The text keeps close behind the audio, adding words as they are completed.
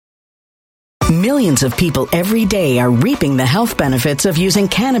Millions of people every day are reaping the health benefits of using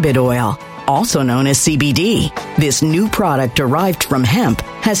cannabis oil, also known as CBD. This new product derived from hemp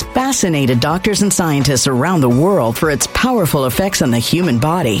has fascinated doctors and scientists around the world for its powerful effects on the human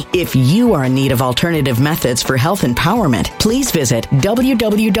body. If you are in need of alternative methods for health empowerment, please visit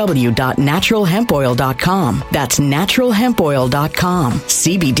www.naturalhempoil.com. That's naturalhempoil.com.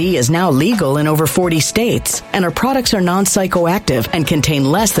 CBD is now legal in over 40 states, and our products are non-psychoactive and contain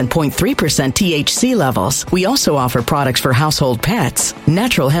less than 0.3% THC levels. We also offer products for household pets.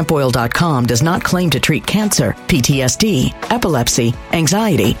 Naturalhempoil.com does not claim to treat cancer, PTSD, epilepsy,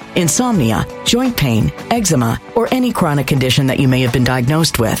 anxiety, insomnia, joint pain, eczema, or any chronic condition that you may have been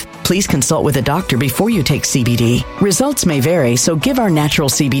diagnosed with. Please consult with a doctor before you take CBD. Results may vary, so give our natural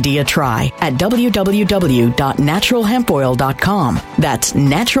CBD a try at www.naturalhempoil.com. That's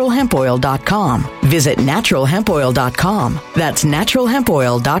naturalhempoil.com. Visit naturalhempoil.com. That's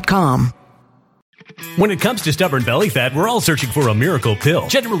naturalhempoil.com. When it comes to stubborn belly fat, we're all searching for a miracle pill.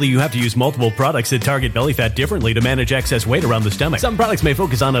 Generally, you have to use multiple products that target belly fat differently to manage excess weight around the stomach. Some products may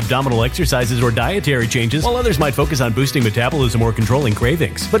focus on abdominal exercises or dietary changes, while others might focus on boosting metabolism or controlling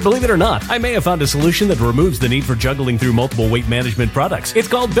cravings. But believe it or not, I may have found a solution that removes the need for juggling through multiple weight management products. It's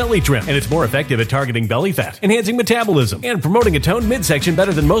called Belly Trim, and it's more effective at targeting belly fat, enhancing metabolism, and promoting a toned midsection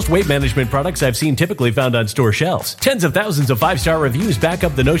better than most weight management products I've seen typically found on store shelves. Tens of thousands of 5-star reviews back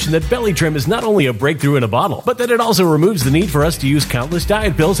up the notion that Belly Trim is not only a breakthrough in a bottle, but that it also removes the need for us to use countless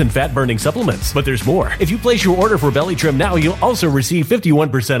diet pills and fat-burning supplements. But there's more. If you place your order for Belly Trim now, you'll also receive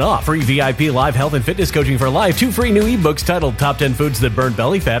 51% off, free VIP live health and fitness coaching for life, 2 free new ebooks titled Top 10 Foods That Burn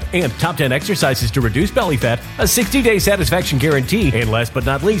Belly Fat and Top 10 Exercises to Reduce Belly Fat, a 60-day satisfaction guarantee, and last but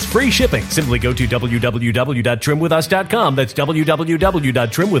not least, free shipping. Simply go to www.trimwithus.com. That's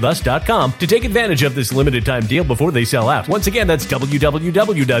www.trimwithus.com to take advantage of this limited time deal before they sell out. Once again, that's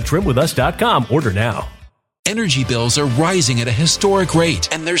www.trimwithus.com. Order now. Energy bills are rising at a historic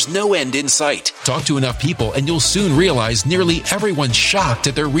rate, and there's no end in sight. Talk to enough people, and you'll soon realize nearly everyone's shocked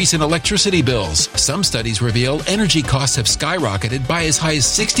at their recent electricity bills. Some studies reveal energy costs have skyrocketed by as high as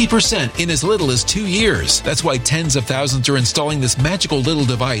 60% in as little as 2 years. That's why tens of thousands are installing this magical little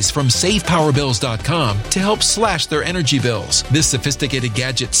device from SavePowerBills.com to help slash their energy bills. This sophisticated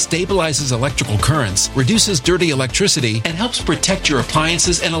gadget stabilizes electrical currents, reduces dirty electricity, and helps protect your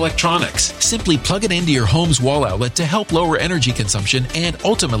appliances and electronics. Simply plug it into your home's wall outlet to help lower energy consumption and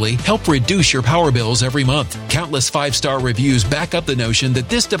ultimately help reduce your power bills every month. Countless 5-star reviews back up the notion that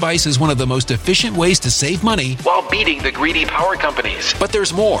this device is one of the most efficient ways to save money while beating the greedy power companies. But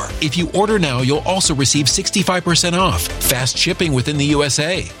there's more. If you order now, you'll also receive 65% off, fast shipping within the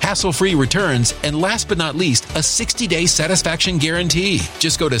USA, hassle-free returns, and last but not least, a 60-day satisfaction guarantee.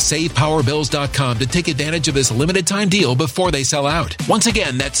 Just go to SavePowerBills.com to take advantage of this limited time deal before they sell out. Once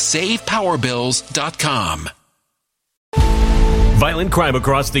again, that's SavePowerBills.com. Violent crime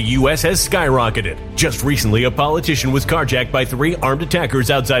across the U.S. has skyrocketed. Just recently, a politician was carjacked by 3 armed attackers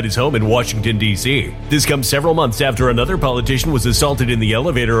outside his home in Washington, D.C. This comes several months after another politician was assaulted in the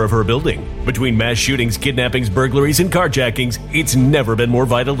elevator of her building. Between mass shootings, kidnappings, burglaries, and carjackings, it's never been more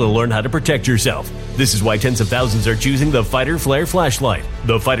vital to learn how to protect yourself. This is why tens of thousands are choosing the Fighter Flare flashlight.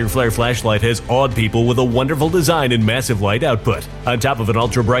 The Fighter Flare flashlight has awed people with a wonderful design and massive light output. On top of an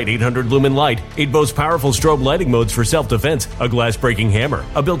ultra-bright 800-lumen light, it boasts powerful strobe lighting modes for self-defense, a glass-breaking hammer,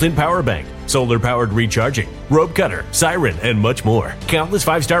 a built-in power bank, solar-powered recharging, rope cutter, siren, and much more. Countless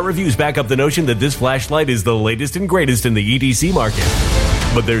 5-star reviews back up the notion that this flashlight is the latest and greatest in the EDC market.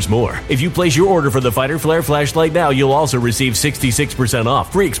 But there's more. If you place your order for the Fighter Flare flashlight now, you'll also receive 66%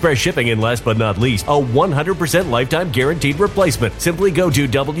 off, free express shipping, and last but not least, a 100% lifetime guaranteed replacement. Simply go to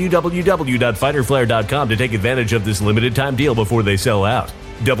www.fighterflare.com to take advantage of this limited time deal before they sell out.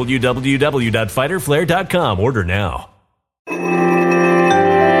 www.fighterflare.com. Order now.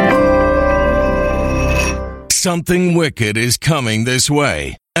 Something wicked is coming this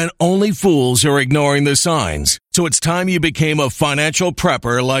way, and only fools are ignoring the signs. So it's time you became a financial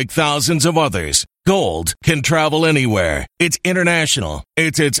prepper like thousands of others. Gold can travel anywhere. It's international.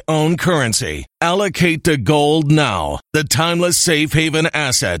 It's its own currency. Allocate to gold now, the timeless safe haven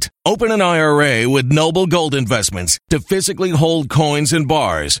asset. Open an IRA with Noble Gold Investments to physically hold coins and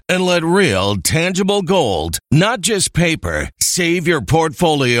bars and let real, tangible gold, not just paper, Save your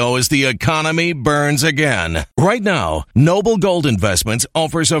portfolio as the economy burns again. Right now, Noble Gold Investments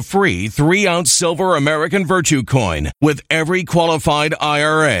offers a free 3-ounce silver American Virtue coin with every qualified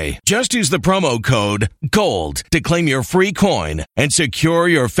IRA. Just use the promo code GOLD to claim your free coin and secure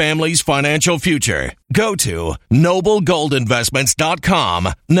your family's financial future. Go to noblegoldinvestments.com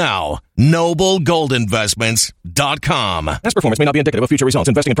now. noblegoldinvestments.com. Past performance may not be indicative of future results.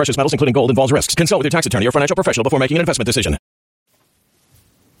 Investing in precious metals, including gold, involves risks. Consult with your tax attorney or financial professional before making an investment decision.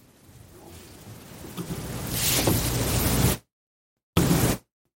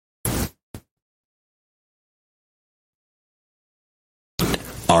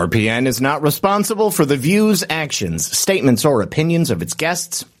 RPN is not responsible for the views, actions, statements, or opinions of its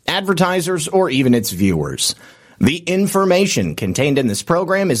guests, advertisers, or even its viewers. The information contained in this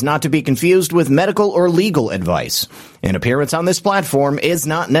program is not to be confused with medical or legal advice. An appearance on this platform is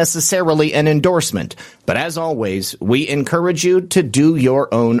not necessarily an endorsement, but as always, we encourage you to do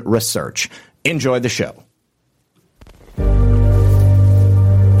your own research. Enjoy the show.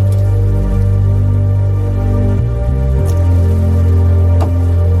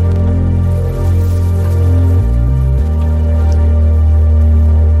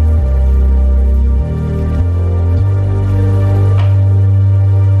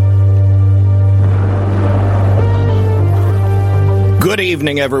 Good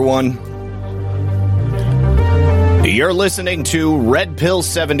evening, everyone. You're listening to Red Pill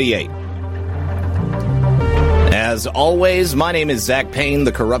 78. As always, my name is Zach Payne,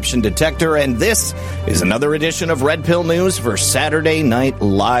 the corruption detector, and this is another edition of Red Pill News for Saturday Night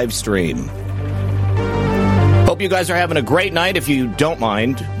Livestream. Hope you guys are having a great night. If you don't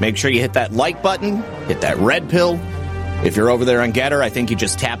mind, make sure you hit that like button, hit that red pill. If you're over there on Getter, I think you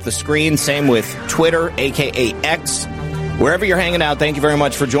just tap the screen. Same with Twitter, a.k.a. X. Wherever you're hanging out, thank you very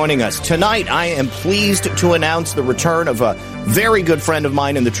much for joining us. Tonight, I am pleased to announce the return of a very good friend of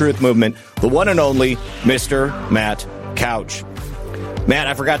mine in the truth movement, the one and only Mr. Matt Couch. Matt,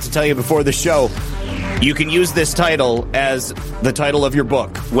 I forgot to tell you before the show, you can use this title as the title of your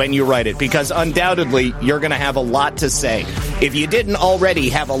book when you write it, because undoubtedly you're going to have a lot to say. If you didn't already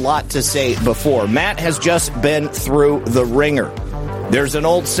have a lot to say before, Matt has just been through the ringer. There's an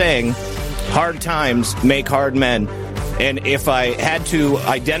old saying, hard times make hard men. And if I had to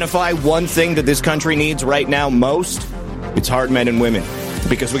identify one thing that this country needs right now most, it's hard men and women.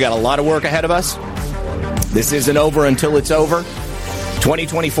 Because we got a lot of work ahead of us. This isn't over until it's over.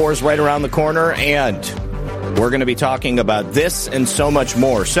 2024 is right around the corner, and we're going to be talking about this and so much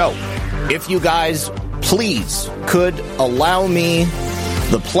more. So, if you guys, please, could allow me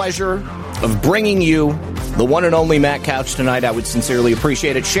the pleasure of bringing you the one and only Matt Couch tonight, I would sincerely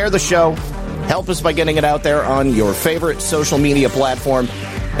appreciate it. Share the show. Help us by getting it out there on your favorite social media platform.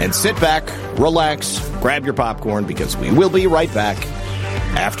 And sit back, relax, grab your popcorn, because we will be right back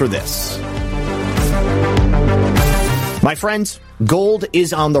after this. My friends, gold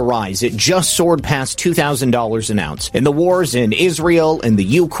is on the rise. It just soared past $2,000 an ounce. And the wars in Israel and the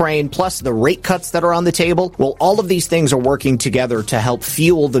Ukraine, plus the rate cuts that are on the table, well, all of these things are working together to help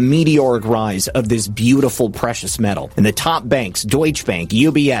fuel the meteoric rise of this beautiful precious metal. And the top banks, Deutsche Bank,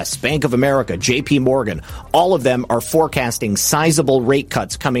 UBS, Bank of America, JP Morgan, all of them are forecasting sizable rate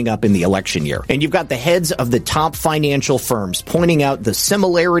cuts coming up in the election year. And you've got the heads of the top financial firms pointing out the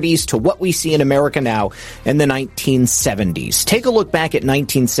similarities to what we see in America now in the 1970s. Take a look back at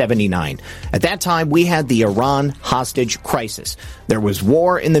 1979. At that time, we had the Iran hostage crisis. There was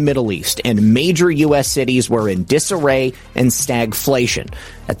war in the Middle East, and major U.S. cities were in disarray and stagflation.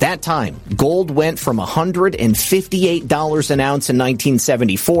 At that time, gold went from $158 an ounce in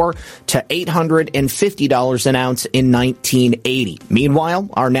 1974 to $850 an ounce in 1980. Meanwhile,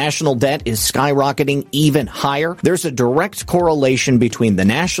 our national debt is skyrocketing even higher. There's a direct correlation between the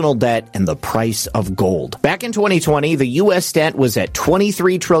national debt and the price of gold. Back in 2020, the U.S. debt was at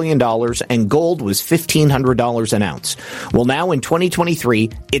 $23 trillion and gold was $1,500 an ounce. Well, now in 2023,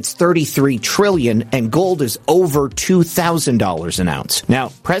 it's $33 trillion and gold is over $2,000 an ounce. Now,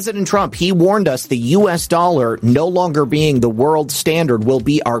 President Trump, he warned us the U.S. dollar no longer being the world standard will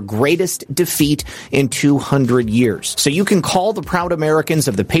be our greatest defeat in 200 years. So you can call the proud Americans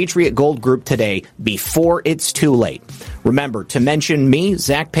of the Patriot Gold Group today before it's too late. Remember to mention me,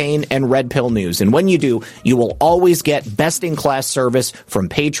 Zach Payne, and Red Pill News. And when you do, you will always get best-in-class first-class service from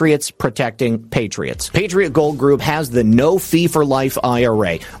Patriots protecting Patriots. Patriot Gold Group has the no fee for life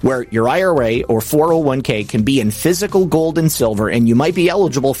IRA, where your IRA or 401k can be in physical gold and silver, and you might be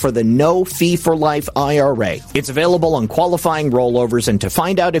eligible for the no fee for life IRA. It's available on qualifying rollovers, and to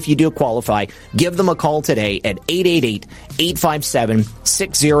find out if you do qualify, give them a call today at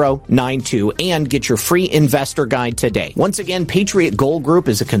 888-857-6092 and get your free investor guide today. Once again, Patriot Gold Group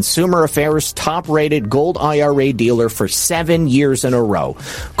is a Consumer Affairs top-rated gold IRA dealer for 7 years in a row.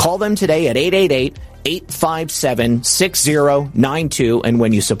 Call them today at 888-857-6092, and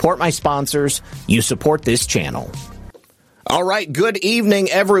when you support my sponsors, you support this channel. All right, good evening,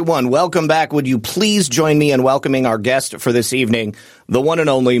 everyone. Welcome back. Would you please join me in welcoming our guest for this evening, the one and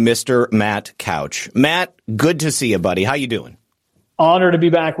only Mr. Matt Couch. Matt, good to see you, buddy. How you doing? Honored to be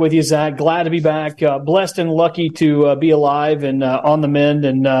back with you, Zach. Glad to be back. Blessed and lucky to be alive and on the mend.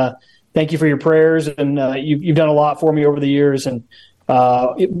 And thank you for your prayers. And you've done a lot for me over the years. And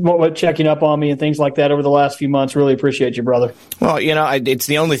checking up on me and things like that over the last few months. Really appreciate you, brother. Well, it's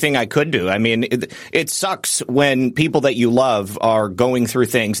the only thing I could do. I mean, it sucks when people that you love are going through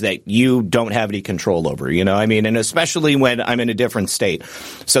things that you don't have any control over, and especially when I'm in a different state.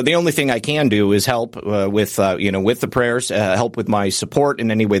 So the only thing I can do is help with the prayers, help with my support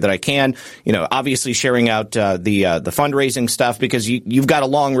in any way that I can, obviously sharing out the fundraising stuff, because you've got a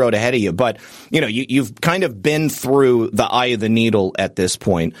long road ahead of you, but you've kind of been through the eye of the needle at this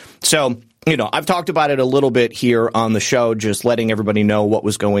point. So, I've talked about it a little bit here on the show, just letting everybody know what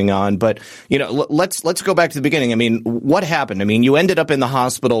was going on. But, let's go back to the beginning. I mean, what happened? I mean, you ended up in the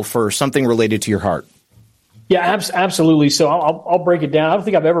hospital for something related to your heart. Yeah, absolutely. So I'll break it down. I don't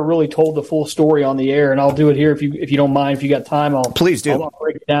think I've ever really told the full story on the air, and I'll do it here if you don't mind. If you got time, please do. I'll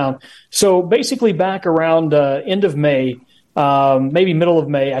break it down. So basically, back around end of May, maybe middle of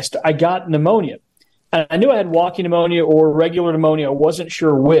May, I got pneumonia. And I knew I had walking pneumonia or regular pneumonia. I wasn't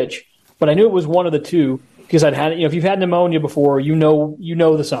sure which, but I knew it was one of the two because I'd had it. If you've had pneumonia before, you know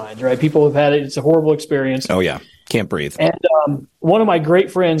the signs, right? People have had it. It's a horrible experience. Oh, yeah. Can't breathe. And one of my great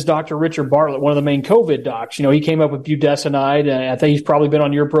friends, Dr. Richard Bartlett, one of the main COVID docs, he came up with budesonide. I think he's probably been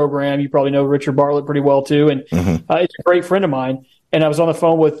on your program. You probably know Richard Bartlett pretty well, too. And it's a great friend of mine. And I was on the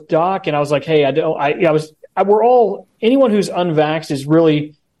phone with Doc, and I was like, hey, we're all, anyone who's unvaxxed is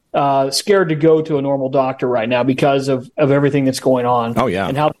really scared to go to a normal doctor right now because of everything that's going on. Oh, yeah.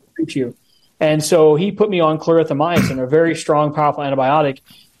 And how to treat you. And so he put me on clarithromycin, a very strong, powerful antibiotic.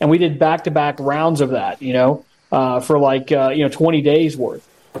 And we did back-to-back rounds of that, for 20 days worth.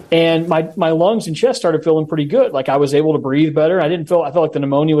 And my lungs and chest started feeling pretty good. Like I was able to breathe better. I felt like the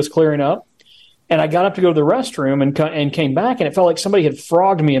pneumonia was clearing up. And I got up to go to the restroom and came back, and it felt like somebody had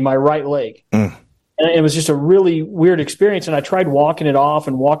frogged me in my right leg. And it was just a really weird experience. And I tried walking it off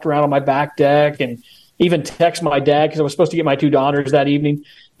and walked around on my back deck and even text my dad because I was supposed to get my 2 daughters that evening.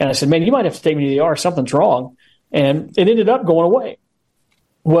 And I said, man, you might have to take me to the ER. Something's wrong. And it ended up going away.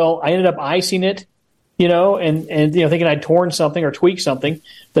 Well, I ended up icing it, and thinking I'd torn something or tweaked something.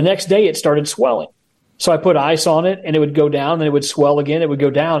 The next day it started swelling. So I put ice on it and it would go down, then it would swell again. It would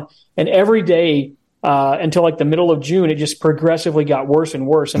go down. And every day until like the middle of June, it just progressively got worse and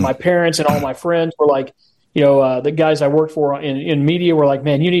worse. And my parents and all my friends were like, the guys I worked for in media were like,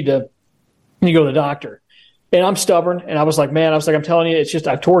 man, you need to go to the doctor. And I'm stubborn. And I was like, I'm telling you, it's just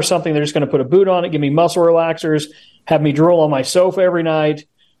I tore something. They're just going to put a boot on it, give me muscle relaxers, have me drool on my sofa every night.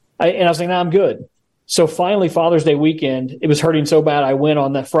 And I was like, nah, I'm good. So finally, Father's Day weekend, it was hurting so bad, I went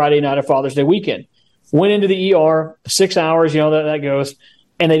on that Friday night of Father's Day weekend. Went into the ER, 6 hours, that goes.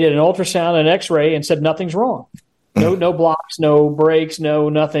 And they did an ultrasound and an X-ray and said nothing's wrong. No blocks, no breaks, no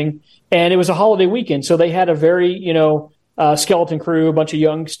nothing. And it was a holiday weekend, so they had a very, skeleton crew, a bunch of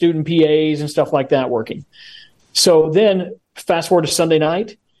young student PAs and stuff like that working. So then fast forward to Sunday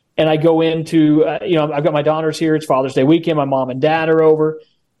night, and I go into, I've got my daughters here. It's Father's Day weekend. My mom and dad are over.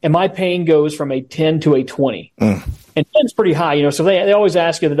 And my pain goes from a 10 to a 20. And 10's pretty high, so they always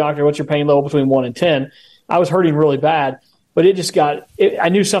ask you, the doctor, what's your pain level between 1 and 10? I was hurting really bad. But it just I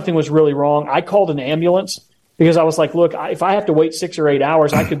knew something was really wrong. I called an ambulance because I was like, look, if I have to wait 6 or 8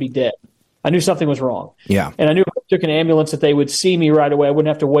 hours, I could be dead. I knew something was wrong. Yeah. And I knew if I took an ambulance that they would see me right away. I wouldn't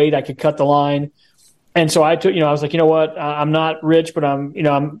have to wait. I could cut the line. And so I took, I was like, you know what? I'm not rich, but I'm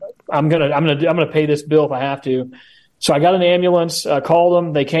going to pay this bill if I have to. So I got an ambulance, called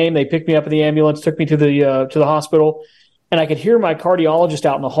them. They came, they picked me up in the ambulance, took me to the hospital, and I could hear my cardiologist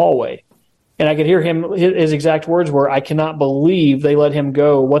out in the hallway. And I could hear his exact words were, I cannot believe they let him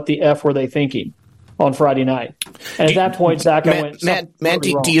go. What the F were they thinking on Friday night? And at that point, Zach, I went, Matt,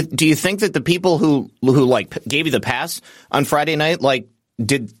 do you think that the people who gave you the pass on Friday night,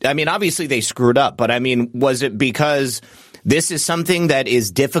 obviously they screwed up, but was it because this is something that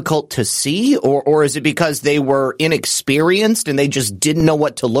is difficult to see, or is it because they were inexperienced and they just didn't know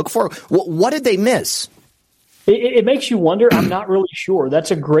what to look for? What did they miss? It makes you wonder. I'm not really sure.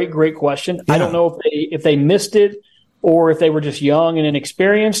 That's a great question. Yeah. I don't know if they missed it, or if they were just young and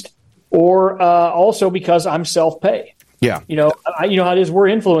inexperienced, or also because I'm self-pay. Yeah. You know how it is. We're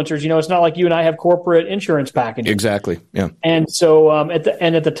influencers. It's not like you and I have corporate insurance packages. Exactly. Yeah. And so at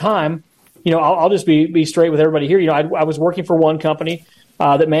the time, I'll just be straight with everybody here. I was working for one company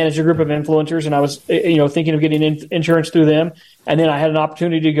that managed a group of influencers, and I was thinking of getting insurance through them. And then I had an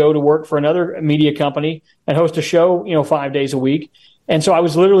opportunity to go to work for another media company and host a show 5 days a week. And so I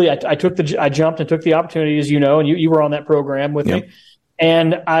was literally I jumped and took the opportunity, as and you were on that program with me.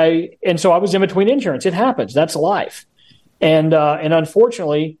 And so I was in between insurance. It happens. That's life. And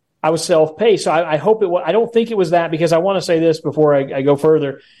unfortunately, I was self-pay. So I hope I don't think it was that, because I want to say this before I go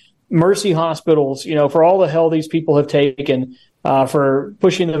further. Mercy hospitals, for all the hell these people have taken, for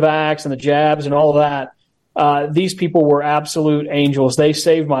pushing the vax and the jabs and all that, these people were absolute angels. They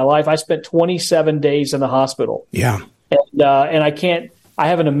saved my life. I spent 27 days in the hospital. Yeah. And I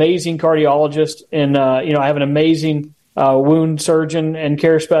have an amazing cardiologist, and, I have an amazing wound surgeon and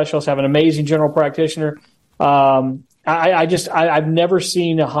care specialist. I have an amazing general practitioner. I've never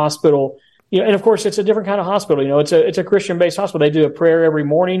seen a hospital, and of course it's a different kind of hospital. It's a Christian-based hospital. They do a prayer every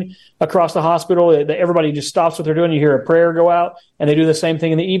morning across the hospital. Everybody just stops what they're doing. You hear a prayer go out, and they do the same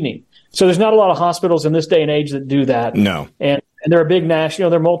thing in the evening. So there's not a lot of hospitals in this day and age that do that. No. And they're a big national,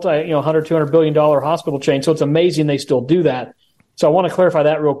 they're multi, $100, $200 billion hospital chain. So it's amazing they still do that. So I want to clarify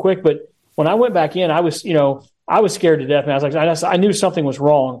that real quick. But when I went back in, I was scared to death. And I was like, I knew something was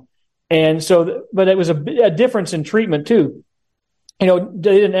wrong. And so, but it was a difference in treatment too. They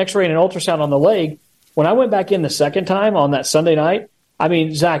did an X-ray and an ultrasound on the leg. When I went back in the second time on that Sunday night, I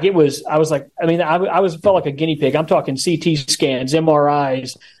mean, Zach, I felt like a guinea pig. I'm talking CT scans,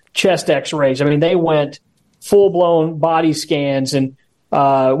 MRIs, chest X-rays. I mean, they went full-blown body scans, and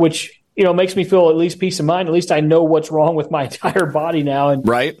which makes me feel at least peace of mind. At least I know what's wrong with my entire body now, and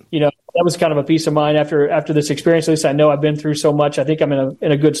right. That was kind of a peace of mind after this experience. At least I know I've been through so much. I think I'm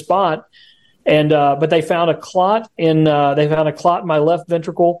in a good spot. And but they found a clot in my left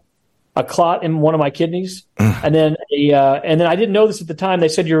ventricle, a clot in one of my kidneys, and then I didn't know this at the time. They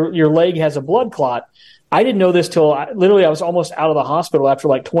said your leg has a blood clot. I didn't know this till I was almost out of the hospital after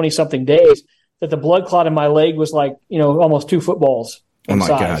like 20 something days, that the blood clot in my leg was like almost 2 footballs. Oh my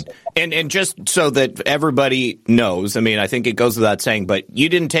God. And just so that everybody knows, I mean, I think it goes without saying, but you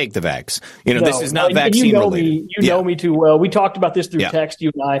didn't take the vax. This is not vaccine related. You know me too well. We talked about this through text,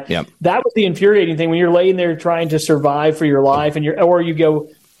 you and I. Yep. That was the infuriating thing when you're laying there trying to survive for your life, and you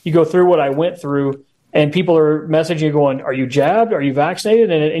go through what I went through, and people are messaging you going, "Are you jabbed? Are you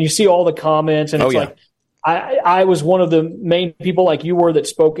vaccinated?" And you see all the comments, and it's like, I was one of the main people like you were that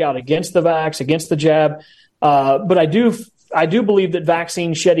spoke out against the vax, against the jab. But I do believe that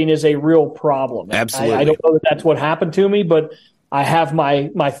vaccine shedding is a real problem. Absolutely. I don't know that that's what happened to me, but I have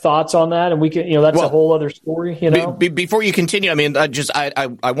my thoughts on that, and we can, that's a whole other story, Before you continue, I mean,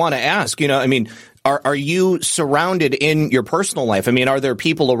 I want to ask, are you surrounded in your personal life? I mean, are there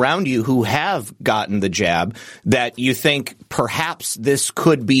people around you who have gotten the jab that you think perhaps this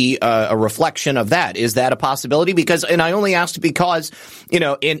could be a reflection of that? Is that a possibility? And I only asked because,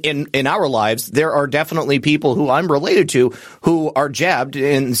 in our lives, there are definitely people who I'm related to who are jabbed,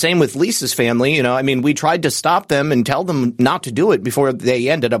 and same with Lisa's family. I mean, we tried to stop them and tell them not to do it before they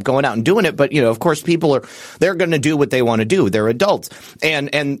ended up going out and doing it. But, of course, they're going to do what they want to do. They're adults.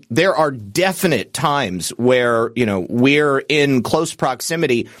 And there are definite times where, we're in close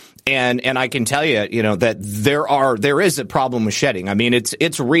proximity, and I can tell you, that there is a problem with shedding. I mean,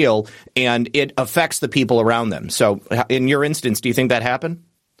 it's real, and it affects the people around them. So in your instance, do you think that happened?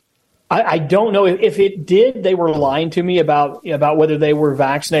 I don't know. If it did, they were lying to me about whether they were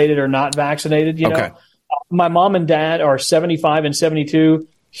vaccinated or not vaccinated. Okay. My mom and dad are 75 and 72,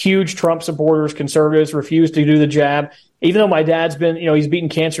 huge Trump supporters, conservatives, refuse to do the jab. Even though my dad's been, he's beaten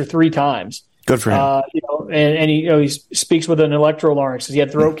cancer 3 times. Good for him. And he speaks with an electrolarynx. He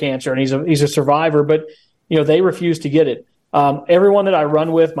had throat cancer, and he's a survivor. But they refuse to get it. Everyone that I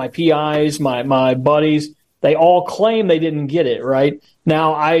run with, my PIs, my buddies, they all claim they didn't get it. Right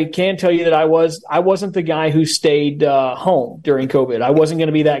now, I can tell you that I wasn't the guy who stayed home during COVID. I wasn't going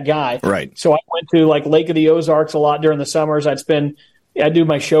to be that guy. Right. So I went to like Lake of the Ozarks a lot during the summers. I do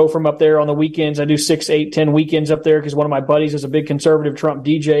my show from up there on the weekends. I do 6, 8, 10 weekends up there because one of my buddies is a big conservative Trump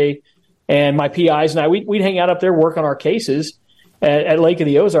DJ. And my PIs and I, we'd hang out up there, work on our cases at Lake of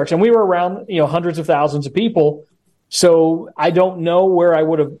the Ozarks. And we were around, hundreds of thousands of people. So I don't know where I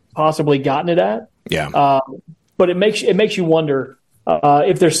would have possibly gotten it at. Yeah. but it makes you wonder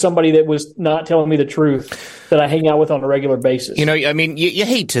if there's somebody that was not telling me the truth that I hang out with on a regular basis. I mean, you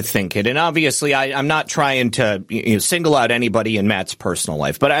hate to think it, and obviously I'm not trying to single out anybody in Matt's personal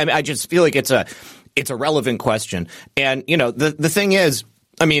life, but I just feel like it's a relevant question. And the thing is,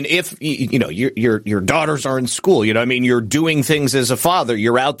 I mean, if your daughters are in school, you're doing things as a father,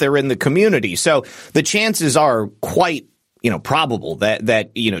 you're out there in the community, so the chances are quite probable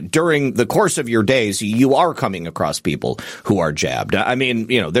that during the course of your days, you are coming across people who are jabbed. I mean,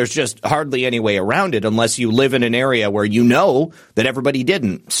 there's just hardly any way around it unless you live in an area where that everybody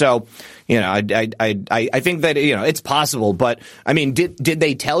didn't. So, I think that, it's possible. But, I mean, did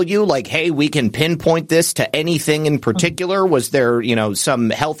they tell you, like, hey, we can pinpoint this to anything in particular? Was there, some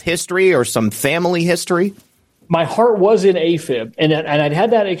health history or some family history? My heart was in AFib, and I'd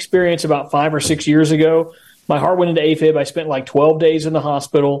had that experience about 5 or 6 years ago. My heart went into AFib. I spent like 12 days in the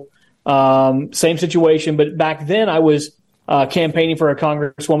hospital. Same situation. But back then I was campaigning for a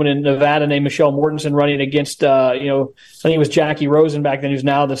congresswoman in Nevada named Michelle Mortensen, running against, I think it was Jackie Rosen back then, who's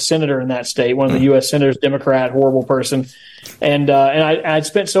now the senator in that state, one of the U.S. senators, Democrat, horrible person. And I'd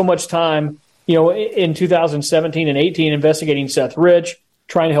spent so much time, in 2017 and 18 investigating Seth Rich,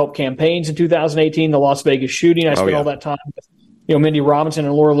 trying to help campaigns in 2018, the Las Vegas shooting. I spent all that time with Mindy Robinson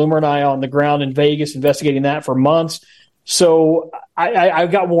and Laura Loomer and I on the ground in Vegas investigating that for months. So I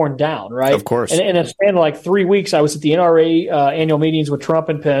got worn down, right? Of course. And in a span of like 3 weeks, I was at the NRA annual meetings with Trump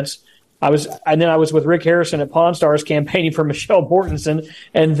and Pence. I was with Rick Harrison at Pawn Stars campaigning for Michelle Mortensen.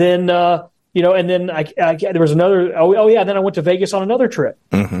 And then, and then there was another, then I went to Vegas on another trip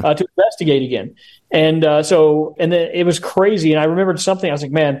to investigate again. And then it was crazy. And I remembered something. I was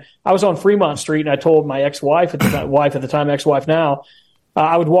like, man, I was on Fremont Street and I told my ex-wife ex-wife now,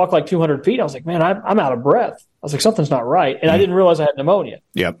 I would walk like 200 feet. I was like, man, I'm out of breath. I was like, something's not right. And I didn't realize I had pneumonia.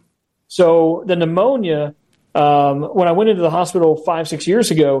 Yep. So the pneumonia, when I went into the hospital 5-6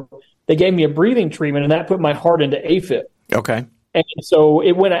 years ago, they gave me a breathing treatment and that put my heart into AFib. Okay. And so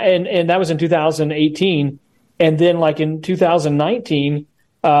it went, and that was in 2018. And then like in 2019,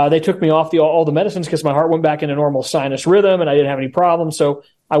 they took me off all the medicines because my heart went back into normal sinus rhythm and I didn't have any problems. So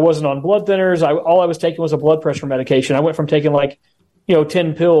I wasn't on blood thinners. All I was taking was a blood pressure medication. I went from taking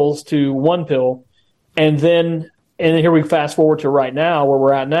 10 pills to 1 pill. And then here we fast forward to right now, where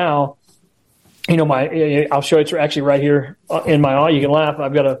we're at now. I'll show you, it's actually right here in my eye. You can laugh.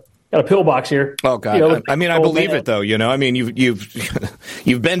 I've got a pill box here. Oh God! I mean, I believe it though. I mean,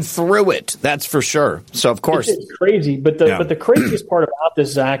 you've been through it. That's for sure. So of course, it's crazy. But the craziest part about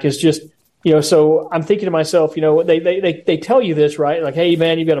this, Zach, is just So I'm thinking to myself, they tell you this, right? Like, hey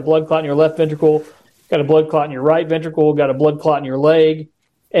man, you've got a blood clot in your left ventricle, got a blood clot in your right ventricle, got a blood clot in your leg,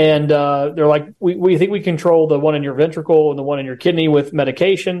 and they're like, we think we control the one in your ventricle and the one in your kidney with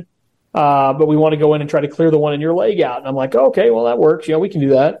medication. But we want to go in and try to clear the one in your leg out. And I'm like, okay, well, that works. We can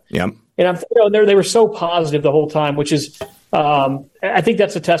do that. Yeah. And they were so positive the whole time, which is, I think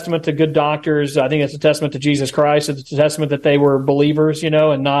that's a testament to good doctors. I think that's a testament to Jesus Christ. It's a testament that they were believers,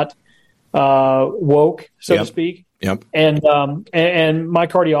 and not woke, so to speak. Yep. And my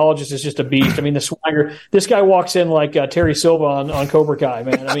cardiologist is just a beast. I mean, the swagger. This guy walks in like Terry Silva on Cobra Kai,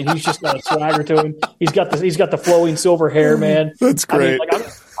 man. I mean, he's just got a swagger to him. He's got the flowing silver hair, man. That's great. I mean,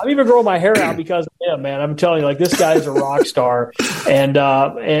 I'm even growing my hair out because of him, man. I'm telling you, this guy is a rock star.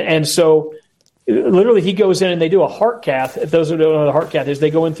 And so literally he goes in and they do a heart cath. If those who don't know what a heart cath is, they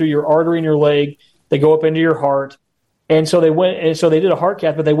go in through your artery in your leg, they go up into your heart. And so they did a heart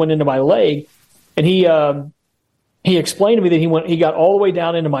cath, but they went into my leg, and he explained to me that he got all the way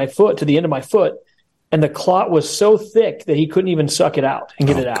down into my foot, to the end of my foot, and the clot was so thick that he couldn't even suck it out and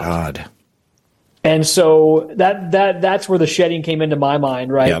get it out. God. And so that's where the shedding came into my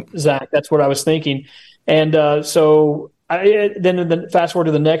mind, right, Yep. Zach? That's what I was thinking. And so then fast forward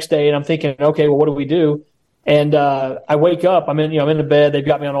to the next day, and I'm thinking, okay, well, what do we do? And I wake up. I'm in the bed. They've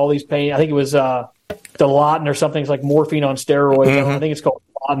got me on all these pain. I think it was Dilaudid or something. It's like morphine on steroids. Mm-hmm. I think it's called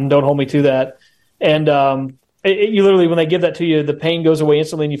Dilaudid. Don't hold me to that. And you literally, when they give that to you, the pain goes away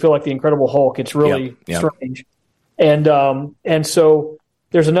instantly, and you feel like the Incredible Hulk. It's really strange. And so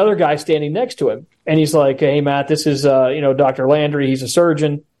there's another guy standing next to him, and he's like, "Hey, Matt, this is Dr. Landry. He's a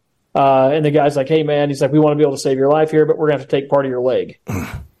surgeon." And the guy's like, "Hey, man," he's like, "We want to be able to save your life here, but we're gonna have to take part of your leg."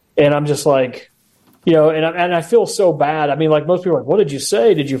 And I'm just like, and I feel so bad. I mean, like most people are like, "What did you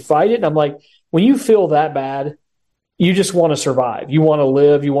say? Did you fight it?" And I'm like, when you feel that bad, you just want to survive. You want to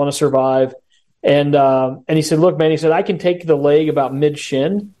live. You want to survive. And he said, "Look, man," he said, "I can take the leg about mid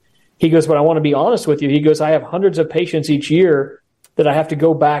shin." He goes, "But I want to be honest with you." He goes, "I have hundreds of patients each year that I have to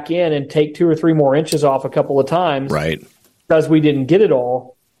go back in and take 2 or 3 more inches off a couple of times, right? Because we didn't get it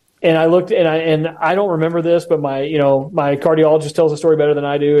all." and I looked, and I don't remember this, but my cardiologist tells the story better than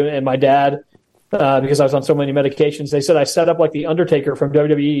I do, and my dad, because I was on so many medications, they said I set up like the Undertaker from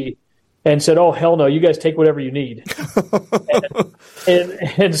WWE, and said, "Oh hell no, you guys take whatever you need."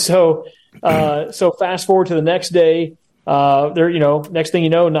 and so fast forward to the next day, next thing you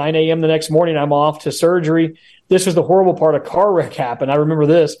know, 9 a.m. the next morning, I'm off to surgery. This was the horrible part. A car wreck happened. I remember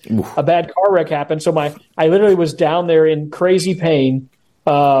this. Oof. A bad car wreck happened. So I literally was down there in crazy pain,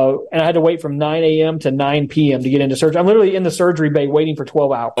 and I had to wait from 9 a.m. to 9 p.m. to get into surgery. I'm literally in the surgery bay waiting for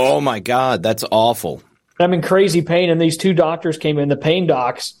 12 hours. Oh my God, that's awful. I'm in crazy pain, and these two doctors came in, the pain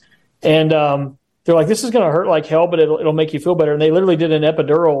docs, and they're like, "This is going to hurt like hell, but it'll make you feel better." And they literally did an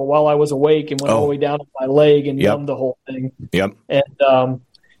epidural while I was awake and went all the way down to my leg and numbed the whole thing. Yep.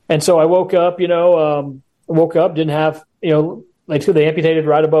 And so I woke up, didn't have, they amputated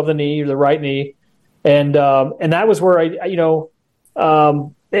right above the knee, the right knee. And that was where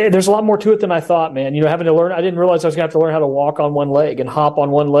there's a lot more to it than I thought, man. Having to learn, I didn't realize I was going to have to learn how to walk on one leg and hop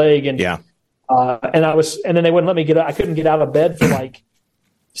on one leg. And, and then they wouldn't let me get out. I couldn't get out of bed for like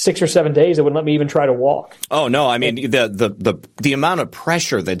 6 or 7 days. They wouldn't let me even try to walk. Oh no. I mean, the amount of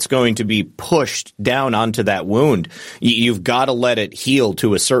pressure that's going to be pushed down onto that wound, you've got to let it heal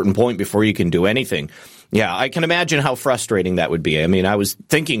to a certain point before you can do anything. Yeah, I can imagine how frustrating that would be. I mean, I was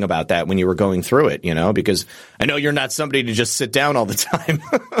thinking about that when you were going through it, because I know you're not somebody to just sit down all the time.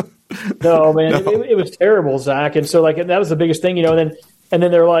 No, man, no. It was terrible, Zach. And so, that was the biggest thing, and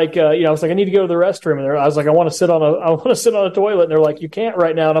then they're like, I was like, I need to go to the restroom, and I was like, I want to sit on a toilet, and they're like, you can't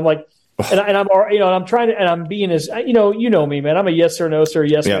right now, and I'm like, and I'm trying to, and I'm being as, you know me, man, I'm a yes sir, no sir,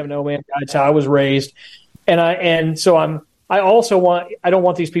 yes ma'am, no ma'am. That's how I was raised, I don't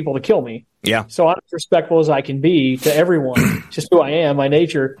want these people to kill me. Yeah. So I'm as respectful as I can be to everyone, just who I am, my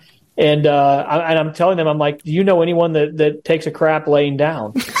nature. And I'm telling them, I'm like, do you know anyone that takes a crap laying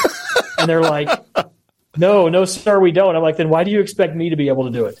down? And they're like, no, sir, we don't. I'm like, then why do you expect me to be able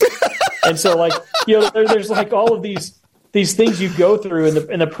to do it? And so there's like all of these things you go through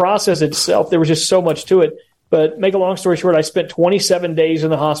in the process itself. There was just so much to it. But make a long story short, I spent 27 days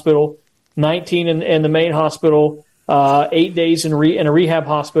in the hospital, 19 in the main hospital. 8 days in a rehab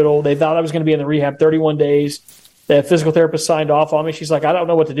hospital. They thought I was going to be in the rehab 31 days. The physical therapist signed off on me. She's like, I don't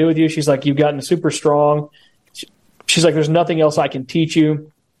know what to do with you. She's like, you've gotten super strong. She's like, there's nothing else I can teach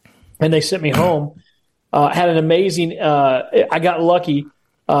you. And they sent me home. Had an amazing, I got lucky.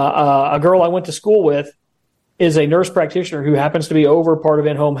 A girl I went to school with is a nurse practitioner who happens to be over part of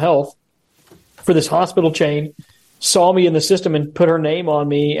in-home health for this hospital chain, saw me in the system and put her name on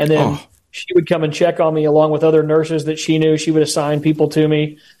me. And then she would come and check on me along with other nurses that she knew. She would assign people to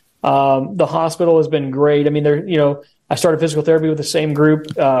me. The hospital has been great. I mean, I started physical therapy with the same group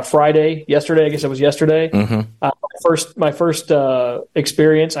yesterday. I guess it was yesterday. Mm-hmm. My first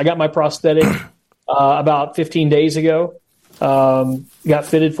experience. I got my prosthetic about 15 days ago. Got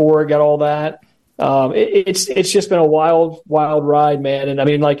fitted for it. Got all that. It's just been a wild ride, man. And I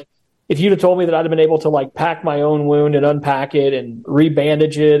mean, if you'd have told me that I'd have been able to pack my own wound and unpack it and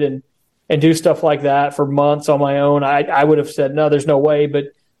rebandage it and do stuff like that for months on my own, I would have said, no, there's no way. But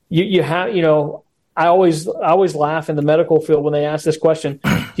you have, I always laugh in the medical field when they ask this question,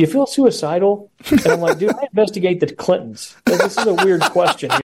 do you feel suicidal? And I'm like, dude, I investigate the Clintons. This is a weird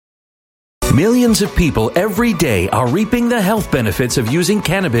question. Millions of people every day are reaping the health benefits of using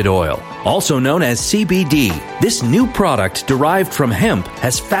cannabis oil, also known as CBD. This new product derived from hemp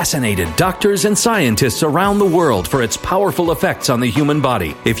has fascinated doctors and scientists around the world for its powerful effects on the human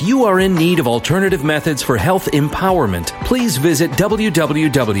body. If you are in need of alternative methods for health empowerment, please visit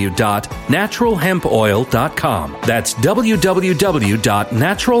www.naturalhempoil.com. That's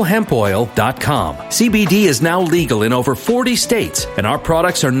www.naturalhempoil.com. CBD is now legal in over 40 states, and our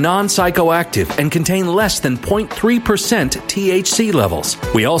products are non-psychoactive and contain less than 0.3% THC levels.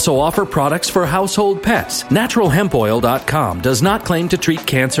 We also offer products for household pets. NaturalHempOil.com does not claim to treat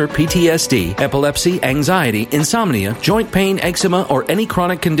cancer, PTSD, epilepsy, anxiety, insomnia, joint pain, eczema, or any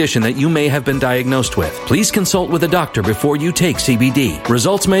chronic condition that you may have been diagnosed with. Please consult with a doctor before you take CBD.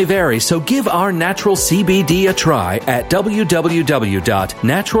 Results may vary, so give our natural CBD a try at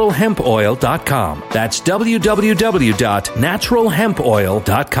www.naturalhempoil.com. That's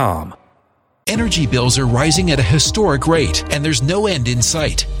www.naturalhempoil.com. Energy bills are rising at a historic rate, and there's no end in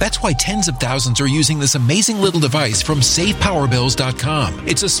sight. That's why tens of thousands are using this amazing little device from SavePowerBills.com.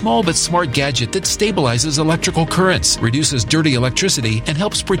 It's a small but smart gadget that stabilizes electrical currents, reduces dirty electricity, and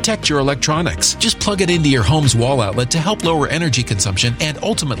helps protect your electronics. Just plug it into your home's wall outlet to help lower energy consumption and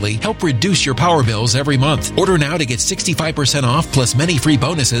ultimately help reduce your power bills every month. Order now to get 65% off plus many free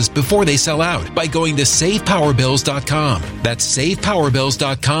bonuses before they sell out by going to SavePowerBills.com. That's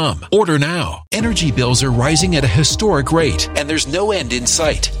SavePowerBills.com. Order now. Energy bills are rising at a historic rate, and there's no end in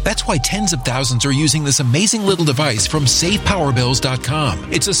sight. That's why tens of thousands are using this amazing little device from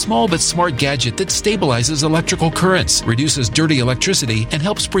SavePowerBills.com. It's a small but smart gadget that stabilizes electrical currents, reduces dirty electricity, and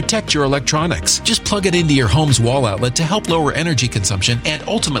helps protect your electronics. Just plug it into your home's wall outlet to help lower energy consumption and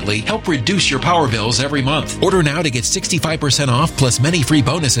ultimately help reduce your power bills every month. Order now to get 65% off plus many free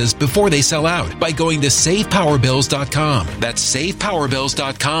bonuses before they sell out by going to SavePowerBills.com. That's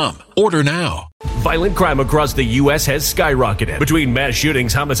SavePowerBills.com. Order now. Violent crime across the U.S. has skyrocketed. Between mass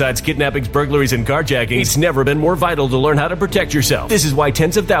shootings, homicides, kidnappings, burglaries, and carjackings, it's never been more vital to learn how to protect yourself. This is why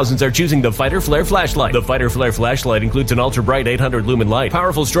tens of thousands are choosing the Fighter Flare flashlight. The Fighter Flare flashlight includes an ultra-bright 800 lumen light,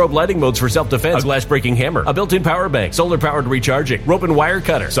 powerful strobe lighting modes for self-defense, a glass-breaking hammer, a built-in power bank, solar-powered recharging, rope and wire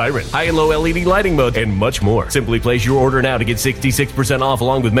cutter, siren, high and low LED lighting mode, and much more. Simply place your order now to get 66% off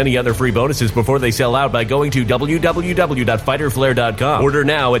along with many other free bonuses before they sell out by going to www.fighterflare.com. Order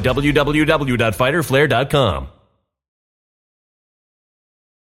now at www.fighterflare.com.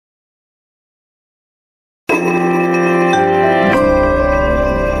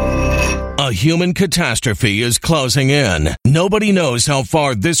 A human catastrophe is closing in. Nobody knows how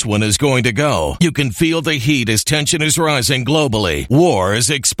far this one is going to go. You can feel the heat as tension is rising globally. War is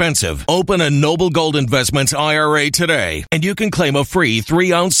expensive. Open a Noble Gold Investments IRA today, and you can claim a free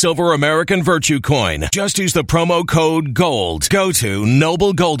 3-ounce silver American Virtue coin. Just use the promo code GOLD. Go to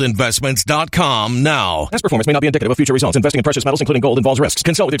noblegoldinvestments.com now. Past performance may not be indicative of future results. Investing in precious metals, including gold, involves risks.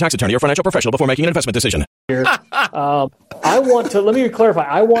 Consult with your tax attorney or financial professional before making an investment decision. Let me clarify.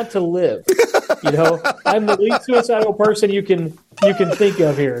 I want to live. You know, I'm the least suicidal person you can think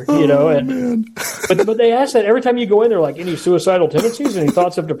of here. You know, but they ask that every time you go in. They're like, any suicidal tendencies, any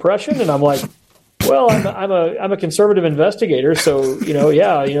thoughts of depression? And I'm like, well, I'm a conservative investigator, so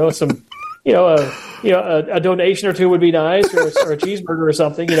some. A donation or two would be nice, or a cheeseburger or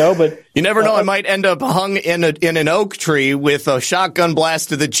something, But you never know; I might end up hung in an oak tree with a shotgun blast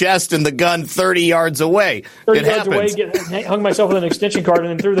to the chest and the gun 30 yards away. 30 yards away, hung myself with an extension cord and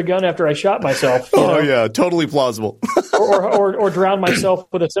then threw the gun after I shot myself. Yeah, totally plausible. or drowned myself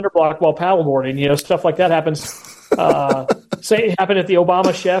with a cinder block while paddleboarding. Stuff like that happens. Say it happened at the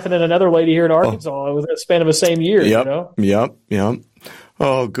Obama Chef, and then another lady here in Arkansas within a span of the same year. Yep.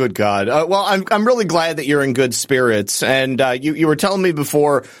 Oh, good God. Well, I'm really glad that you're in good spirits. And you were telling me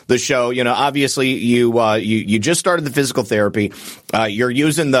before the show, obviously you just started the physical therapy. You're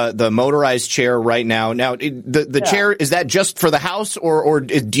using the motorized chair right now. Now, the chair, is that just for the house, or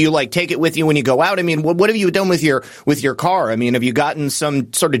do you take it with you when you go out? I mean, what have you done with your car? I mean, have you gotten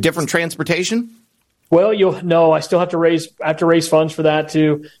some sort of different transportation? Well, I still have to raise funds for that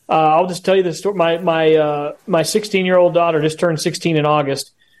too. I'll just tell you the story. My 16-year-old daughter just turned 16 in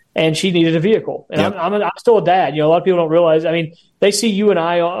August, and she needed a vehicle. And yep. I'm still a dad. A lot of people don't realize. I mean, they see you and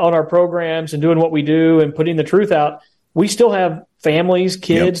I on our programs and doing what we do and putting the truth out. We still have families,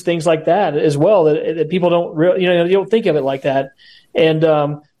 kids, things like that as well that people don't you don't think of it like that.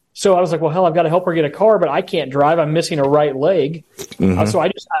 And so I was like, well, hell, I've got to help her get a car, but I can't drive. I'm missing a right leg. Mm-hmm. So I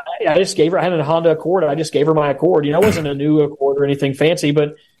just gave her. I had a Honda Accord. I just gave her my Accord. It wasn't a new Accord or anything fancy,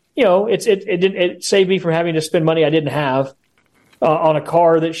 but it saved me from having to spend money I didn't have on a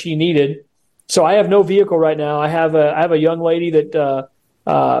car that she needed. So I have no vehicle right now. I have a young lady that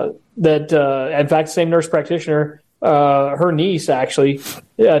in fact, same nurse practitioner, her niece actually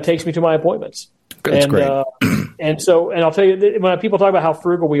takes me to my appointments. That's great. And I'll tell you, when people talk about how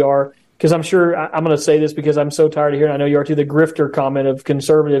frugal we are, because I'm sure I'm going to say this because I'm so tired of hearing, I know you are too, the grifter comment of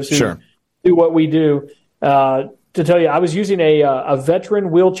conservatives who do what we do. To tell you, I was using a veteran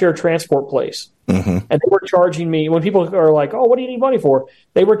wheelchair transport place, and they were charging me, when people are like, oh, what do you need money for?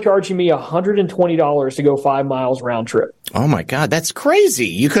 They were charging me $120 to go 5 miles round trip. Oh, my God, that's crazy.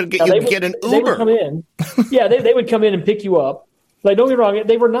 You could get an Uber. They would come in. They would come in and pick you up. Like, don't get me wrong,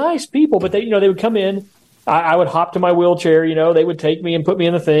 they were nice people, but they would come in. I would hop to my wheelchair, they would take me and put me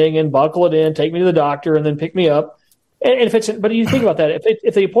in the thing and buckle it in, take me to the doctor, and then pick me up. And but you think about that,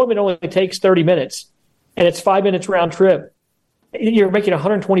 if the appointment only takes 30 minutes and it's 5 minutes round trip, You're making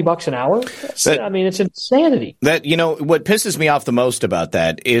 $120 an hour. It's insanity. That, what pisses me off the most about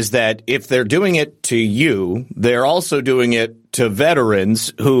that is that if they're doing it to you, they're also doing it to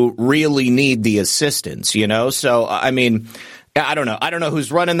veterans who really need the assistance, So, I don't know. I don't know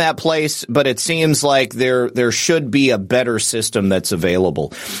who's running that place, but it seems like there should be a better system that's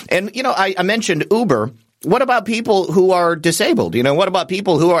available. And, I mentioned Uber. What about people who are disabled? What about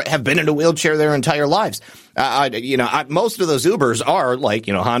people who have been in a wheelchair their entire lives? Most of those Ubers are like,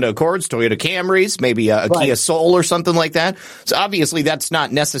 Honda Accords, Toyota Camrys, maybe a Kia Soul or something like that. So obviously that's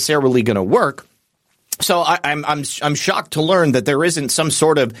not necessarily going to work. So I'm shocked to learn that there isn't some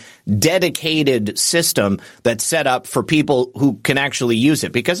sort of dedicated system that's set up for people who can actually use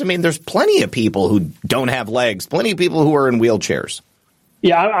it. Because, there's plenty of people who don't have legs, plenty of people who are in wheelchairs.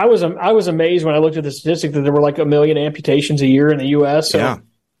 Yeah, I was amazed when I looked at the statistic that there were like 1 million amputations a year in the U.S. So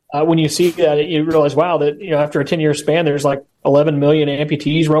when you see that, you realize, wow, that after a 10-year span, there's like 11 million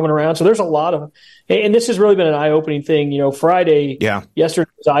amputees roaming around. So there's a lot of, and this has really been an eye-opening thing. Friday,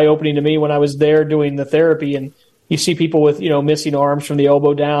 yesterday was eye-opening to me when I was there doing the therapy, and you see people with missing arms from the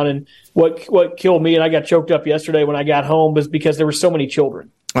elbow down. And what killed me, and I got choked up yesterday when I got home, was because there were so many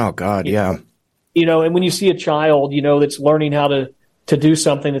children. Oh God, yeah. And when you see a child, that's learning how to do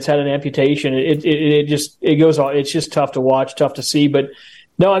something that's had an amputation, it goes on. It's just tough to watch, tough to see. But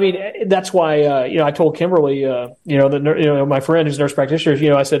no, that's why, I told Kimberly, my friend who's a nurse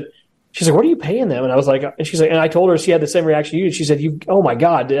practitioner, I said, she's like, what are you paying them? And I was like, and she's like, and I told her, she had the same reaction you did. She said, oh my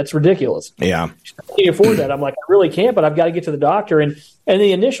God, that's ridiculous. Yeah. Can you afford that? I'm like, I really can't, but I've got to get to the doctor. And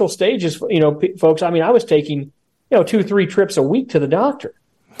the initial stages, folks, I was taking, 2-3 trips a week to the doctor.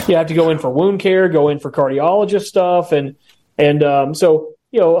 You have to go in for wound care, go in for cardiologist stuff. And so,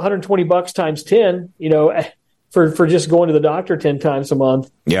 $120 times 10, for just going to the doctor 10 times a month.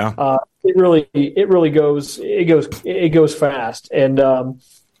 Yeah. It really goes fast. And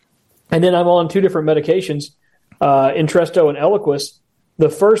then I'm on 2 different medications, Entresto and Eliquis. The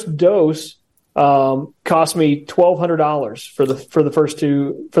first dose cost me $1,200 for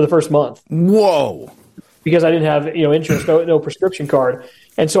the first month. Whoa. Because I didn't have insurance, no prescription card.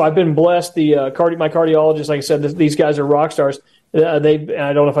 And so I've been blessed. My cardiologist, like I said, these guys are rock stars. I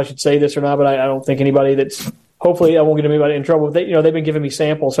don't know if I should say this or not, but I don't think anybody that's hopefully I won't get anybody in trouble. They've been giving me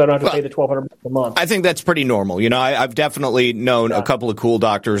samples, so I don't have to pay the $1,200 a month. I think that's pretty normal. I've definitely known a couple of cool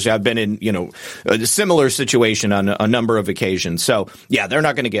doctors. I've been in, a similar situation on a number of occasions. So yeah, they're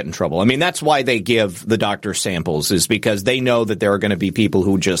not going to get in trouble. That's why they give the doctor samples, is because they know that there are going to be people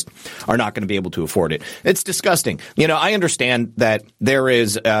who just are not going to be able to afford it. It's disgusting. I understand that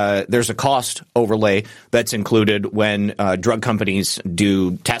there's a cost overlay that's included when drug companies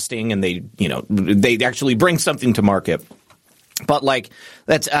do testing and they actually bring something to market. But I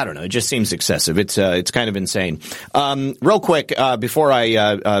don't know. It just seems excessive. It's kind of insane. Real quick, before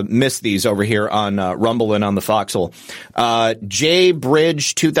I miss these over here on Rumble and on the Foxhole, J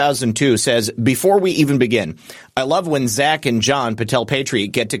Bridge 2002 says, before we even begin, I love when Zach and John Patel Patriot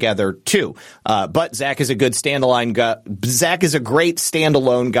get together too. But Zach is a good standalone guy. Zach is a great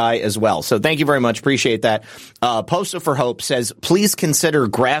standalone guy as well. So thank you very much. Appreciate that. Posta for Hope says, please consider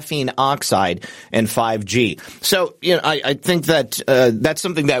graphene oxide and 5G. So, I think that that's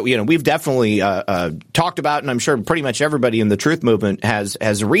something that, we've definitely talked about, and I'm sure pretty much everybody in the truth movement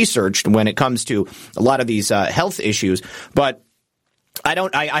has researched when it comes to a lot of these health issues. But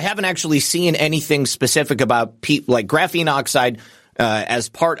I haven't actually seen anything specific about like graphene oxide as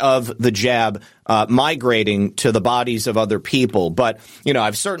part of the jab migrating to the bodies of other people. But,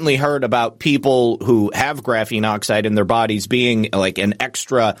 I've certainly heard about people who have graphene oxide in their bodies being like an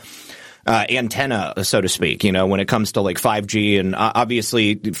extra antenna, so to speak, when it comes to like 5G. And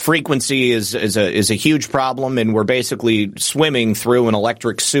obviously frequency is a huge problem, and we're basically swimming through an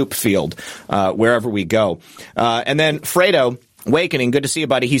electric soup field wherever we go. And then Fredo Awakening, good to see you,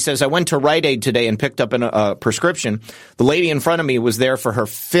 buddy. He says, I went to Rite Aid today and picked up a prescription. The lady in front of me was there for her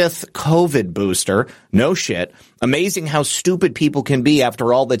 5th COVID booster. No shit. Amazing how stupid people can be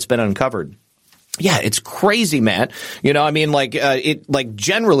after all that's been uncovered. Yeah, it's crazy, Matt.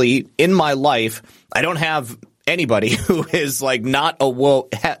 Generally in my life, I don't have anybody who is like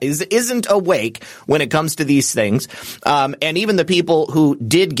isn't awake when it comes to these things. And even the people who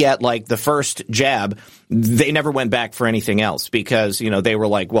did get like the first jab, they never went back for anything else because, they were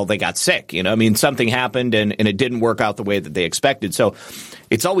like, well, they got sick, something happened and it didn't work out the way that they expected. So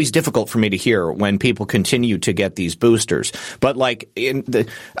it's always difficult for me to hear when people continue to get these boosters. But I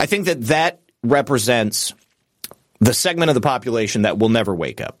think that represents the segment of the population that will never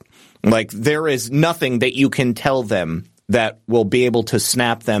wake up. Like, there is nothing that you can tell them that will be able to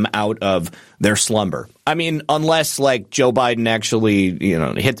snap them out of their slumber. I mean, unless like Joe Biden actually,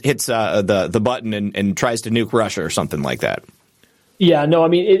 hits the button and tries to nuke Russia or something like that. Yeah, no, I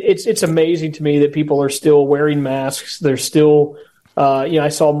mean, it's amazing to me that people are still wearing masks. They're still, I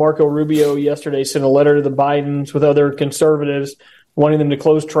saw Marco Rubio yesterday send a letter to the Bidens with other conservatives wanting them to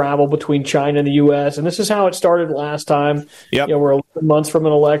close travel between China and the U.S. And this is how it started last time. Yep. We're 11 months from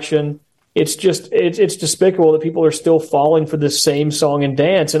an election. It's just it's despicable that people are still falling for this same song and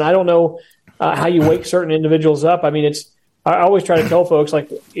dance. And I don't know how you wake certain individuals up. I mean, I always try to tell folks,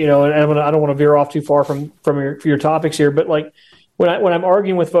 like, and I don't want to veer off too far from your topics here, but like when I'm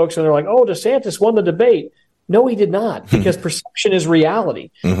arguing with folks and they're like, "Oh, DeSantis won the debate." No, he did not, because perception is reality.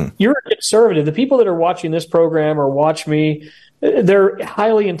 Mm-hmm. You're a conservative. The people that are watching this program or watch me, they're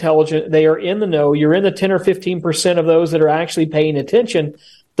highly intelligent. They are in the know. You're in the 10 or 15% of those that are actually paying attention.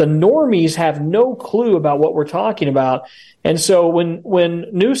 The normies have no clue about what we're talking about. And so when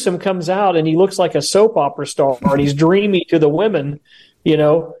Newsom comes out and he looks like a soap opera star and he's dreamy to the women,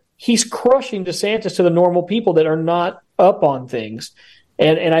 he's crushing DeSantis to the normal people that are not up on things.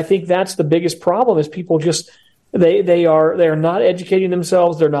 And I think that's the biggest problem is people just they are not educating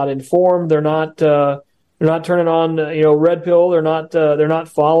themselves. They're not informed. They're not turning on red pill. They're not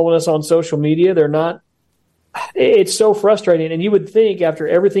following us on social media. They're not. It's so frustrating. And you would think after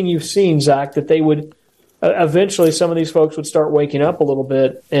everything you've seen, Zach, that they would eventually some of these folks would start waking up a little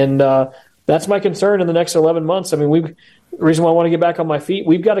bit. And that's my concern in the next 11 months. I mean, the reason why I want to get back on my feet,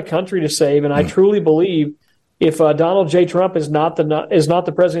 we've got a country to save, and I truly believe if Donald J. Trump is not the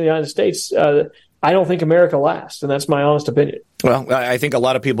president of the United States, I don't think America lasts, and that's my honest opinion. Well, I think a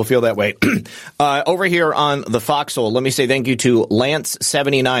lot of people feel that way. Over here on the Foxhole, let me say thank you to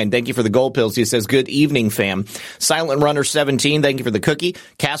Lance79. Thank you for the gold pills. He says, good evening, fam. Silent Runner 17, thank you for the cookie.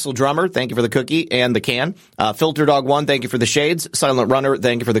 Castle Drummer, thank you for the cookie and the can. Filter Dog 1, thank you for the shades. Silent Runner,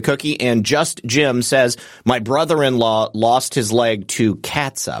 thank you for the cookie. And Just Jim says, my brother-in-law lost his leg to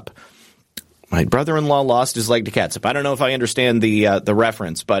catsup. My brother-in-law lost his leg to catsup. I don't know if I understand the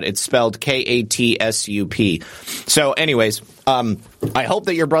reference, but it's spelled Katsup. So anyways, I hope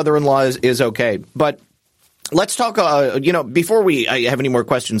that your brother-in-law is okay. But let's talk, before I have any more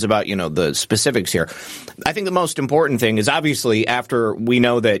questions about, the specifics here. I think the most important thing is obviously after we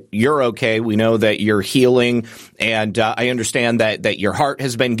know that you're okay, we know that you're healing, and I understand that your heart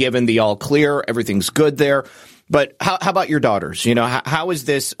has been given the all clear, everything's good there. But how about your daughters? How is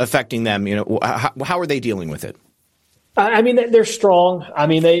this affecting them? How are they dealing with it? I mean, they're strong. I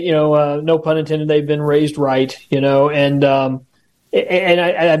mean, they, no pun intended, they've been raised right, and I'm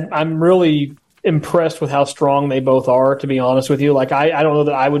really impressed with how strong they both are, to be honest with you. Like, I don't know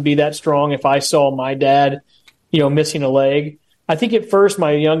that I would be that strong if I saw my dad, missing a leg. I think at first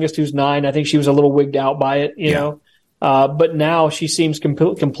my youngest, who's 9, I think she was a little wigged out by it, but now she seems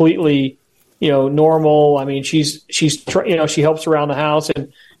completely normal. I mean, she helps around the house,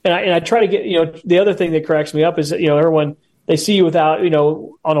 and I try to get, the other thing that cracks me up is that, everyone, they see you without,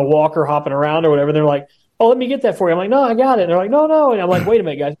 on a walker hopping around or whatever. They're like, oh, let me get that for you. I'm like, no, I got it. And they're like, no. And I'm like, wait a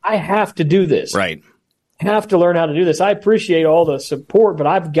minute, guys, I have to do this. Right. I have to learn how to do this. I appreciate all the support, but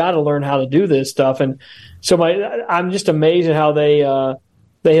I've got to learn how to do this stuff. And so I'm just amazed at how they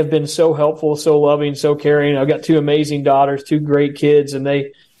have been so helpful, so loving, so caring. I've got 2 amazing daughters, 2 great kids, and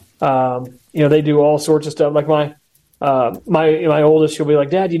they do all sorts of stuff. Like my oldest, she'll be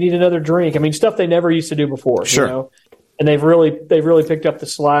like, Dad, you need another drink. I mean, stuff they never used to do before. Sure. And they've really picked up the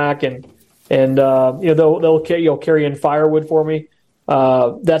slack, and they'll carry in firewood for me.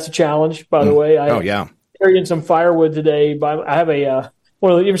 That's a challenge, by the way. Carry in some firewood today. I have you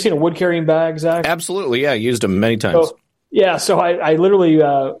ever seen a wood carrying bag, Zach? Absolutely. Yeah. I used them many times. So I literally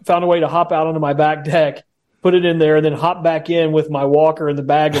found a way to hop out onto my back deck, put it in there, and then hop back in with my walker and the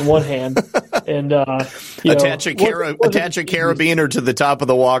bag in one hand, and attach a carabiner to the top of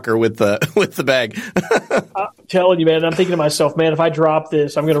the walker with the bag. I'm telling you, man. I'm thinking to myself, man, if I drop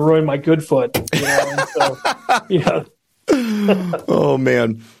this, I'm going to ruin my good foot. Oh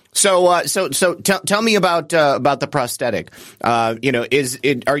man. So tell me about the prosthetic. Are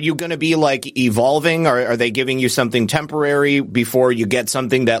you going to be like evolving? Are they giving you something temporary before you get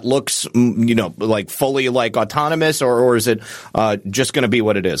something that looks, like fully like autonomous, or is it just going to be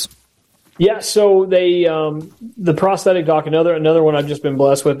what it is? Yeah. So they, the prosthetic doc, another one I've just been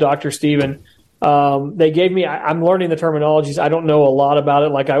blessed with, Dr. Steven. They gave me, I'm learning the terminologies. I don't know a lot about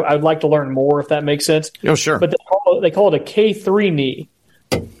it. Like I'd like to learn more, if that makes sense. Oh, sure. But they call it a K3 knee.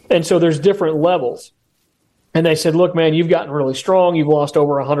 And so there's different levels. And they said, look, man, you've gotten really strong. You've lost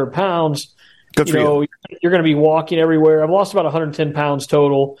over 100 pounds. Good for you. You're going to be walking everywhere. I've lost about 110 pounds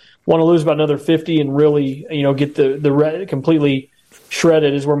total. Want to lose about another 50 and really, get the completely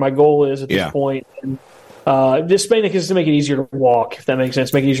shredded is where my goal is at this point. And, this mainly is to make it easier to walk, if that makes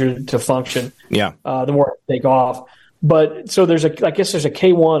sense, make it easier to function. Yeah. The more I take off. But so I guess there's a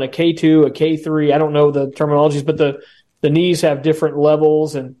K1, a K2, a K3. I don't know the terminologies, but the knees have different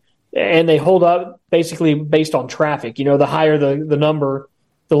levels and they hold up basically based on traffic. The higher the number,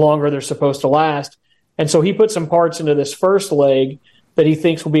 the longer they're supposed to last. And so he put some parts into this first leg that he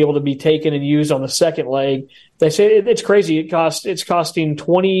thinks will be able to be taken and used on the second leg. They say it's crazy. It's costing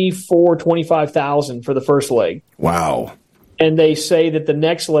 $25,000 for the first leg. Wow. And they say that the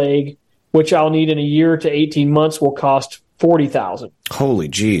next leg, which I'll need in a year to 18 months, will cost $40,000. Holy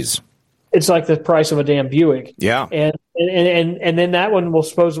jeez. It's like the price of a damn Buick. Yeah. And then that one will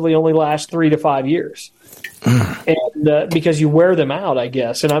supposedly only last 3 to 5 years. And because you wear them out, I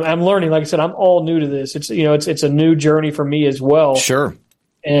guess. And I'm learning. Like I said, I'm all new to this. It's it's a new journey for me as well. Sure.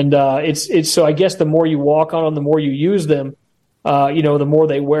 And it's so I guess the more you walk on them, the more you use them, the more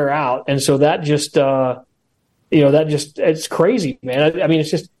they wear out. And so that just it's crazy, man. I mean,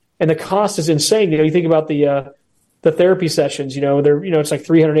 it's just, and the cost is insane. You think about the therapy sessions. They're it's like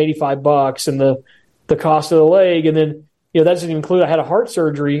 $385, and the cost of the leg, and then. That doesn't even include, I had a heart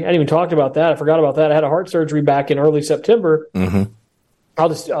surgery. I hadn't even talked about that. I forgot about that. I had a heart surgery back in early September. Mm-hmm.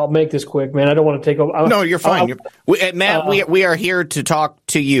 I'll make this quick, man. I don't want to take over. No, you're fine. Matt, we are here to talk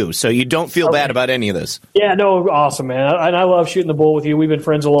to you, so you don't feel bad about any of this. Yeah, no, awesome, man. I love shooting the bull with you. We've been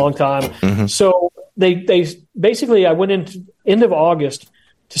friends a long time. Mm-hmm. So they basically, I went into end of August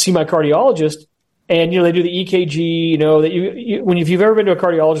to see my cardiologist, and they do the EKG. That if you've ever been to a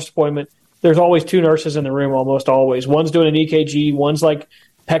cardiologist appointment, there's always 2 nurses in the room, almost always. One's doing an EKG, one's like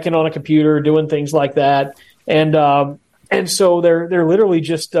pecking on a computer, doing things like that. And so they're literally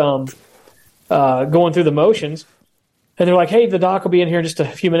just going through the motions. And they're like, "Hey, the doc will be in here in just a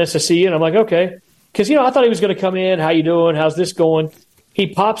few minutes to see you." And I'm like, "Okay." Because, I thought he was going to come in. "How you doing? How's this going?" He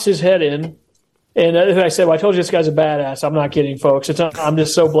pops his head in. And I said, "Well, I told you this guy's a badass." I'm not kidding, folks. I'm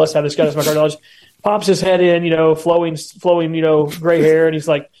just so blessed to have this guy as my cardiologist. Pops his head in, flowing, gray hair. And he's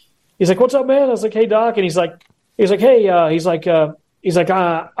like, "What's up, man?" I was like, "Hey, doc." And he's like, "Hey," I'm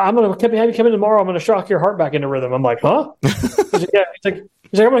going to have you come in tomorrow. I'm going to shock your heart back into rhythm. I'm like, "Huh?" He's like, "Yeah." He's like,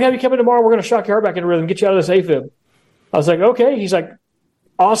 "I'm going to have you come in tomorrow. We're going to shock your heart back into rhythm, get you out of this AFib." I was like, "Okay." He's like,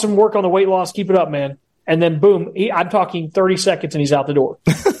 "Awesome work on the weight loss. Keep it up, man." And then boom, I'm talking 30 seconds and he's out the door.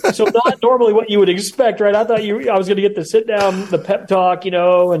 So not normally what you would expect, right? I thought I was going to get the sit down, the pep talk,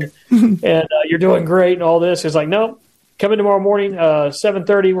 and you're doing great and all this. It's like, "No. Come in tomorrow morning,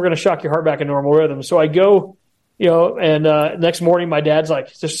 7:30. We're going to shock your heart back in normal rhythm." So I go, and next morning my dad's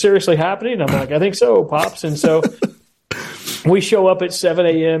like, "Is this seriously happening?" And I'm like, "I think so, Pops." And so we show up at 7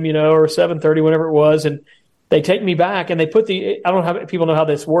 a.m., or 7:30, whenever it was, and they take me back and they put I don't know how people know how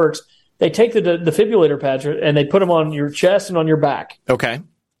this works. They take the defibrillator pads and they put them on your chest and on your back. Okay.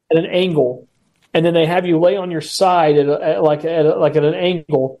 At an angle, and then they have you lay on your side at an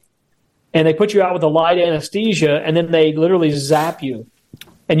angle. And they put you out with a light anesthesia, and then they literally zap you.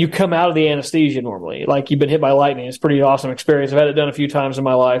 And you come out of the anesthesia normally, like you've been hit by lightning. It's a pretty awesome experience. I've had it done a few times in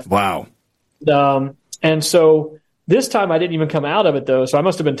my life. Wow. And so this time I didn't even come out of it, though. So I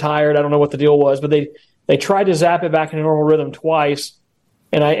must have been tired. I don't know what the deal was. But they tried to zap it back into normal rhythm twice.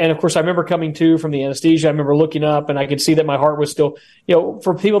 And of course, I remember coming to from the anesthesia. I remember looking up, and I could see that my heart was still,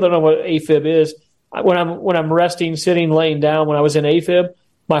 for people that don't know what AFib is, when I'm resting, sitting, laying down, when I was in AFib,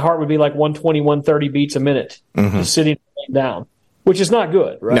 my heart would be like 120, 130 beats a minute, just sitting down, which is not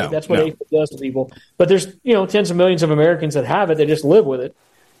good, right? No, That's what AFib does to people. But there's, tens of millions of Americans that have it. They just live with it.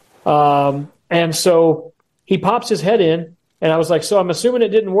 And so he pops his head in, and I was like, "So I'm assuming it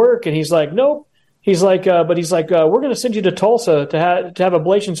didn't work?" And he's like, "Nope." He's like, "We're going to send you to Tulsa to have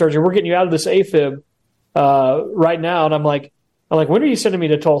ablation surgery. We're getting you out of this AFib right now." And I'm like, "When are you sending me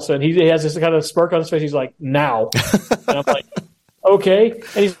to Tulsa?" And he has this kind of smirk on his face. He's like, "Now." And I'm like, "Okay."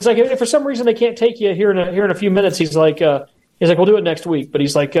 And he's like, "If for some reason they can't take you here in a few minutes," he's like, "We'll do it next week." But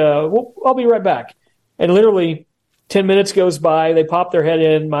he's like, I'll be right back." And literally 10 minutes goes by. They pop their head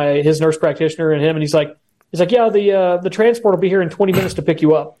in, his nurse practitioner and him, and he's like, "Yeah, the transport will be here in 20 minutes to pick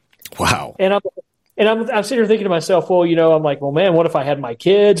you up." Wow. And I'm sitting here thinking to myself, well, I'm like, well, man, what if I had my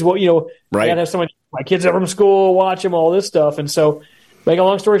kids? Well, right. I'd have my kids up from school, watch them, all this stuff. And so, make a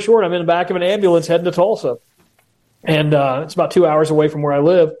long story short, I'm in the back of an ambulance heading to Tulsa. And it's about 2 hours away from where I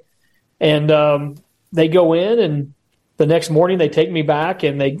live. And they go in, and the next morning they take me back,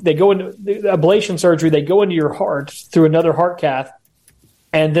 and they go into the ablation surgery. They go into your heart through another heart cath,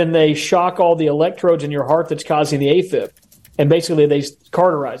 and then they shock all the electrodes in your heart that's causing the AFib. And basically they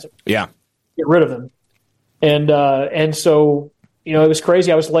cauterize it. Yeah. get rid of him. And so, it was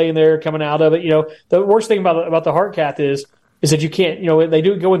crazy. I was laying there coming out of it. The worst thing about the heart cath is that you can't, they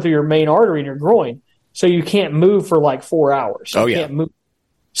do go in through your main artery in your groin. So you can't move for like 4 hours. You can't move.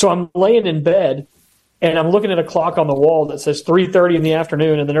 So I'm laying in bed and I'm looking at a clock on the wall that says 3:30 in the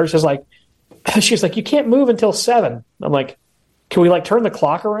afternoon. And the nurse is like, she's like, you can't move until 7. I'm like, can we like turn the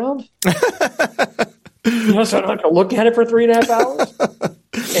clock around? So I don't have to look at it for 3.5 hours.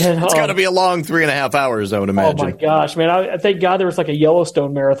 And, it's got to be a long 3.5 hours, I would imagine. Oh my gosh, man! I thank God there was like a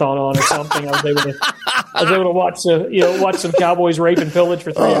Yellowstone marathon on or something. I was able to watch some cowboys rape and pillage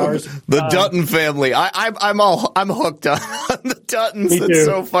for 3 hours. The Dutton family. I'm hooked on the Duttons. It's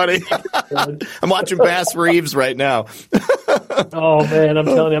so funny. I'm watching Bass Reeves right now. Oh man, I'm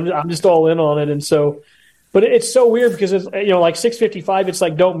telling you, I'm just all in on it. And so, but it's so weird because it's like 6:55, it's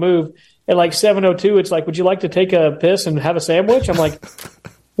like don't move. At like 7:02, it's like, would you like to take a piss and have a sandwich? I'm like,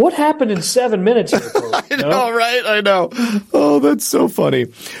 what happened in 7 minutes here, folks? I know, right? I know. Oh, that's so funny.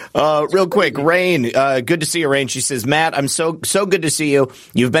 Real quick, Rain, good to see you, Rain. She says, Matt, I'm so good to see you.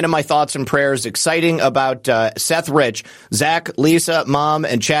 You've been in my thoughts and prayers. Exciting about Seth Rich, Zach, Lisa, Mom,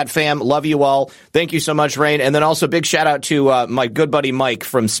 and chat fam. Love you all. Thank you so much, Rain. And then also big shout out to my good buddy Mike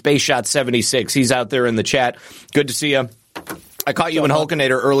from Space Shot 76. He's out there in the chat. Good to see you. I caught you in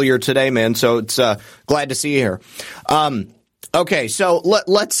Hulkinator earlier today, man. So it's glad to see you here. Okay, so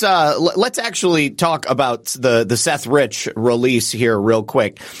let's actually talk about the Seth Rich release here real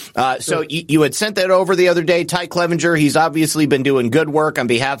quick. So you had sent that over the other day. Ty Clevenger, he's obviously been doing good work on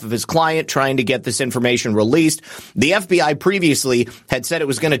behalf of his client, trying to get this information released. The FBI previously had said it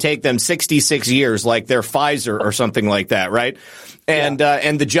was going to take them 66 years, like they're Pfizer or something like that, right? And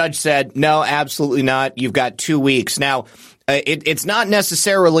the judge said, no, absolutely not. You've got 2 weeks. Now, it's not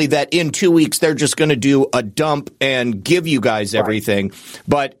necessarily that in 2 weeks they're just going to do a dump and give you guys everything,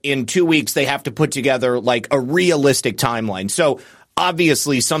 but in 2 weeks they have to put together like a realistic timeline. So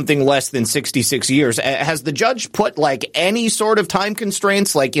obviously something less than 66 years. Has the judge put like any sort of time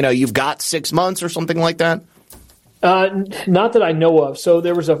constraints, like, you've got 6 months or something like that? Not that I know of. So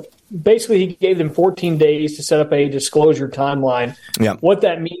there was basically he gave them 14 days to set up a disclosure timeline. Yeah. What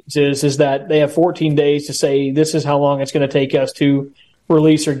that means is that they have 14 days to say this is how long it's going to take us to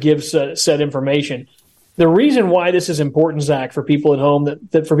release or give said information. The reason why this is important, Zach, for people at home,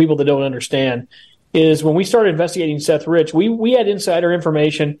 that for people that don't understand, is when we started investigating Seth Rich, we had insider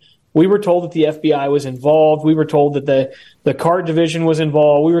information. We were told that the FBI was involved. We were told that the CART division was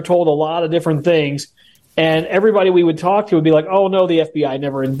involved. We were told a lot of different things. And everybody we would talk to would be like, oh, no, the FBI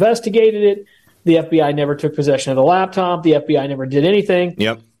never investigated it. The FBI never took possession of the laptop. The FBI never did anything.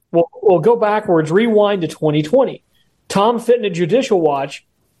 Yep. Well, we'll go backwards, rewind to 2020. Tom Fitton at Judicial Watch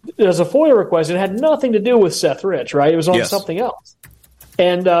does a FOIA request. It had nothing to do with Seth Rich, right? It was on something else.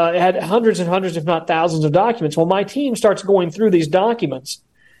 And it had hundreds and hundreds, if not thousands, of documents. Well, my team starts going through these documents,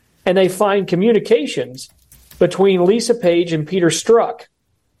 and they find communications between Lisa Page and Peter Strzok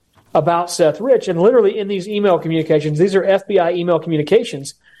about Seth Rich. And literally in these email communications, these are FBI email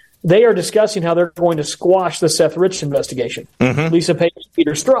communications, they are discussing how they're going to squash the Seth Rich investigation. Mm-hmm. Lisa Page and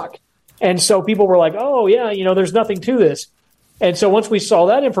Peter Strzok. And so people were like, oh, yeah, there's nothing to this. And so once we saw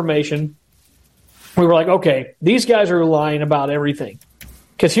that information, we were like, okay, these guys are lying about everything.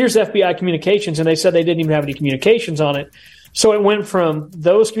 Because here's FBI communications, and they said they didn't even have any communications on it. So it went from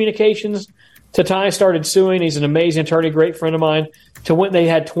those communications to Ty started suing. He's an amazing attorney, great friend of mine, to when they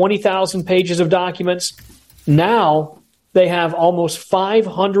had 20,000 pages of documents. Now they have almost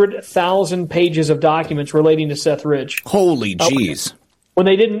 500,000 pages of documents relating to Seth Rich. Holy jeez. When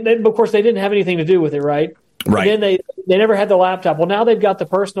they didn't, of course, they didn't have anything to do with it, right? Right. And then they never had the laptop. Well, now they've got the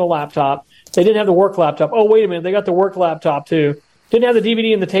personal laptop. They didn't have the work laptop. Oh, wait a minute. They got the work laptop, too. Didn't have the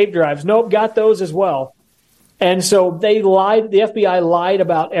DVD and the tape drives. Nope, got those as well. And so they lied. The FBI lied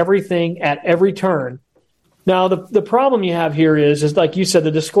about everything at every turn. Now, the problem you have here is like you said,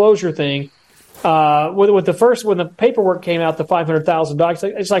 the disclosure thing. With when the paperwork came out, the 500,000 docs,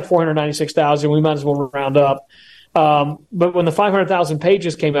 it's like 496,000. We might as well round up. But when the 500,000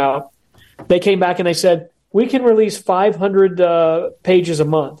 pages came out, they came back and they said, we can release 500 pages a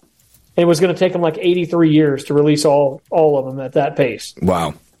month. And it was going to take them like 83 years to release all of them at that pace.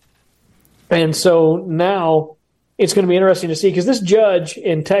 Wow. And so now it's going to be interesting to see, because this judge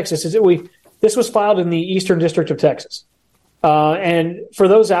in Texas, this was filed in the Eastern District of Texas. And for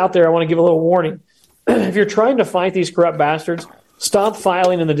those out there, I want to give a little warning. If you're trying to fight these corrupt bastards, stop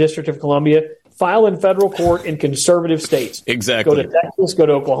filing in the District of Columbia. File in federal court in conservative states. Exactly. Go to Texas, go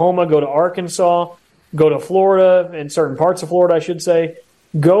to Oklahoma, go to Arkansas, go to Florida, and certain parts of Florida, I should say.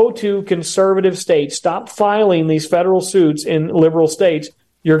 Go to conservative states. Stop filing these federal suits in liberal states.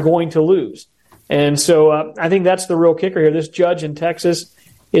 you're going to lose. And so I think that's the real kicker here. This judge in Texas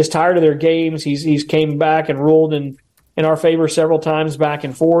is tired of their games. He's came back and ruled in our favor several times back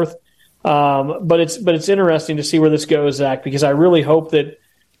and forth. But it's interesting to see where this goes, Zach, because I really hope that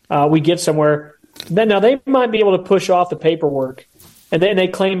we get somewhere. Now they might be able to push off the paperwork, and then they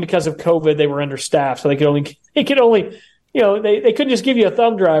claim because of COVID they were understaffed, so they could only they couldn't just give you a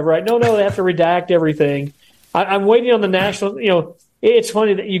thumb drive, right? No, they have to redact everything. I'm waiting on the national. It's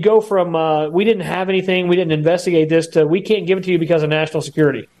funny that you go from we didn't have anything, we didn't investigate this, to we can't give it to you because of national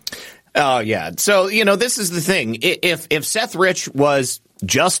security. Oh yeah. So this is the thing. If Seth Rich was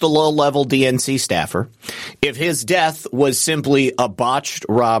just a low-level DNC staffer, if his death was simply a botched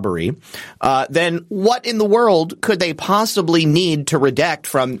robbery, then what in the world could they possibly need to redact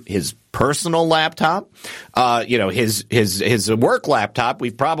from his personal laptop, his work laptop?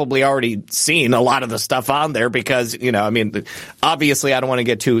 We've probably already seen a lot of the stuff on there because, obviously I don't want to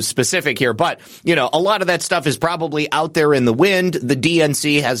get too specific here, but, a lot of that stuff is probably out there in the wind. The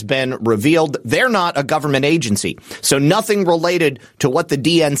DNC has been revealed. They're not a government agency. So nothing related to what the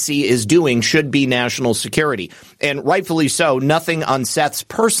DNC is doing should be national security. And rightfully so, nothing on Seth's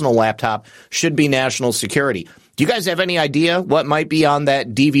personal laptop should be national security. Do you guys have any idea what might be on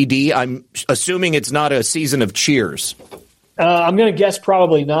that DVD? I'm assuming it's not a season of Cheers. I'm going to guess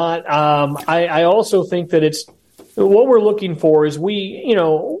probably not. I also think that it's what we're looking for is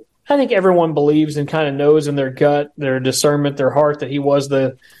I think everyone believes and kind of knows in their gut, their discernment, their heart that he was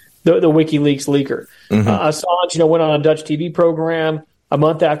the WikiLeaks leaker. Mm-hmm. Assange, went on a Dutch TV program a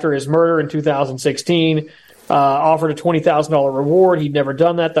month after his murder in 2016. Offered a $20,000 reward. He'd never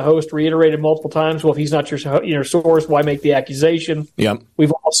done that. The host reiterated multiple times, well, if he's not your source, why make the accusation? Yep.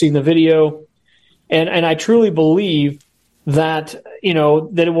 We've all seen the video. And I truly believe that,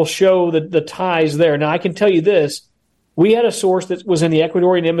 that it will show the ties there. Now, I can tell you this. We had a source that was in the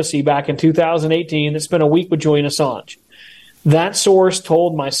Ecuadorian embassy back in 2018 that spent a week with Julian Assange. That source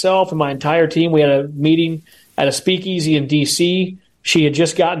told myself and my entire team, we had a meeting at a speakeasy in D.C. She had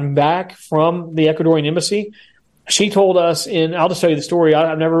just gotten back from the Ecuadorian embassy. She told us I'll just tell you the story.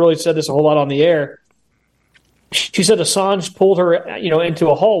 I've never really said this a whole lot on the air. She said Assange pulled her, into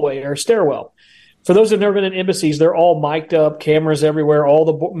a hallway or a stairwell. For those who've never been in embassies, they're all mic'd up, cameras everywhere, all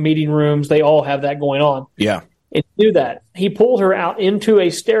the meeting rooms, they all have that going on. Yeah. And to do that, he pulled her out into a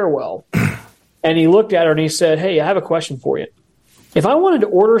stairwell and he looked at her and he said, "Hey, I have a question for you. If I wanted to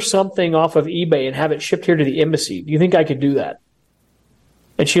order something off of eBay and have it shipped here to the embassy, do you think I could do that?"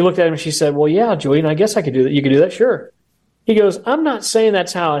 And she looked at him and she said, "Well, yeah, Julian, I guess I could do that. You could do that, sure." He goes, "I'm not saying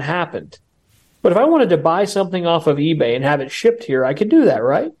that's how it happened. But if I wanted to buy something off of eBay and have it shipped here, I could do that,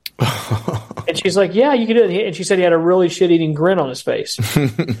 right?" And she's like, "Yeah, you could do it." And she said he had a really shit-eating grin on his face.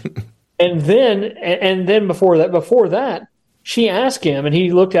 and then before that, she asked him, and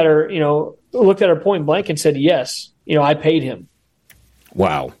he looked at her point blank and said, "Yes, I paid him."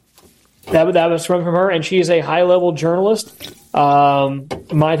 Wow. That was from her, and she is a high-level journalist.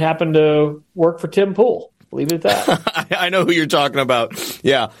 Might happen to work for Tim Pool. Leave it at that. I know who you're talking about.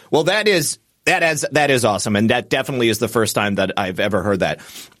 Yeah. Well, that is awesome, and that definitely is the first time that I've ever heard that,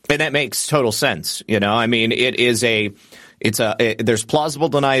 and that makes total sense. I mean, there's plausible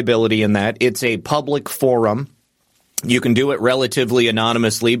deniability in that. It's a public forum. You can do it relatively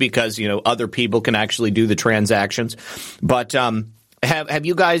anonymously because other people can actually do the transactions, but Have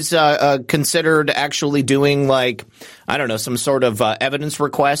you guys considered actually doing some sort of evidence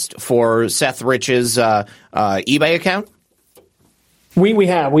request for Seth Rich's eBay account? We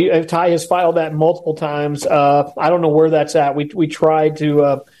have. Ty has filed that multiple times. I don't know where that's at. We tried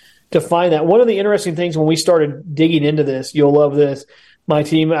to find that. One of the interesting things when we started digging into this, you'll love this. My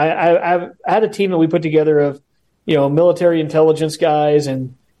team, I've had a team that we put together of military intelligence guys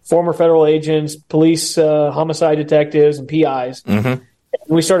and former federal agents, police, homicide detectives, and PIs. Mm-hmm. And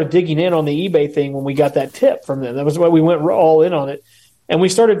we started digging in on the eBay thing when we got that tip from them. That was why we went all in on it. And we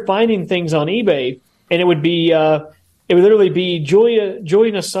started finding things on eBay, and it would literally be Julian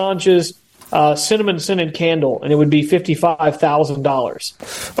Assange's cinnamon scented candle, and it would be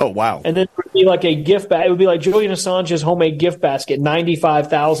 $55,000. Oh, wow. And then it would be like a gift bag. It would be like Julian Assange's homemade gift basket,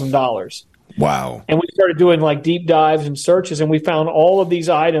 $95,000. Wow. And we started doing deep dives and searches, and we found all of these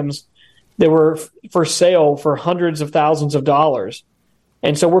items that were for sale for hundreds of thousands of dollars.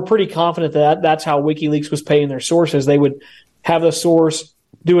 And so we're pretty confident that that's how WikiLeaks was paying their sources. They would have the source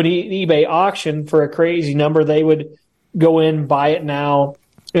do an eBay auction for a crazy number. They would go in, buy it now,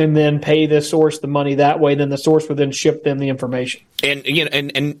 and then pay the source the money that way. Then the source would then ship them the information. And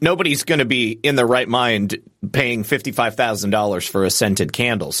and nobody's going to be in their right mind paying $55,000 for a scented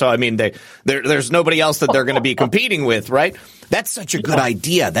candle. So I mean, there's nobody else that they're going to be competing with, right? That's such a good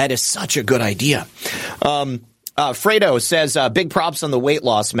idea. That is such a good idea. Fredo says, big props on the weight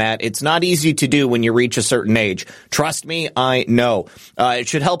loss, Matt. It's not easy to do when you reach a certain age. Trust me, I know. It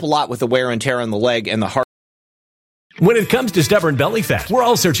should help a lot with the wear and tear on the leg and the heart. When it comes to stubborn belly fat, we're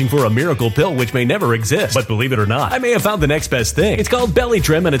all searching for a miracle pill which may never exist. But believe it or not, I may have found the next best thing. It's called Belly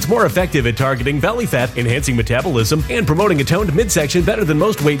Trim, and it's more effective at targeting belly fat, enhancing metabolism, and promoting a toned midsection better than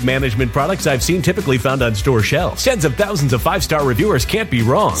most weight management products I've seen typically found on store shelves. Tens of thousands of 5-star reviewers can't be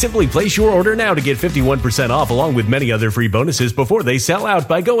wrong. Simply place your order now to get 51% off along with many other free bonuses before they sell out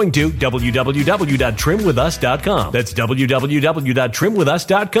by going to www.trimwithus.com. That's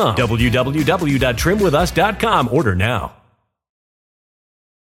www.trimwithus.com. www.trimwithus.com. Order now.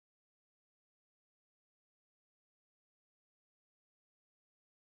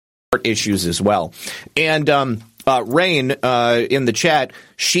 Issues as well. And Rain in the chat,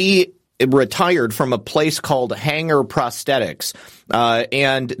 she retired from a place called Hanger Prosthetics.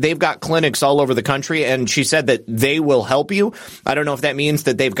 And they've got clinics all over the country, and she said that they will help you. I don't know if that means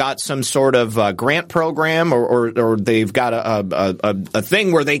that they've got some sort of grant program or they've got a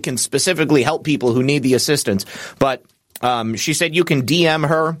thing where they can specifically help people who need the assistance. But she said you can DM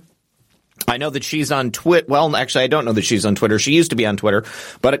her. I know that she's on Twitter. Well, actually, I don't know that she's on Twitter. She used to be on Twitter,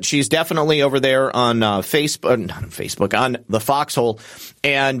 but she's definitely over there on Facebook, on the Foxhole.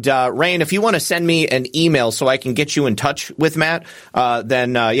 And Rain, if you want to send me an email so I can get you in touch with Matt,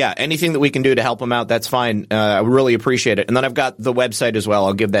 then anything that we can do to help him out, that's fine. I really appreciate it. And then I've got the website as well.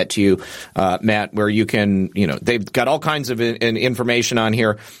 I'll give that to you, Matt, where you can, they've got all kinds of information on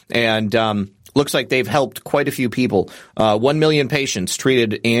here, and looks like they've helped quite a few people. 1 million patients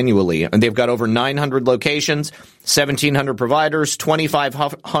treated annually. And they've got over 900 locations, 1,700 providers,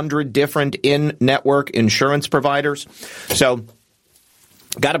 2,500 different in-network insurance providers. So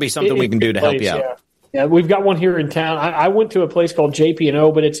got to be something we can do to help you out. Yeah, we've got one here in town. I went to a place called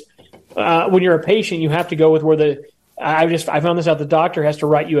JP&O, but it's when you're a patient, you have to go with where I found this out. The doctor has to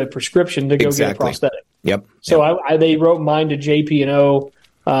write you a prescription to go get a prosthetic. Yep. So they wrote mine to JP&O.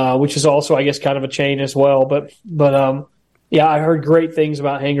 Which is also, I guess, kind of a chain as well. But I heard great things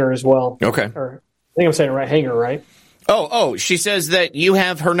about Hanger as well. Okay. I think I'm saying it right, Hanger, right? Oh, she says that you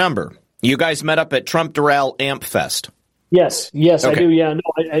have her number. You guys met up at Trump Doral Amp Fest. Yes, okay. I do. Yeah,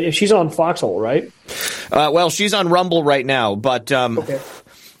 no, she's on Foxhole, right? Well, she's on Rumble right now, but okay.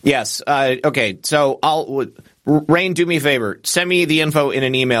 Yes. Okay. So Rain, do me a favor. Send me the info in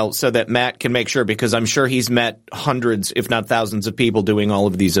an email so that Matt can make sure, because I'm sure he's met hundreds, if not thousands, of people doing all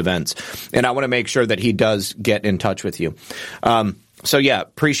of these events. And I want to make sure that he does get in touch with you.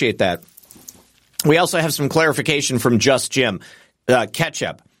 Appreciate that. We also have some clarification from Just Jim.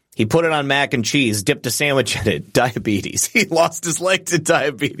 Ketchup. He put it on mac and cheese, dipped a sandwich in it. Diabetes. He lost his leg to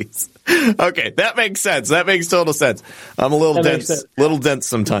diabetes. Okay, that makes sense. That makes total sense. I'm a little dense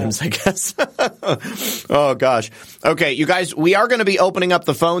sometimes, I guess. Oh, gosh. Okay, you guys, we are going to be opening up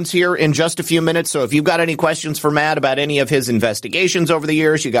the phones here in just a few minutes. So if you've got any questions for Matt about any of his investigations over the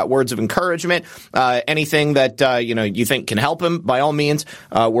years, you got words of encouragement, anything that you think can help him, by all means,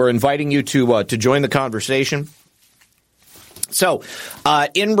 we're inviting you to join the conversation. So,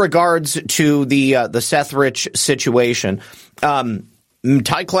 in regards to the Seth Rich situation,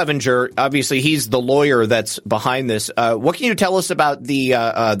 Ty Clevenger, obviously he's the lawyer that's behind this. What can you tell us about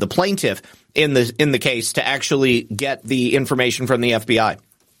the plaintiff in the case to actually get the information from the FBI?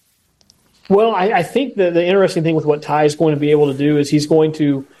 Well, I think the interesting thing with what Ty is going to be able to do is he's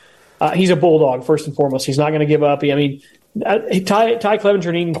a bulldog first and foremost. He's not going to give up. Ty Clevenger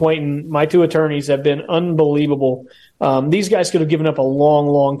and Eden Quainton, my two attorneys, have been unbelievable. These guys could have given up a long,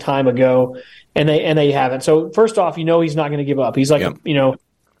 long time ago, and they haven't. So first off, he's not going to give up. He's like,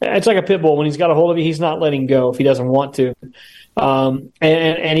 it's like a pit bull. When he's got a hold of you, he's not letting go if he doesn't want to.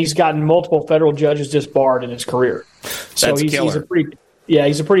 And he's gotten multiple federal judges disbarred in his career. So he's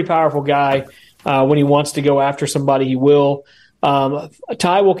a pretty powerful guy. When he wants to go after somebody, he will.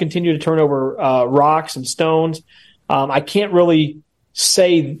 Ty will continue to turn over rocks and stones. I can't really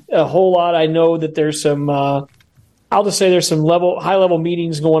say a whole lot. I know that there's some. I'll just say there's some high level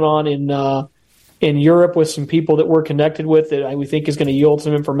meetings going on in Europe with some people that we're connected with that we think is going to yield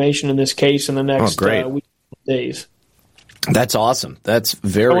some information in this case in the next week, days. That's awesome. That's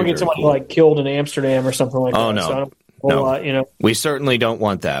very. I want to get somebody cool. Killed in Amsterdam or something like that. Oh no. So No, we certainly don't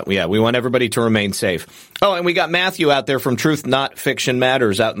want that. Yeah, we want everybody to remain safe. Oh, and we got Matthew out there from Truth Not Fiction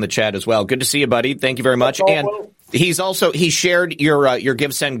Matters out in the chat as well. Good to see you, buddy. Thank you very much. And He shared your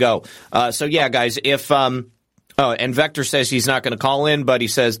Give, Send, Go. So yeah, guys, if and Vector says he's not going to call in, but he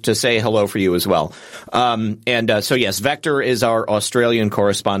says to say hello for you as well. So yes, Vector is our Australian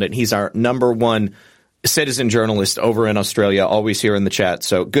correspondent. He's our number one citizen journalist over in Australia, always here in the chat.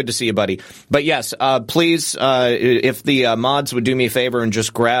 So good to see you, buddy. But yes, please, if the mods would do me a favor and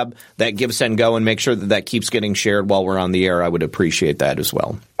just grab that Give, Send, Go and make sure that keeps getting shared while we're on the air, I would appreciate that as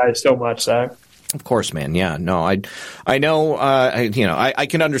well. Thanks so much, Zach. Of course, man. Yeah, no, I know, I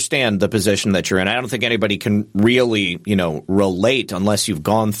can understand the position that you're in. I don't think anybody can really, relate unless you've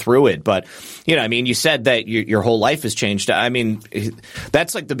gone through it. But, you said that your whole life has changed. I mean,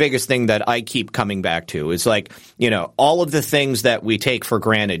 that's like the biggest thing that I keep coming back to. It's like, all of the things that we take for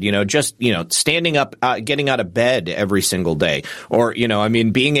granted, just, standing up, getting out of bed every single day, or,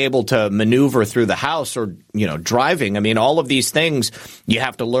 being able to maneuver through the house, or, driving. I mean, all of these things you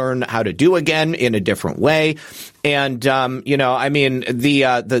have to learn how to do again in a different way. And, the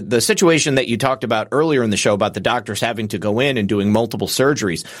situation that you talked about earlier in the show about the doctors having to go in and doing multiple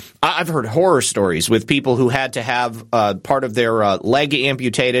surgeries. I've heard horror stories with people who had to have part of their leg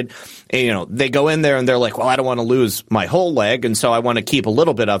amputated. And, they go in there and they're like, well, I don't want to lose my whole leg, and so I want to keep a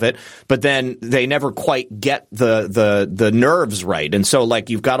little bit of it. But then they never quite get the nerves right. And so, like,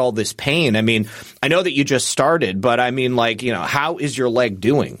 you've got all this pain. I mean, I know that you just started, but I mean, like, how is your leg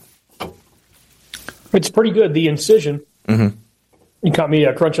doing? It's pretty good. The incision. Mm-hmm. You caught me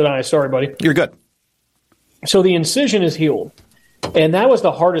crunching eyes. Sorry, buddy. You're good. So the incision is healed. And that was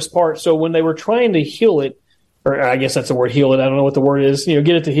the hardest part. So when they were trying to heal it, or I guess that's the word, heal it. I don't know what the word is. Get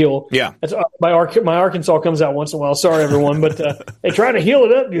it to heal. Yeah. That's, my Arkansas comes out once in a while. Sorry, everyone. But they try to heal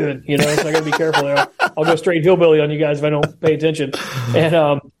it up good. So I got to be careful there. I'll go straight hillbilly on you guys if I don't pay attention.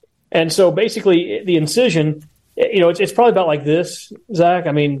 And so basically the incision, it's probably about like this, Zach.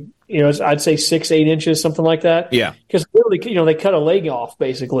 I mean, I'd say 6-8 inches, something like that. Yeah. Because literally, they cut a leg off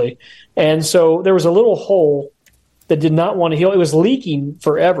basically, and so there was a little hole that did not want to heal. It was leaking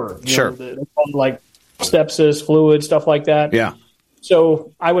forever. Sure. They called it like sepsis, fluid, stuff like that. Yeah.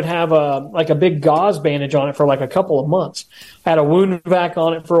 So I would have a big gauze bandage on it for like a couple of months. I had a wound vac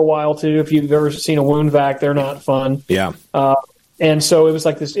on it for a while too. If you've ever seen a wound vac, they're not fun. Yeah. And so it was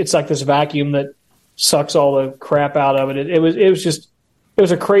like this. It's like this vacuum that sucks all the crap out of it. It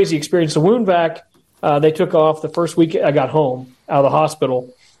was a crazy experience. The wound vac, they took off the first week I got home out of the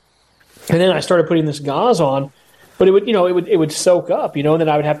hospital, and then I started putting this gauze on, but it would soak up, and then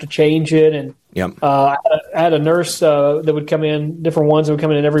I would have to change it. And yep. I had a nurse that would come in, different ones that would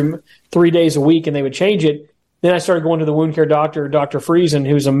come in every 3 days a week, and they would change it. Then I started going to the wound care doctor, Dr. Friesen,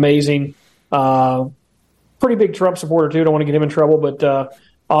 who's amazing, pretty big Trump supporter too. Don't want to get him in trouble, but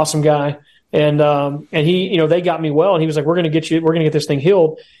awesome guy. And he, they got me well, and he was like, we're going to get this thing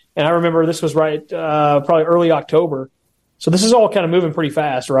healed. And I remember this was probably early October. So this is all kind of moving pretty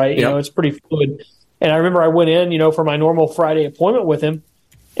fast, right? Yep. It's pretty fluid. And I remember I went in, for my normal Friday appointment with him.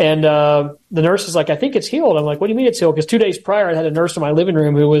 And the nurse is like, I think it's healed. I'm like, what do you mean it's healed? Because 2 days prior, I had a nurse in my living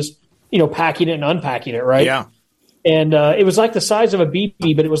room who was, packing it and unpacking it, right? Yeah. And it was like the size of a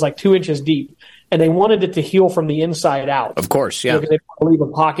BB, but it was like 2 inches deep. And they wanted it to heal from the inside out. Of course, yeah. Because they want to leave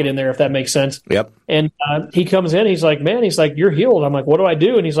a pocket in there, if that makes sense. Yep. And he comes in, he's like, man, you're healed. I'm like, what do I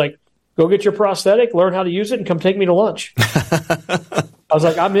do? And he's like, go get your prosthetic, learn how to use it, and come take me to lunch. I was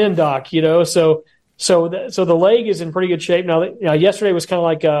like, I'm in, doc, So the leg is in pretty good shape. Now yesterday was kind of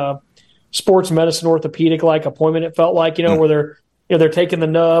like a sports medicine orthopedic-like appointment, it felt like, where they're taking the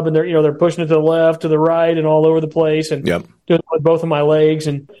nub and they're pushing it to the left, to the right, and all over the place, and yep. doing it with both of my legs.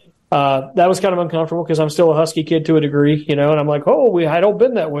 And that was kind of uncomfortable because I'm still a husky kid to a degree, and I'm like, I don't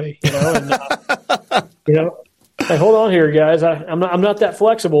bend that way, and like, hold on here, guys, I'm not that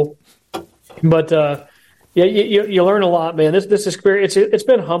flexible, but you learn a lot, man. This experience, it's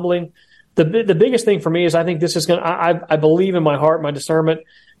been humbling. The biggest thing for me is I think this is going to, I believe in my heart, my discernment,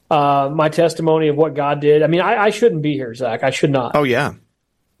 my testimony of what God did. I mean, I shouldn't be here, Zach. I should not. Oh yeah.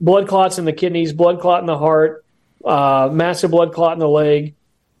 Blood clots in the kidneys, blood clot in the heart, massive blood clot in the leg,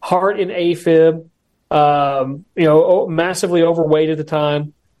 heart in AFib, massively overweight at the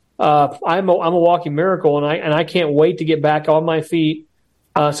time. I'm a walking miracle, and I can't wait to get back on my feet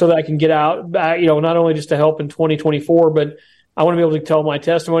so that I can get out, not only just to help in 2024, but I want to be able to tell my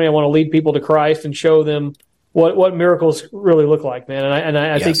testimony. I want to lead people to Christ and show them what miracles really look like, man. And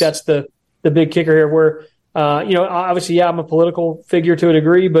I yes. think that's the big kicker here where, obviously, yeah, I'm a political figure to a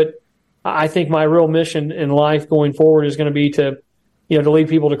degree, but I think my real mission in life going forward is going to be to lead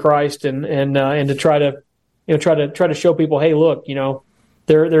people to Christ and to try to show people, hey, look,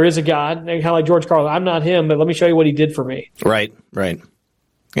 there is a God, kind of like George Carlin. I'm not him, but let me show you what he did for me. Right.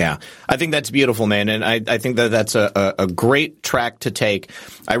 Yeah, I think that's beautiful, man, and I think that's a great track to take.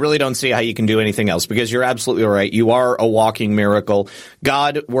 I really don't see how you can do anything else, because you're absolutely right. You are a walking miracle.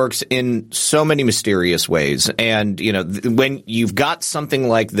 God works in so many mysterious ways, and when you've got something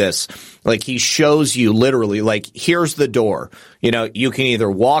like this, like he shows you literally, like, here's the door. You can either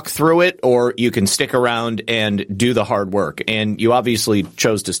walk through it or you can stick around and do the hard work. And you obviously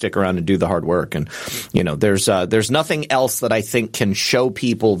chose to stick around and do the hard work. And, there's nothing else that I think can show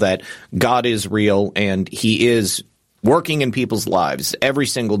people that God is real and he is working in people's lives every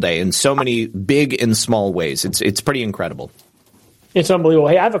single day in so many big and small ways. It's pretty incredible. It's unbelievable.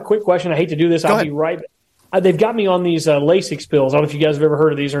 Hey, I have a quick question. I hate to do this. I'll be right back. They've got me on these Lasix pills. I don't know if you guys have ever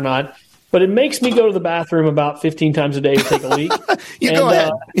heard of these or not. But it makes me go to the bathroom about 15 times a day to take a leak. Go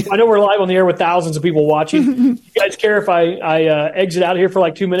ahead. I know we're live on the air with thousands of people watching. You guys care if I exit out of here for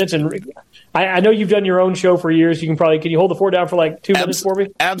like 2 minutes? And I know you've done your own show for years. Can you hold the fort down for like 2 minutes for me?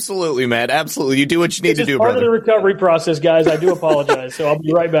 Absolutely, man. Absolutely. You do what you need to do, part brother. Of the recovery process, guys. I do apologize. So I'll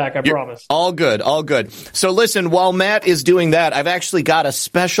be right back. I promise. All good. All good. So listen, while Matt is doing that, I've actually got a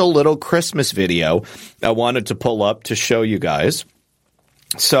special little Christmas video I wanted to pull up to show you guys.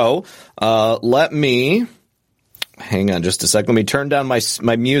 So, let me hang on just a second. Let me turn down my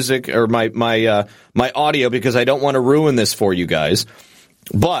music or my audio, because I don't want to ruin this for you guys.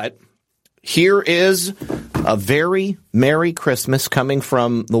 But here is a very Merry Christmas coming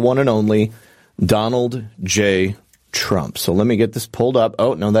from the one and only Donald J. Trump. So let me get this pulled up.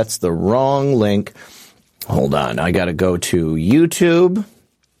 Oh, no, that's the wrong link. Hold on. I got to go to YouTube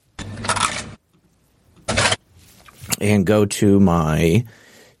and go to my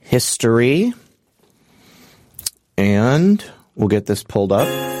history, and we'll get this pulled up.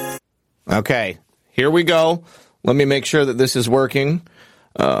 Okay, here we go. Let me make sure that this is working.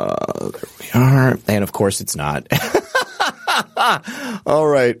 There we are. And of course it's not. All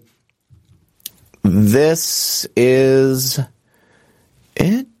right. This is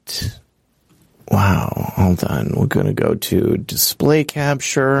it. Wow. Hold on. We're going to go to display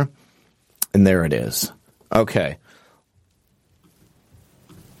capture, and there it is. Okay.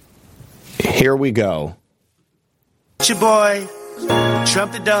 Here we go. It's your boy,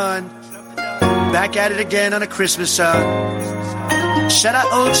 Trump the Don, back at it again on a Christmas song. Shout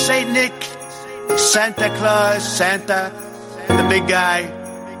out old Saint Nick, Santa Claus, Santa, the big guy.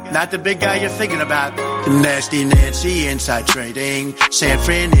 Not the big guy you're thinking about. Nasty Nancy inside trading. San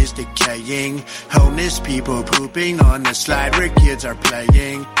Fran is decaying. Homeless people pooping on the slide where kids are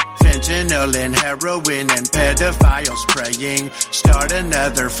playing. Fentanyl and heroin and pedophiles praying. Start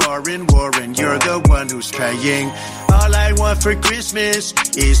another foreign war and you're the one who's paying. All I want for Christmas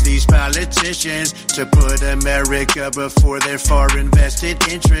is these politicians to put America before their foreign vested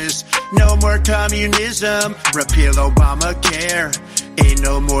interests. No more communism. Repeal Obamacare. Ain't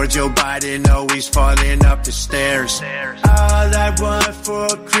no more Joe Biden always falling up the stairs. All I want for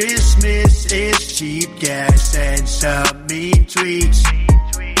Christmas is cheap gas and some mean tweets.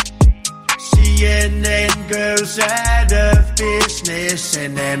 CNN goes out of business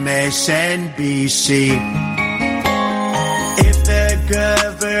and MSNBC. If the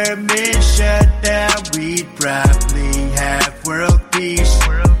government shut down, we'd probably have world peace.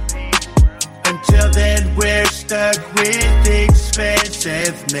 Until then, we're stuck with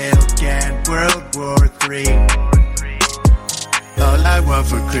expensive milk and World War III. All I want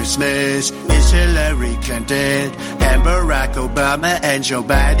for Christmas is Hillary Clinton and Barack Obama and Joe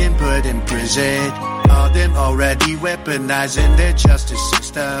Biden put in prison. All them already weaponizing the justice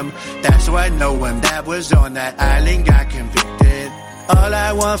system. That's why no one that was on that island got convicted. All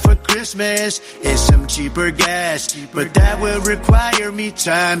I want for Christmas is some cheaper gas, but that will require me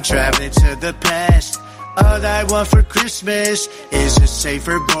time traveling to the past. All I want for Christmas is a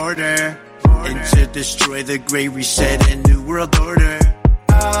safer border and to destroy the Great Reset and New World Order.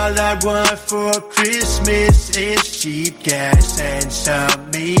 All I want for Christmas is cheap gas and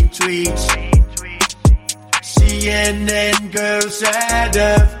some mean tweets. CNN goes out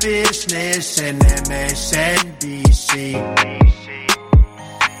of business and MSNBC.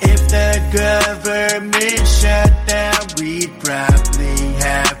 If the government shut down, we'd probably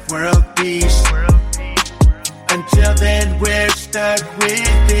have world peace. Until then, we're stuck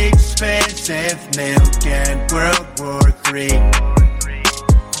with expensive milk and World War III.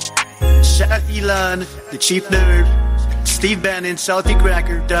 Shout out Elon, the chief nerd, Steve Bannon, Salty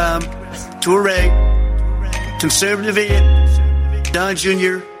Cracker, Dumb, Toure, Conservative Idiot, Don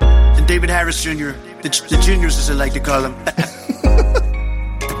Jr., and David Harris Jr., the juniors as I like to call them.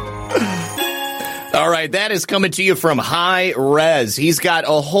 All right, that is coming to you from High Res. He's got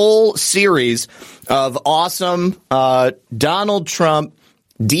a whole series of awesome Donald Trump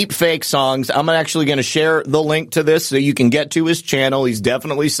deep fake songs. I'm actually going to share the link to this so you can get to his channel. He's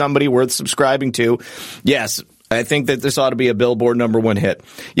definitely somebody worth subscribing to. Yes, I think that this ought to be a Billboard #1 hit.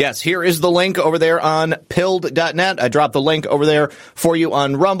 Yes, here is the link over there on pilled.net. I dropped the link over there for you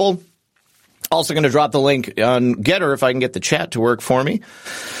on Rumble. Also going to drop the link on Getter if I can get the chat to work for me.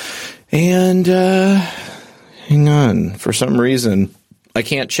 And hang on. For some reason, I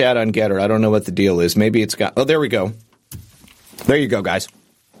can't chat on Getter. I don't know what the deal is. Maybe it's got... Oh, there we go. There you go, guys.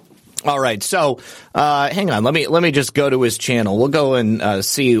 All right, so hang on. Let me just go to his channel. We'll go and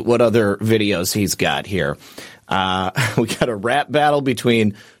see what other videos he's got here. We got a rap battle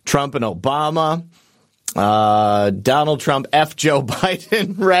between Trump and Obama. Donald Trump F. Joe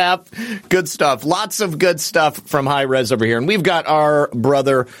Biden rap. Good stuff. Lots of good stuff from High Res over here. And we've got our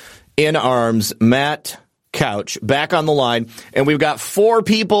brother in arms, Matt Couch, back on the line. And we've got 4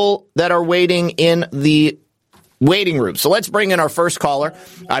 people that are waiting in the waiting room. So let's bring in our first caller.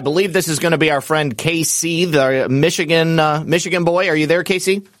 I believe this is going to be our friend KC, the Michigan boy. Are you there,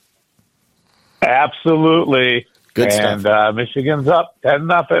 KC? Absolutely. Good stuff. And Michigan's up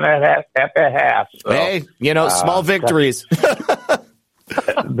 10-0 at the half. So, hey, small victories.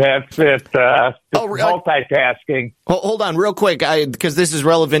 That's it. Multitasking. Hold on real quick, because this is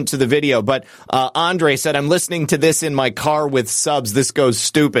relevant to the video. But Andre said, I'm listening to this in my car with subs. This goes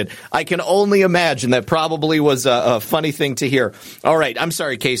stupid. I can only imagine that probably was a funny thing to hear. All right. I'm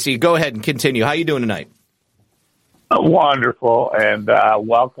sorry, Casey. Go ahead and continue. How you doing tonight? Wonderful. And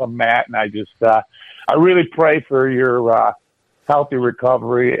welcome, Matt. And I really pray for your healthy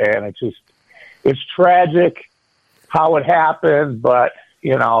recovery. And it's tragic how it happened, but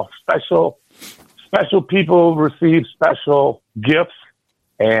special people receive special gifts,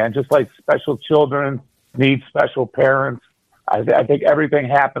 and just like special children need special parents, I think everything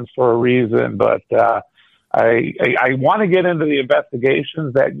happens for a reason. But I want to get into the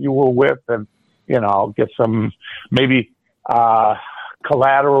investigations that you were with, and get some maybe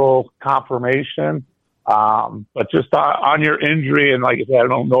collateral confirmation. But just on your injury, and like I said, I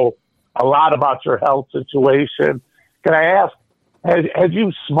don't know a lot about your health situation. Can I ask, has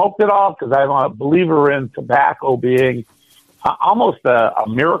you smoked at all? Because I'm a believer in tobacco being almost a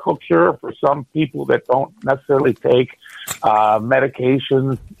miracle cure for some people that don't necessarily take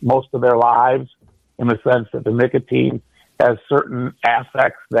medications most of their lives, in the sense that the nicotine has certain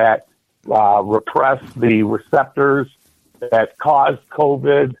aspects that repress the receptors that cause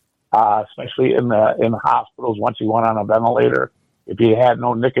COVID, especially in the hospitals once you went on a ventilator. If you had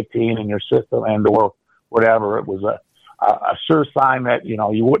no nicotine in your system and or whatever, it was a sure sign that, you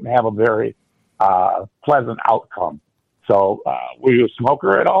wouldn't have a very pleasant outcome. So were you a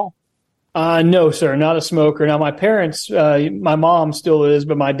smoker at all? No, sir, not a smoker. Now, my parents, my mom still is,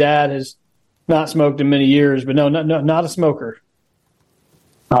 but my dad has not smoked in many years. But no, not a smoker.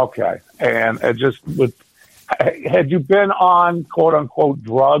 Okay. And had you been on, quote unquote,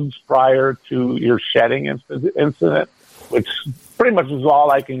 drugs prior to your shedding incident, which pretty much is all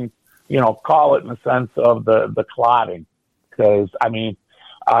I can, call it in the sense of the clotting? Because,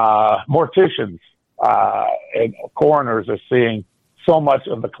 morticians and coroners are seeing so much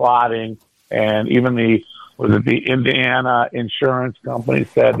of the clotting, and even the Indiana insurance company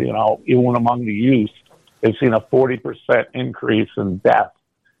said, even among the youth, they've seen a 40% increase in death,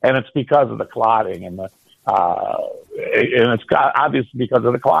 and it's because of the clotting, and it's obviously because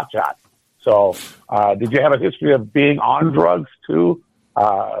of the clot shot. So, did you have a history of being on drugs too?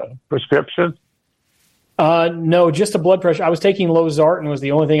 Prescription? No, just a blood pressure. I was taking Losartan, was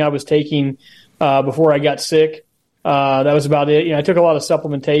the only thing I was taking before I got sick. That was about it. I took a lot of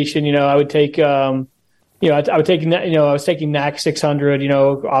supplementation. I would take, I was taking NAC 600.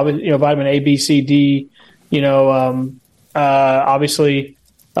 Vitamin A, B, C, D. Obviously,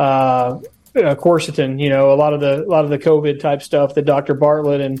 quercetin. A lot of the COVID type stuff that Dr.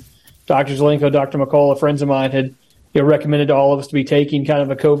 Bartlett and Dr. Zelenko, Dr. McCullough, friends of mine had recommended to all of us to be taking, kind of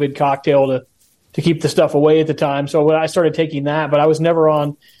a COVID cocktail to keep the stuff away at the time. So when I started taking that, but I was never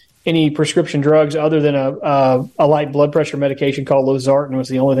on any prescription drugs other than a light blood pressure medication called Losartan was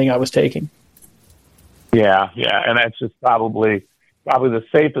the only thing I was taking. Yeah. And that's just probably the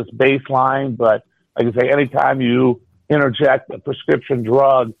safest baseline. But like I say, anytime you interject a prescription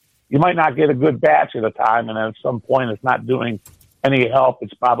drug, you might not get a good batch at a time. And at some point it's not doing any help.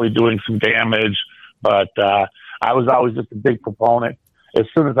 It's probably doing some damage. But I was always just a big proponent. As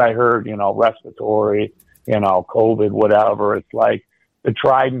soon as I heard, respiratory, COVID, whatever, it's like the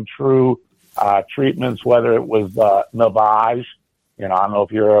tried and true treatments, whether it was Navage. I don't know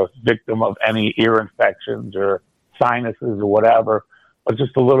if you're a victim of any ear infections or sinuses or whatever, but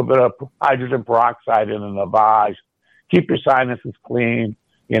just a little bit of hydrogen peroxide in a Navage. Keep your sinuses clean.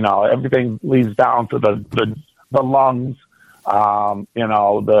 everything leads down to the lungs,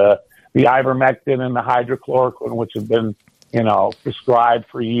 the ivermectin and the hydrochloroquine, which have been, prescribed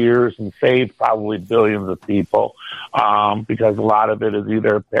for years and saved probably billions of people, because a lot of it is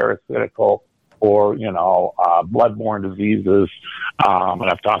either parasitical or, bloodborne diseases. And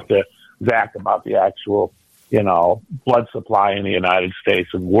I've talked to Zach about the actual, blood supply in the United States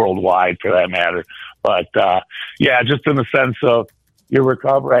and worldwide for that matter. But, just in the sense of your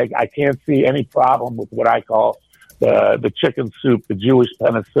recovery, I can't see any problem with what I call the chicken soup, the Jewish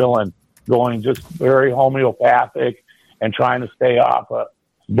penicillin, going just very homeopathic and trying to stay off of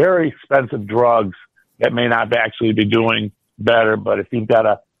very expensive drugs that may not actually be doing better. But if you've got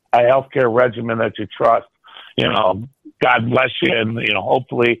a healthcare regimen that you trust, God bless you. And,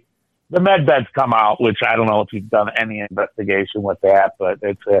 hopefully the med beds come out, which I don't know if you've done any investigation with that, but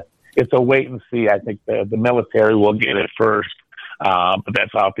it's a wait and see. I think the military will get it first. But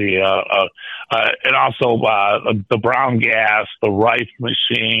that's out and also the brown gas, the Rife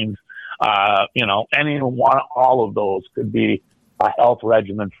machines, all of those could be a health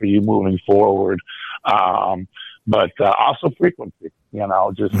regimen for you moving forward. But also frequency,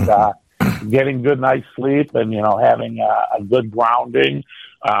 getting good night's sleep and, having a good grounding.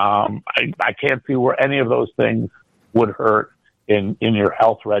 I can't see where any of those things would hurt in your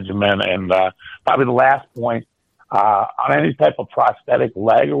health regimen. And probably the last point, on any type of prosthetic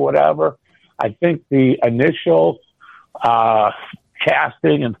leg or whatever, I think the initial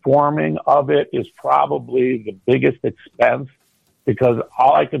casting and forming of it is probably the biggest expense, because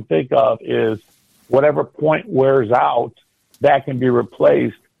all I can think of is whatever point wears out, that can be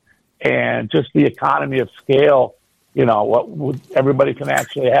replaced. And just the economy of scale, everybody can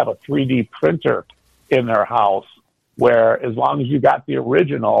actually have a 3D printer in their house, where as long as you got the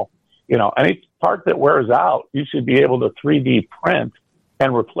original, any part that wears out, you should be able to 3D print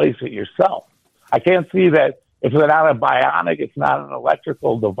and replace it yourself. I can't see that if it's not a bionic, it's not an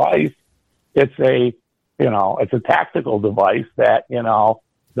electrical device. It's it's a tactical device that,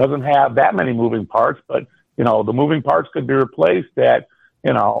 doesn't have that many moving parts, but, the moving parts could be replaced at,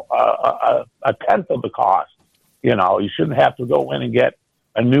 a tenth of the cost. You shouldn't have to go in and get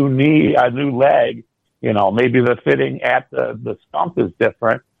a new knee, a new leg. Maybe the fitting at the stump is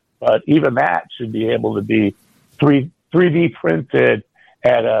different, but even that should be able to be 3D printed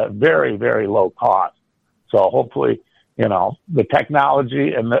at a very, very low cost. So hopefully, the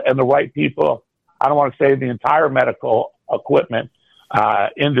technology and the right people, I don't want to say the entire medical equipment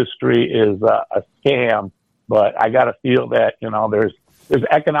industry is a scam, but I got to feel that, there's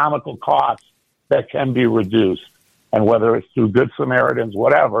economical costs that can be reduced, and whether it's through Good Samaritans,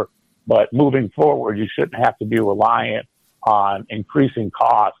 whatever, but moving forward, you shouldn't have to be reliant on increasing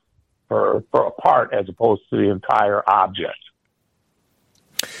costs for a part as opposed to the entire object.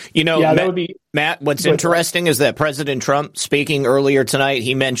 Matt, what's interesting is that President Trump, speaking earlier tonight,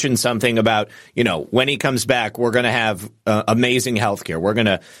 he mentioned something about, when he comes back, we're going to have amazing health care. We're going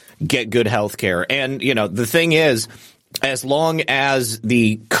to get good health care. And, the thing is, as long as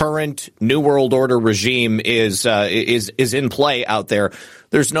the current New World Order regime is in play out there,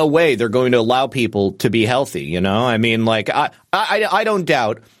 there's no way they're going to allow people to be healthy. I don't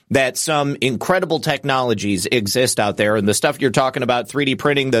doubt that some incredible technologies exist out there, and the stuff you're talking about, 3D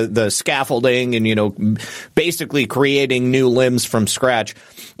printing, the scaffolding, and, basically creating new limbs from scratch.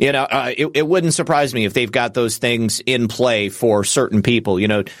 It wouldn't surprise me if they've got those things in play for certain people.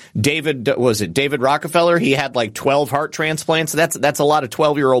 David Rockefeller? He had like 12 heart transplants. That's a lot of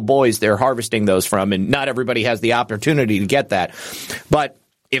 12-year-old boys they're harvesting those from, and not everybody has the opportunity to get that. But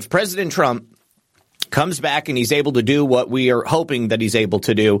if President Trump comes back and he's able to do what we are hoping that he's able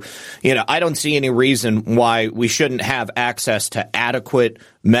to do, I don't see any reason why we shouldn't have access to adequate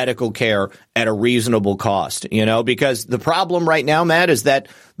medical care at a reasonable cost, because the problem right now, Matt, is that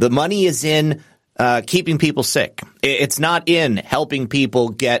the money is in keeping people sick. It's not in helping people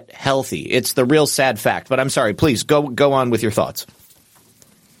get healthy. It's the real sad fact. But I'm sorry, please go on with your thoughts.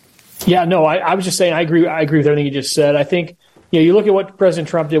 Yeah, no, I was just saying I agree with everything you just said. I think you look at what President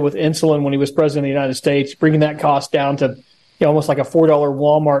Trump did with insulin when he was president of the United States, bringing that cost down to almost like a $4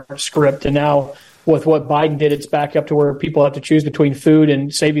 Walmart script. And now with what Biden did, it's back up to where people have to choose between food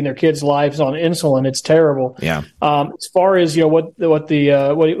and saving their kids' lives on insulin. It's terrible. Yeah. As far as what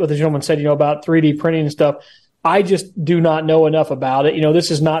the gentleman said, about 3D printing and stuff, I just do not know enough about it. This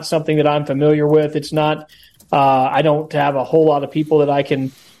is not something that I'm familiar with. It's not. I don't have a whole lot of people that I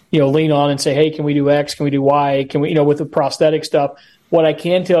can lean on and say, hey, can we do X? Can we do Y? Can we, with the prosthetic stuff? What I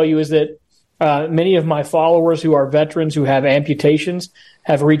can tell you is that many of my followers who are veterans who have amputations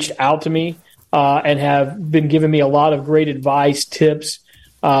have reached out to me and have been giving me a lot of great advice, tips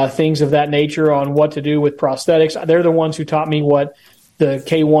things of that nature on what to do with prosthetics. They're the ones who taught me what the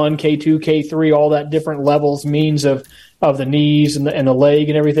K1, K2, K3, all that different levels means of the knees and the leg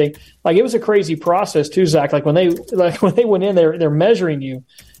and everything. Like, it was a crazy process too, Zach. Like when they went in, they're measuring you,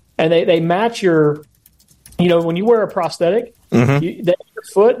 and they match your, when you wear a prosthetic, your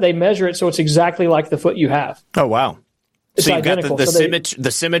foot, they measure it so it's exactly like the foot you have. Oh, wow. It's so you've identical. got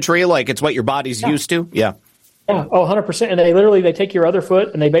the symmetry, like it's what your body's used to? Yeah. Yeah. Oh, 100%. And they take your other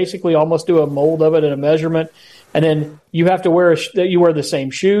foot and they basically almost do a mold of it and a measurement. And then you have to wear the same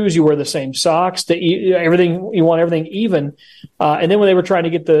shoes, you wear the same socks, everything, you want everything even. And then when they were trying to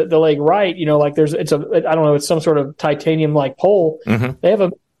get the leg right, like it's some sort of titanium like pole. They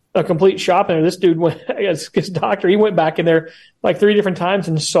have a complete shop in there. This dude went, his doctor, he went back in there like 3 different times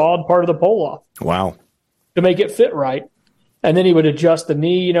and sawed part of the pole off. Wow. To make it fit right. And then he would adjust the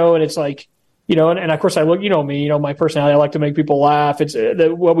knee, and it's like, and of course I look, me, my personality, I like to make people laugh. It's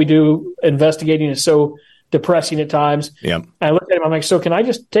what we do investigating is so depressing at times. Yeah. And I look at him, I'm like, so can I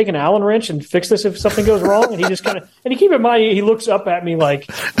just take an Allen wrench and fix this if something goes wrong? And he just and you keep in mind, he looks up at me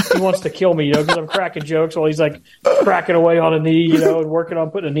like he wants to kill me, because I'm cracking jokes while he's like cracking away on a knee, and working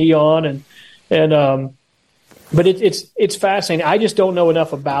on putting a knee on. But it's fascinating. I just don't know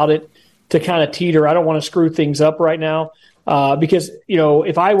enough about it to kind of teeter. I don't want to screw things up right now. Because,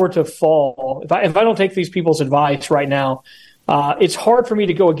 if I were to fall, if I don't take these people's advice right now, it's hard for me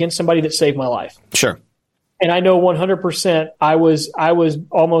to go against somebody that saved my life. Sure. And I know 100% I was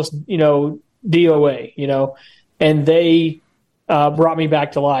almost, DOA, and they brought me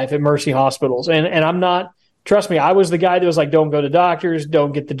back to life at Mercy Hospitals. And I'm not, trust me, I was the guy that was like, don't go to doctors,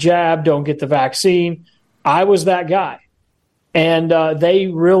 don't get the jab, don't get the vaccine. I was that guy. And they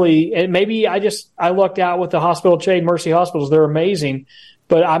really, and maybe I lucked out with the hospital chain, Mercy Hospitals. They're amazing.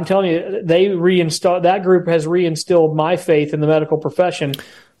 But I'm telling you, that group has reinstilled my faith in the medical profession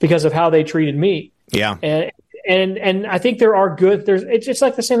because of how they treated me. Yeah. And I think there are it's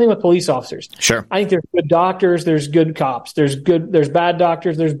like the same thing with police officers. Sure. I think there's good doctors, there's good cops, there's bad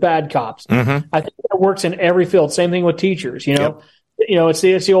doctors, there's bad cops. I think it works in every field. Same thing with teachers, Yep. It's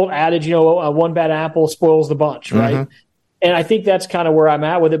the old adage, one bad apple spoils the bunch, right? And I think that's kind of where I'm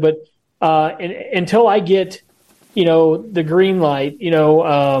at with it. But until I get, the green light,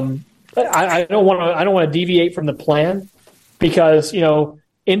 I don't want to deviate from the plan because,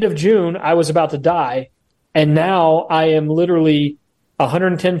 end of June, I was about to die. And now I am literally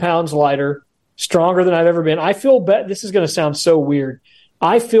 110 pounds lighter, stronger than I've ever been. I feel this is going to sound so weird.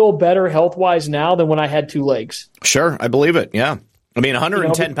 I feel better health-wise now than when I had 2 legs. Sure. I believe it. Yeah. I mean,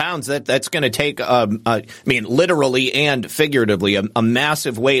 110 pounds, that's going to take, literally and figuratively, a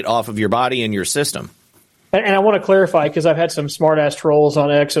massive weight off of your body and your system. And I want to clarify, because I've had some smart-ass trolls on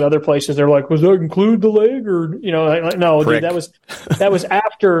X and other places. They're like, "Was that include the leg?" Or, no, dude, that was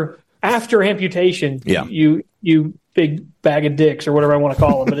after amputation. Yeah. You big bag of dicks or whatever I want to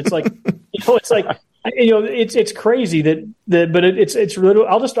call them. But it's like, it's crazy but it's little.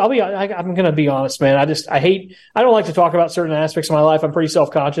 I'm going to be honest, man. I don't like to talk about certain aspects of my life. I'm pretty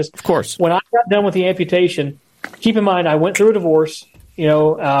self-conscious. Of course. When I got done with the amputation, keep in mind, I went through a divorce. It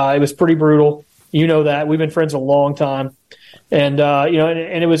was pretty brutal. You know that. We've been friends a long time. And,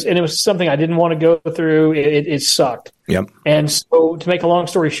 and it was something I didn't want to go through. It sucked. Yep. And so to make a long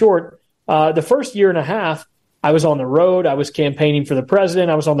story short, the first year and a half, I was on the road. I was campaigning for the president.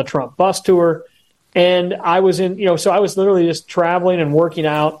 I was on the Trump bus tour. And I was so I was literally just traveling and working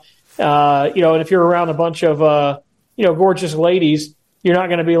out, and if you're around a bunch of, gorgeous ladies, you're not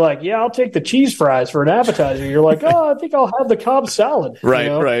going to be like, yeah, I'll take the cheese fries for an appetizer. You're like, oh, I think I'll have the Cobb salad. Right,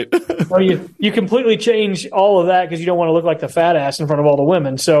 right. Or you completely change all of that because you don't want to look like the fat ass in front of all the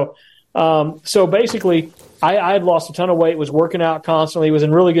women. So basically, I had lost a ton of weight, was working out constantly, was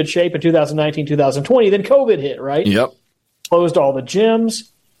in really good shape in 2019, 2020. Then COVID hit, right? Yep. Closed all the gyms.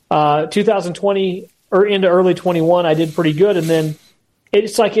 2020 or into early 21, I did pretty good. And then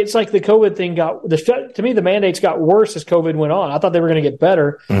it's like the COVID thing to me, the mandates got worse as COVID went on. I thought they were going to get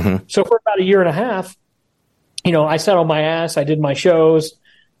better. Mm-hmm. So for about a year and a half, I sat on my ass. I did my shows.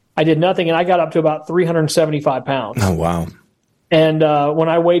 I did nothing. And I got up to about 375 pounds. Oh, wow. And when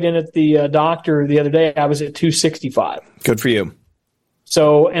I weighed in at the doctor the other day, I was at 265. Good for you.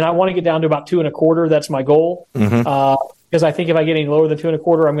 So, and I want to get down to about 2.25. That's my goal. Mm-hmm. Because I think if I get any lower than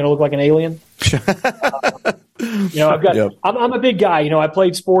 2.25, I'm going to look like an alien. I'm a bbig guy. I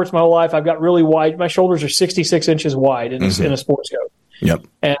played sports my whole life. I've got really wide. My shoulders are 66 inches wide in a sports coat. Yep.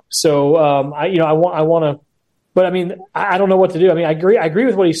 And so I want to, but I mean, I don't know what to do. I mean, I agree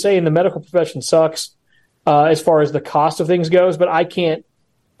with what he's saying. The medical profession sucks as far as the cost of things goes, but I can't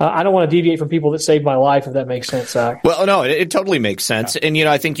I don't want to deviate from people that saved my life, if that makes sense, Zach. Well, no, it totally makes sense. And,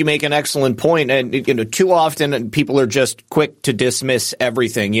 I think you make an excellent point. And, too often people are just quick to dismiss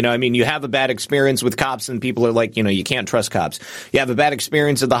everything. You have a bad experience with cops and people are like, you can't trust cops. You have a bad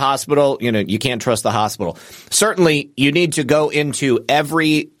experience at the hospital, you can't trust the hospital. Certainly, you need to go into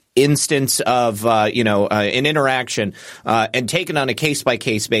every instance of an interaction and take it on a case by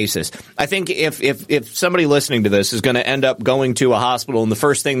case basis. I think if somebody listening to this is going to end up going to a hospital and the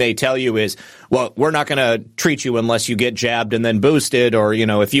first thing they tell you is, well, we're not going to treat you unless you get jabbed and then boosted, or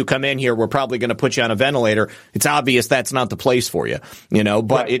if you come in here, we're probably going to put you on a ventilator. It's obvious that's not the place for you, but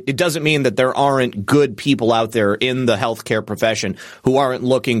right. It doesn't mean that there aren't good people out there in the healthcare profession who aren't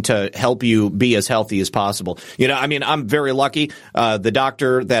looking to help you be as healthy as possible. I'm very lucky. The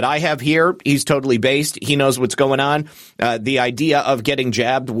doctor that I have here, he's totally based. He knows what's going on. The idea of getting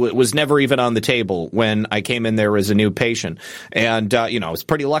jabbed was never even on the table when I came in there as a new patient. And, I was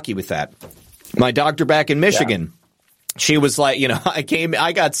pretty lucky with that. My doctor back in Michigan, she was like,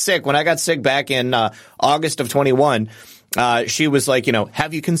 I got sick. When I got sick back in August of 21, she was like,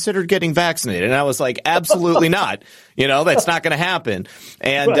 have you considered getting vaccinated? And I was like, absolutely not. That's not going to happen.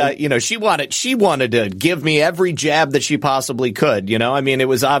 And, right. She wanted to give me every jab that she possibly could. It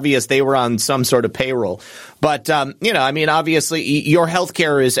was obvious they were on some sort of payroll. But, obviously your health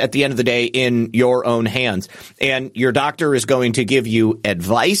care is at the end of the day in your own hands, and your doctor is going to give you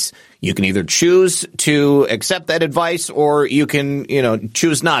advice. You can either choose to accept that advice or you can,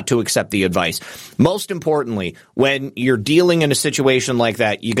 choose not to accept the advice. Most importantly, when you're dealing in a situation like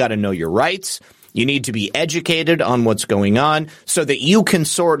that, you got to know your rights. You need to be educated on what's going on so that you can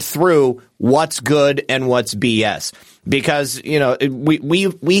sort through what's good and what's BS. Because,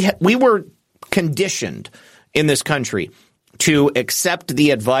 we were conditioned in this country to accept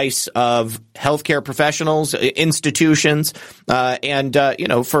the advice of healthcare professionals, institutions, and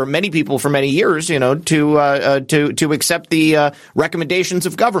for many people for many years, to accept the recommendations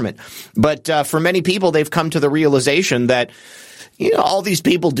of government. But for many people, they've come to the realization that all these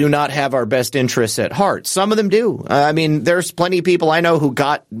people do not have our best interests at heart. Some of them do. There's plenty of people I know who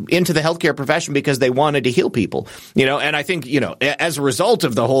got into the healthcare profession because they wanted to heal people. And I think as a result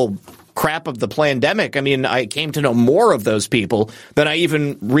of the whole crap of the pandemic, I came to know more of those people than I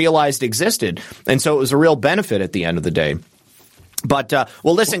even realized existed. And so it was a real benefit at the end of the day. But,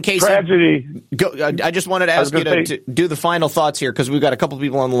 listen, Casey, tragedy. I just wanted to ask you to do the final thoughts here because we've got a couple of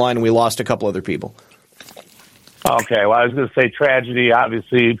people on the line and we lost a couple other people. Okay. Well, I was going to say tragedy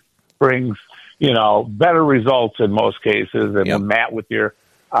obviously brings, better results in most cases. And When Matt, with your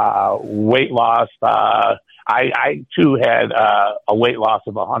weight loss, I too had a weight loss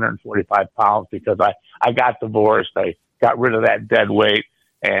of 145 pounds because I got divorced. I got rid of that dead weight.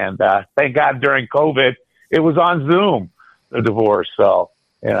 And thank God during COVID, it was on Zoom, the divorce. So,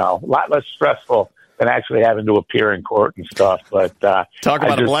 a lot less stressful than actually having to appear in court and stuff. But talk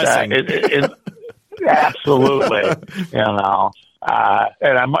about a blessing. Absolutely. And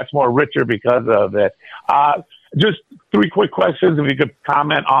I'm much more richer because of it. Just three quick questions, if you could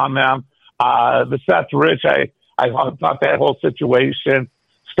comment on them. The Seth Rich, I thought that whole situation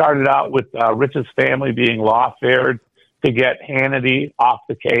started out with Rich's family being lawfared to get Hannity off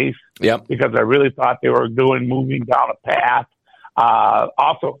the case. Yep. Because I really thought they were moving down a path.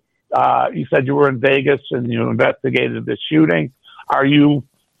 Also, you said you were in Vegas and you investigated the shooting. Are you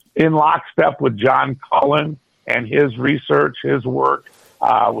in lockstep with John Cullen and his research, his work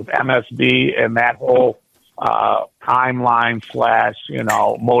with MSB and that whole timeline /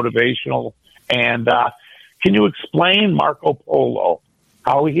 motivational? And can you explain Marco Polo,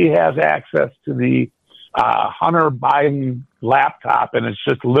 how he has access to the Hunter Biden laptop and it's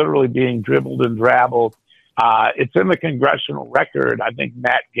just literally being dribbled and drabbled? It's in the congressional record. I think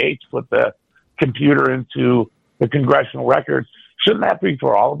Matt Gaetz put the computer into the congressional record. Shouldn't that be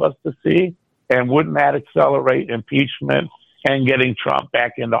for all of us to see? And wouldn't that accelerate impeachment and getting Trump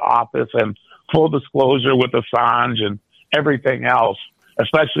back into office and full disclosure with Assange and everything else,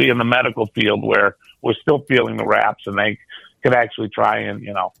 especially in the medical field where we're still feeling the raps and they could actually try and,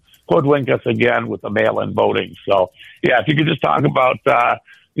 hoodwink us again with the mail-in voting. So, if you could just talk about,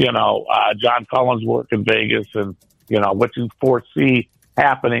 John Cullen's work in Vegas and, what you foresee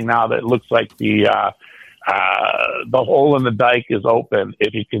happening now that it looks like the hole in the dike is open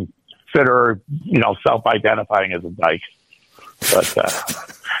if you consider, self-identifying as a dike. But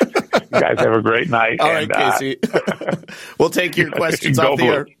you guys have a great night. All right, Casey. We'll take your questions off the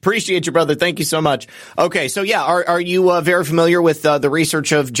air. Appreciate you, brother. Thank you so much. Okay, so are you very familiar with the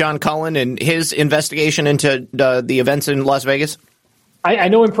research of John Cullen and his investigation into the events in Las Vegas? I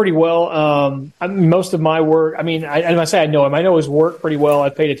know him pretty well. Most of my work, I say I know him. I know his work pretty well.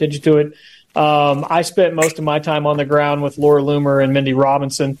 I've paid attention to it. I spent most of my time on the ground with Laura Loomer and Mindy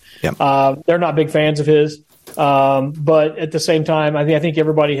Robinson. Yep. They're not big fans of his, but at the same time, I think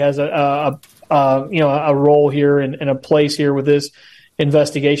everybody has a role here and a place here with this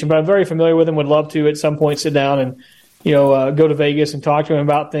investigation. But I'm very familiar with him. Would love to at some point sit down and go to Vegas and talk to him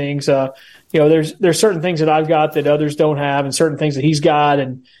about things. There's certain things that I've got that others don't have, and certain things that he's got,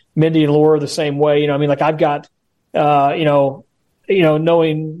 and Mindy and Laura are the same way. I've got, knowing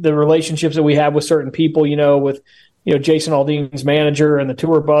the relationships that we have with certain people, with, Jason Aldean's manager and the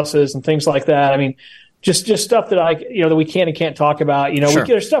tour buses and things like that. Just stuff that that we can and can't talk about. Sure.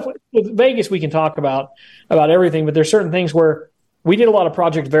 There's stuff with Vegas we can talk about everything, but there's certain things where we did a lot of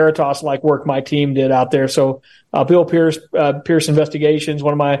Project Veritas like work my team did out there. So Bill Pierce Investigations,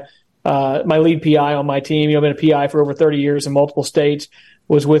 one of my lead PI on my team, I've been a PI for over 30 years in multiple states,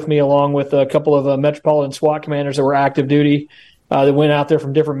 was with me along with a couple of Metropolitan SWAT commanders that were active duty that went out there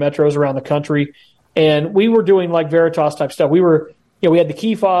from different metros around the country. And we were doing like Veritas type stuff. We were, we had the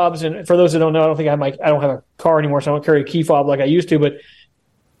key fobs. And for those that don't know, I don't have a car anymore, so I don't carry a key fob like I used to, but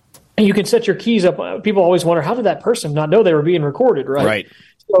you can set your keys up. People always wonder, how did that person not know they were being recorded, right? Right.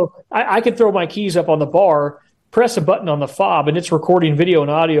 So I could throw my keys up on the bar, press a button on the fob, and it's recording video and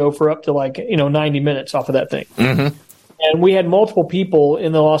audio for up to 90 minutes off of that thing. Mm-hmm. And we had multiple people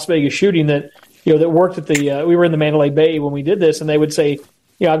in the Las Vegas shooting that that worked at the. We were in the Mandalay Bay when we did this, and they would say,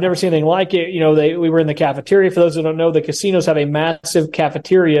 I've never seen anything like it. We were in the cafeteria. For those that don't know, the casinos have a massive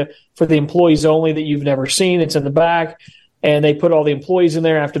cafeteria for the employees only that you've never seen. It's in the back, and they put all the employees in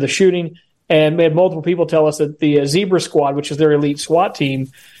there after the shooting. And we had multiple people tell us that the Zebra Squad, which is their elite SWAT team,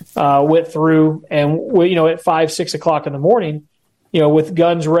 went through and, at 5, 6 o'clock in the morning, with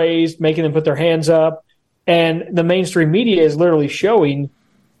guns raised, making them put their hands up. And the mainstream media is literally showing,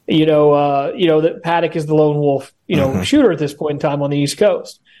 that Paddock is the lone wolf, shooter at this point in time on the East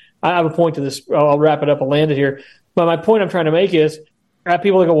Coast. I have a point to this. I'll wrap it up. I'll land it here. But my point I'm trying to make is,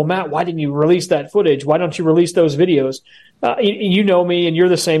 people that go, well, Matt, why didn't you release that footage? Why don't you release those videos? You know me, and you're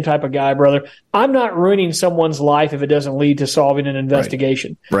the same type of guy, brother. I'm not ruining someone's life if it doesn't lead to solving an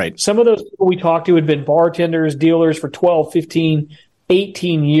investigation. Right. Some of those people we talked to had been bartenders, dealers for 12, 15,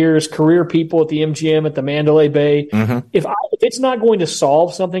 18 years, career people at the MGM, at the Mandalay Bay. Mm-hmm. If it's not going to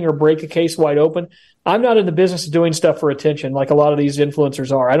solve something or break a case wide open, I'm not in the business of doing stuff for attention like a lot of these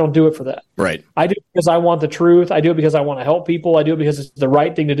influencers are. I don't do it for that. Right. I do it because I want the truth. I do it because I want to help people. I do it because it's the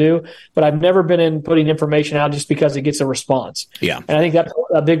right thing to do. But I've never been in putting information out just because it gets a response. Yeah. And I think that's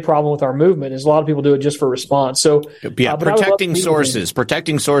a big problem with our movement is a lot of people do it just for response. So protecting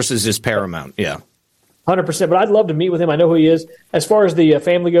sources is paramount. Yeah. 100%. But I'd love to meet with him. I know who he is. As far as the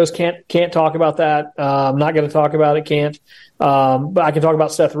family goes, can't talk about that. I'm not going to talk about it. Can't. But I can talk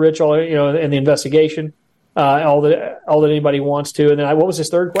about Seth Rich, and the investigation, all that anybody wants to. And then what was his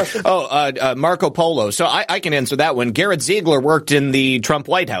third question? Marco Polo. So I can answer that one. Garrett Ziegler worked in the Trump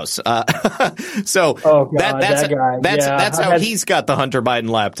White House. That's how he's got the Hunter Biden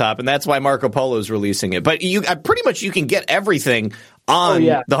laptop, and that's why Marco Polo is releasing it. But pretty much you can get everything on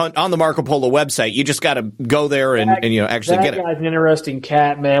the Marco Polo website. You just got to go there and actually get it. That guy's an interesting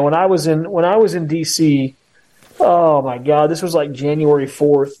cat, man. When I was in DC, oh my God, this was like January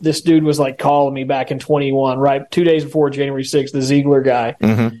 4th. This dude was like calling me back in 21, right? 2 days before January 6th, the Ziegler guy.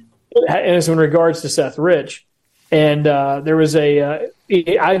 Mm-hmm. And it's in regards to Seth Rich. And there was I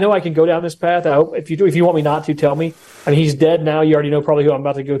know I can go down this path. I hope if you want me not to, tell me. He's dead now. You already know probably who I'm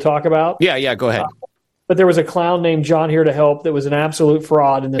about to go talk about. Yeah, go ahead. But there was a clown named John Here to Help that was an absolute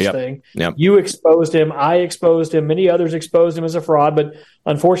fraud in this thing. Yep. You exposed him. I exposed him. Many others exposed him as a fraud. But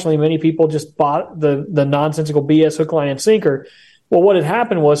unfortunately, many people just bought the nonsensical BS hook, line, and sinker. Well, what had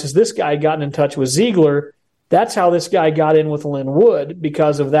happened was this guy had gotten in touch with Ziegler. That's how this guy got in with Lynn Wood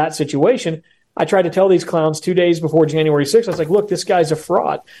because of that situation. I tried to tell these clowns 2 days before January 6th. I was like, look, this guy's a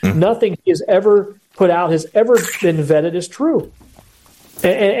fraud. Mm-hmm. Nothing he has ever put out has ever been vetted as true.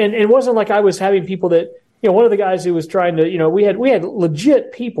 And it wasn't like I was having people that, one of the guys who was trying to, we had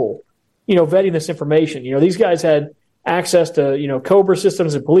legit people, vetting this information. These guys had access to, Cobra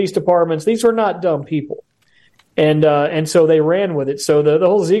systems and police departments. These were not dumb people. And so they ran with it. So the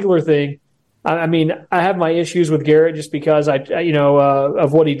whole Ziegler thing, I have my issues with Garrett just because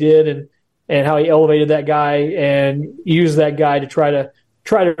of what he did and how he elevated that guy and used that guy to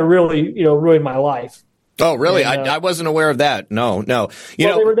try to really, ruin my life. Oh, really? And, I wasn't aware of that. No. There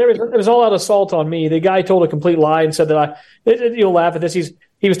was all out assault on me. The guy told a complete lie and said that you'll laugh at this.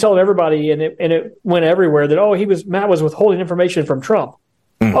 He was telling everybody, and it went everywhere that Matt was withholding information from Trump.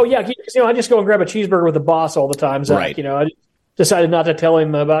 Mm. Oh yeah, I just go and grab a cheeseburger with the boss all the time, Zach. Right. decided not to tell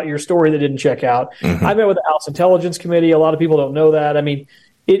him about your story that didn't check out. Mm-hmm. I met with the House Intelligence Committee. A lot of people don't know that. I mean,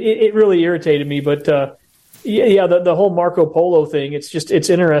 it really irritated me. But the whole Marco Polo thing. It's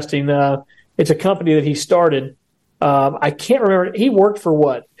interesting. It's a company that he started. I can't remember. He worked for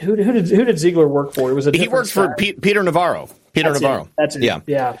what? Who did Ziegler work for? It was he worked for Peter Navarro. That's it.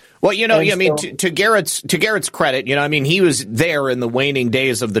 Yeah. Well, to Garrett's credit, he was there in the waning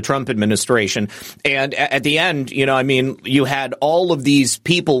days of the Trump administration. And at the end, you had all of these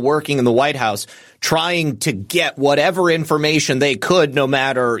people working in the White House trying to get whatever information they could, no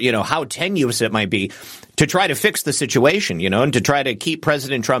matter, how tenuous it might be, to try to fix the situation, and to try to keep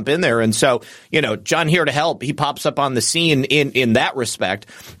President Trump in there. And so, John Here to Help, he pops up on the scene in that respect.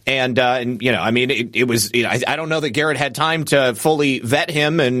 And it was, I don't know that Garrett had time to fully vet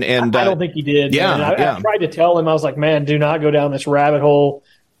him. And I don't think he did. Yeah, I tried to tell him, I was like, man, do not go down this rabbit hole.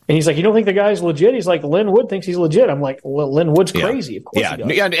 And he's like, you don't think the guy's legit? He's like, Lynn Wood thinks he's legit. I'm like, well, Lynn Wood's crazy. Of course he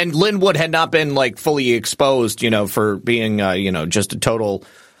does. Yeah, and Lynn Wood had not been fully exposed, for being, just a total.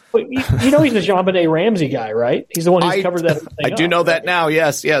 But he's the JonBenet Ramsey guy, right? He's the one who's covered that. I do know that now.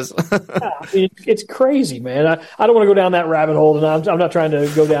 Yes. It's crazy, man. I don't want to go down that rabbit hole, and I'm not trying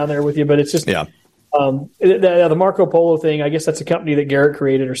to go down there with you, but it's just the Marco Polo thing. I guess that's a company that Garrett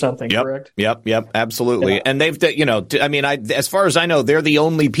created or something. Correct? Yep. Absolutely. Yeah. And they've, as far as I know, they're the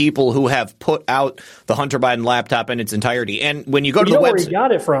only people who have put out the Hunter Biden laptop in its entirety. And when you go to the website, where he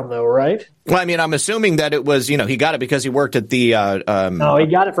got it from, though, right? Well, I'm assuming that it was, he got it because he worked at the. No, he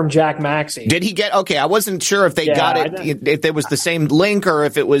got it from Jack Maxey. Did he get? Okay, I wasn't sure if they got it, if it was the same link or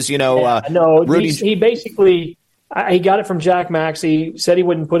if it was, no, Rudy. He basically. He got it from Jack Maxey, said he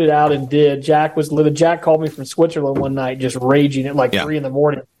wouldn't put it out, and did. Jack was livid. Jack called me from Switzerland one night, just raging at 3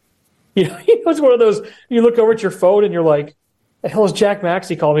 a.m. It was one of those, you look over at your phone and you're like, the hell is Jack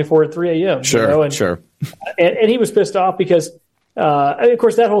Maxey calling me for at 3 a.m.? Sure. And he was pissed off because, of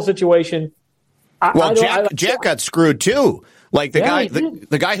course, that whole situation. Jack got screwed too.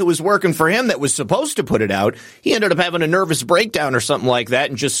 The guy who was working for him that was supposed to put it out, he ended up having a nervous breakdown or something like that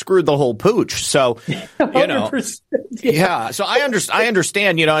and just screwed the whole pooch. So, 100%, So I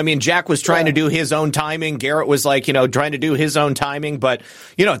understand, Jack was trying to do his own timing. Garrett was trying to do his own timing. But,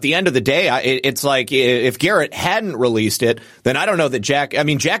 at the end of the day, it's like if Garrett hadn't released it, then I don't know that Jack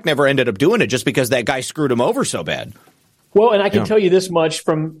never ended up doing it just because that guy screwed him over so bad. Well, and I can tell you this much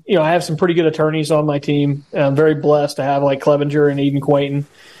from, I have some pretty good attorneys on my team. I'm very blessed to have Clevenger and Eden Quayton.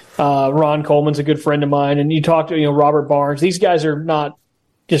 Ron Coleman's a good friend of mine. And you talk to, Robert Barnes. These guys are not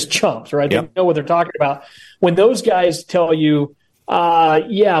just chumps, right? They know what they're talking about. When those guys tell you,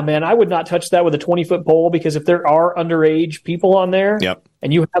 man, I would not touch that with a 20-foot pole because if there are underage people on there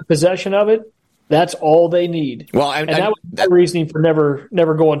and you have possession of it, that's all they need. Well, that was the reasoning for never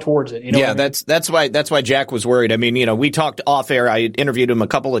going towards it. That's why Jack was worried. We talked off air. I interviewed him a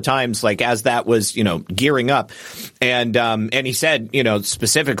couple of times, as that was, gearing up, and he said,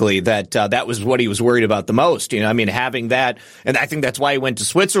 specifically that that was what he was worried about the most. Having that, and I think that's why he went to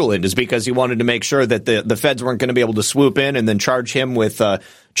Switzerland is because he wanted to make sure that the feds weren't going to be able to swoop in and then charge him with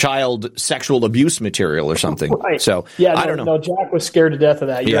child sexual abuse material or something. Right. So I don't know. No, Jack was scared to death of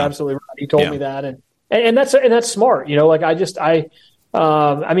that. You're absolutely right. He told me that, and that's smart. My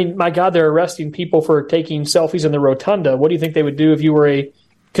God, they're arresting people for taking selfies in the rotunda. What do you think they would do if you were a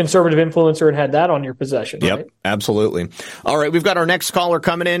conservative influencer and had that on your possession? Yep, right? Absolutely. All right, we've got our next caller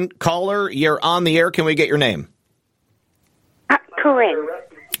coming in. Caller, you're on the air. Can we get your name? Corinne.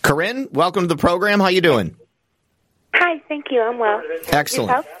 Corinne, welcome to the program. How you doing? Hi, thank you. I'm well. Excellent.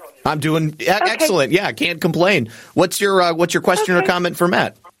 Yourself? I'm doing excellent. Yeah, can't complain. What's your question or comment for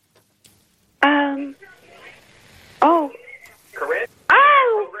Matt? Corinne? Oh!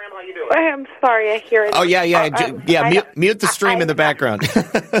 How you doing? I'm sorry, I hear it. Oh, yeah. Mute the stream in the background.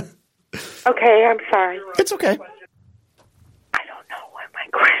 Okay, I'm sorry. It's okay. I don't know what my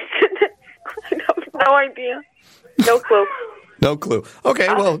question is. I have no idea. No clue. No clue. Okay,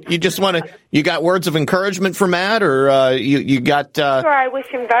 well, you got words of encouragement for Matt, or you got... Sure, I wish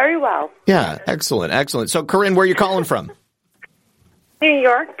him very well. Yeah, excellent. So, Corinne, where are you calling from? New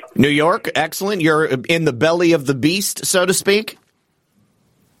York. New York, excellent. You're in the belly of the beast, so to speak?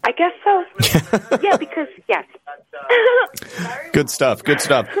 I guess so. Yeah, because, yes. Good stuff.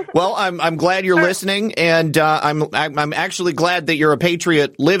 Well, I'm glad you're listening, and I'm actually glad that you're a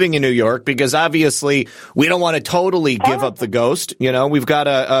patriot living in New York, because obviously we don't want to totally give up the ghost. We've got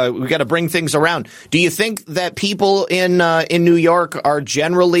to bring things around. Do you think that people in New York are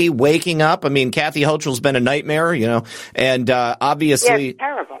generally waking up? Kathy Hochul's been a nightmare, and obviously,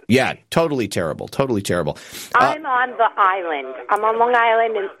 terrible. Yeah, totally terrible. Totally terrible. I'm on the island. I'm on Long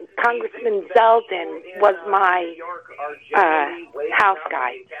Island, and Congressman Zeldin was my house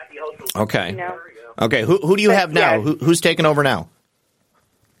guy. Okay. You know? Okay. Who do you have now? Yeah. Who's taking over now?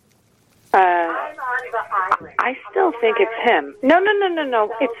 I still think it's him. No.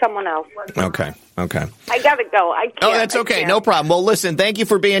 It's someone else. Okay. I gotta go. I can't. Oh, that's okay. No problem. Well, listen, thank you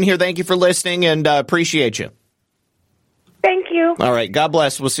for being here. Thank you for listening, and appreciate you. Thank you. All right. God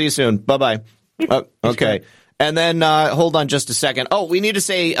bless. We'll see you soon. Bye-bye. Okay. And then hold on just a second. Oh, we need to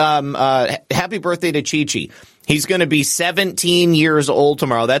say happy birthday to Chi-Chi. He's going to be 17 years old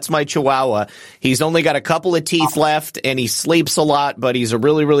tomorrow. That's my Chihuahua. He's only got a couple of teeth left, and he sleeps a lot, but he's a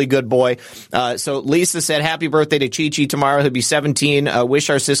really, really good boy. So Lisa said happy birthday to Chi-Chi tomorrow. He'll be 17.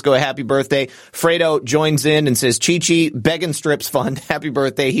 Wish our Cisco a happy birthday. Fredo joins in and says, Chi-Chi, Begging Strips Fund. Happy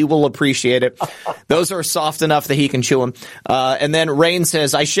birthday. He will appreciate it. Those are soft enough that he can chew them. And then Rain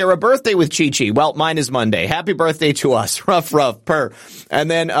says, I share a birthday with Chi-Chi. Well, mine is Monday. Happy birthday to us. Rough, purr. And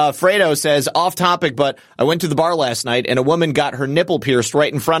then Fredo says, off topic, but I went to the bar last night and a woman got her nipple pierced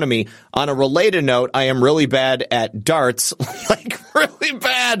right in front of me. On a related note, I am really bad at darts. Like, really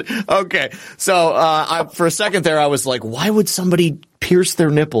bad. Okay. So for a second there, I was like, why would somebody pierce their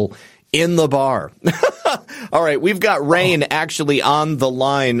nipple in the bar? All right. We've got Rain actually on the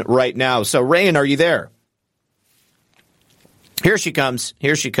line right now. So, Rain, are you there? Here she comes.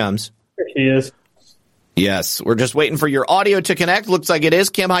 There she is. Yes. We're just waiting for your audio to connect. Looks like it is.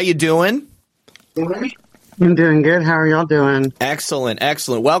 Kim, how you doing? I'm doing good. How are y'all doing? Excellent.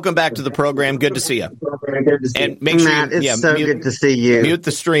 Welcome back to the program. Good to see you. And make sure Matt, it's good to see you. Mute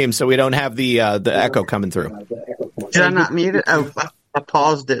the stream so we don't have the echo coming through. Did I not mute it? Oh, I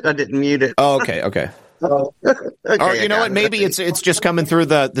paused it. I didn't mute it. Oh, okay. Okay, Or you know what? Maybe it's just coming through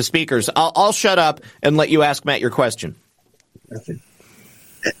the speakers. I'll shut up and let you ask Matt your question.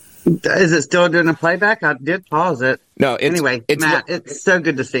 Is it still doing a playback? I did pause it. No. Anyway, Matt, it's so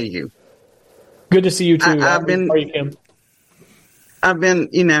good to see you. Good to see you too. I've been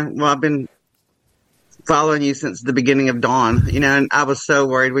following you since the beginning of Dawn, and I was so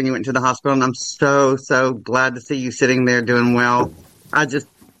worried when you went to the hospital, and I'm so glad to see you sitting there doing well. I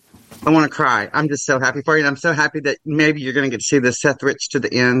want to cry. I'm just so happy for you, and I'm so happy that maybe you're going to get to see the Seth Rich to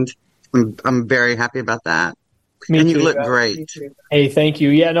the end. I'm very happy about that. And you look great. Hey, thank you.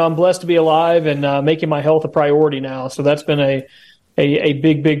 Yeah, no, I'm blessed to be alive and making my health a priority now. So that's been a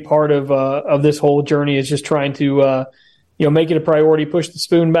big part of this whole journey, is just trying to make it a priority, push the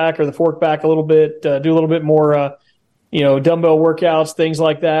spoon back or the fork back a little bit, do a little bit more dumbbell workouts, things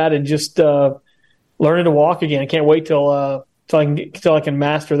like that, and just learning to walk again. I can't wait till I can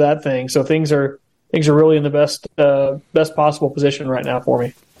master that thing. So things are really in the best possible position right now for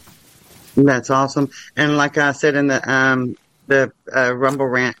me. That's awesome. And like I said in the Rumble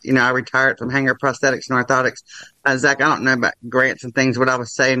rant, I retired from hanger prosthetics and orthotics. Zach, I don't know about grants and things. What I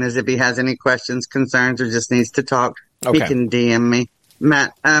was saying is if he has any questions, concerns, or just needs to talk, He can DM me.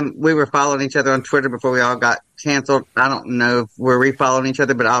 Matt, we were following each other on Twitter before we all got canceled. I don't know if we're refollowing each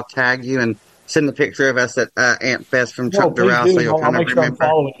other, but I'll tag you and send a picture of us at Ant Fest from Trump Doral, so you'll kind of remember. I'm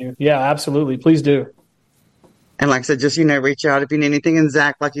following you. Yeah, absolutely. Please do. And like I said, just, reach out if you need anything. And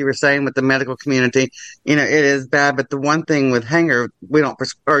Zach, like you were saying with the medical community, it is bad. But the one thing with hanger, we don't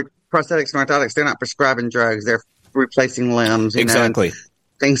or prosthetics and orthotics, they're not prescribing drugs. They're replacing limbs, exactly. And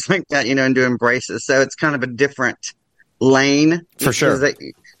things like that, and doing braces. So it's kind of a different lane. For sure.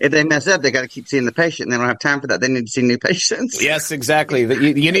 If they mess up, they got to keep seeing the patient, and they don't have time for that. They need to see new patients. Yes, exactly.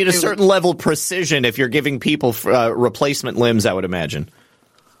 You need a certain level of precision if you're giving people replacement limbs, I would imagine.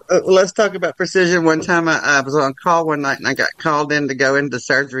 Let's talk about precision. One time I was on call one night and I got called in to go into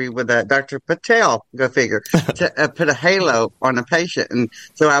surgery with Dr. Patel, go figure, to put a halo on a patient. And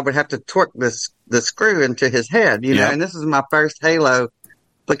so I would have to torque the screw into his head, and this is my first halo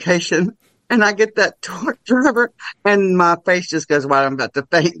application. And I get that torque driver and my face just goes white. I'm about to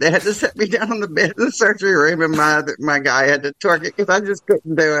faint. They had to set me down on the bed in the surgery room and my guy had to torque it because I just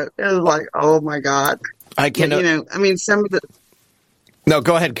couldn't do it. It was like, oh my God. I cannot. Some of the. No,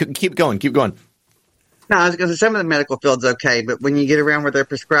 go ahead. Keep going. No, I was going to say some of the medical field's okay, but when you get around where they're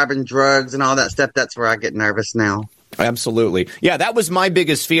prescribing drugs and all that stuff, that's where I get nervous now. Absolutely. Yeah, that was my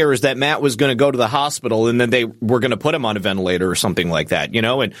biggest fear, is that Matt was going to go to the hospital and then they were going to put him on a ventilator or something like that,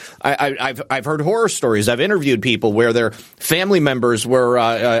 And I've heard horror stories. I've interviewed people where their family members were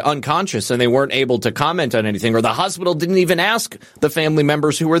unconscious and they weren't able to comment on anything, or the hospital didn't even ask the family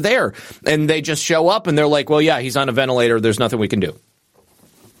members who were there, and they just show up and they're like, well, yeah, he's on a ventilator. There's nothing we can do.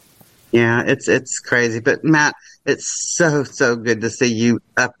 Yeah, it's crazy. But Matt, it's so good to see you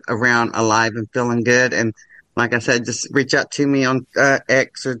up around alive and feeling good. And like I said, just reach out to me on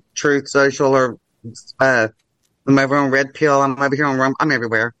X or Truth Social, or I'm over on Red Pill. I'm over here on Rum. I'm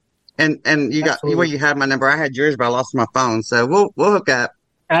everywhere. And you got where you have my number. I had yours, but I lost my phone. So we'll hook up.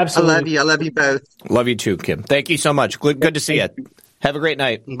 Absolutely. I love you. I love you both. Love you too, Kim. Thank you so much. Good to see you. Have a great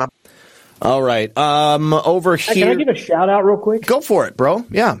night. Bye. All right. Over here. Can I give a shout out real quick? Go for it, bro.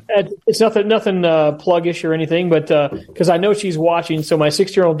 Yeah. It's nothing pluggish or anything, but because I know she's watching. So my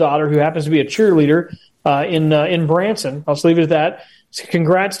 6-year-old daughter, who happens to be a cheerleader in Branson, I'll just leave it at that. So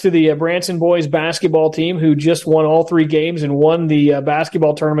congrats to the Branson boys basketball team, who just won all 3 games and won the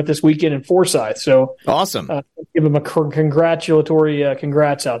basketball tournament this weekend in Forsyth. So awesome. Give them a congratulatory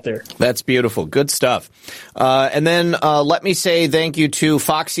congrats out there. That's beautiful. Good stuff. And then let me say thank you to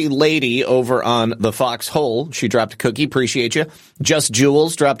Foxy Lady over on the Foxhole. She dropped a cookie. Appreciate you. Just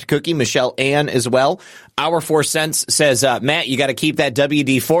Jules dropped a cookie. Michelle Ann as well. Our 4 cents says, Matt, you got to keep that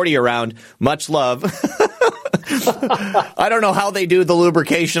WD-40 around. Much love. I don't know how they do the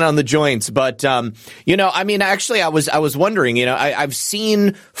lubrication on the joints, but actually, I was wondering. I've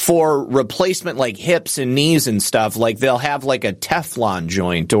seen for replacement like hips and knees and stuff, like they'll have like a Teflon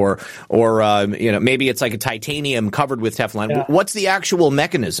joint, or maybe it's like a titanium covered with Teflon. Yeah. What's the actual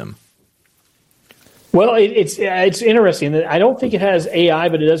mechanism? Well, it's interesting. I don't think it has AI,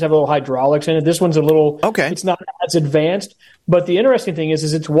 but it does have a little hydraulics in it. This one's a little okay. It's not as advanced, but the interesting thing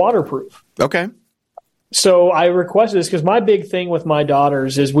is it's waterproof. Okay. So I requested this because my big thing with my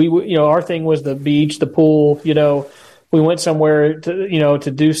daughters is our thing was the beach, the pool. We went somewhere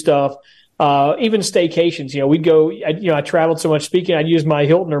to do stuff. Even staycations. We'd go. I traveled so much speaking. I'd use my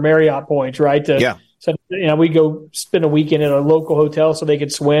Hilton or Marriott points, right? So we'd go spend a weekend at a local hotel so they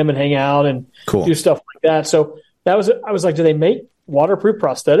could swim and hang out and do stuff like that. So I was like, do they make waterproof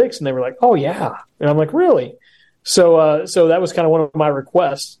prosthetics? And they were like, oh yeah. And I'm like, really? So that was kind of one of my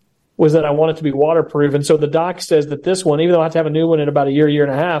requests, was that I want it to be waterproof. And so the doc says that this one, even though I have to have a new one in about a year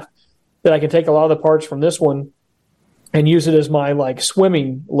and a half, that I can take a lot of the parts from this one and use it as my like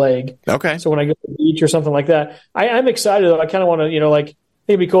swimming leg. Okay. So when I go to the beach or something like that, I'm excited though. I kind of want to,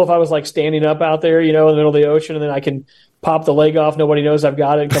 it'd be cool if I was like standing up out there, in the middle of the ocean, and then I can pop the leg off. Nobody knows I've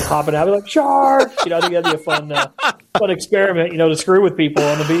got it. And come hopping out. I'd be like, shark! I think that'd be a fun experiment, to screw with people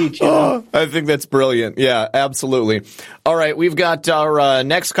on the beach. I think that's brilliant. Yeah, absolutely. All right, we've got our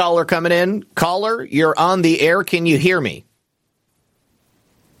next caller coming in. Caller, you're on the air. Can you hear me?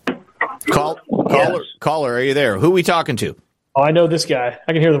 Caller, are you there? Who are we talking to? Oh, I know this guy.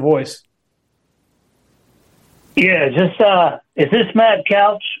 I can hear the voice. Yeah, is this Matt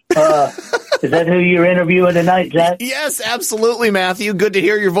Couch? Is that who you're interviewing tonight, Zach? Yes, absolutely, Matthew. Good to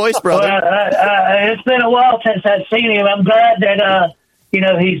hear your voice, brother. It's been a while since I've seen him. I'm glad that,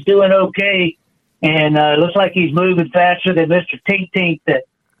 he's doing okay. And it looks like he's moving faster than Mr. Tink Tink that,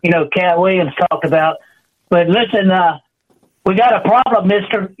 Cat Williams talked about. But listen, we got a problem,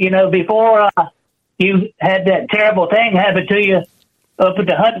 mister. Before you had that terrible thing happen to you up at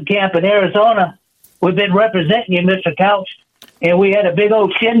the hunting camp in Arizona, we've been representing you, Mr. Couch, and we had a big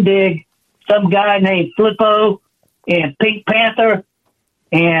old shindig. Some guy named Flippo and Pink Panther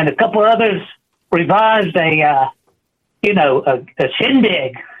and a couple others revised a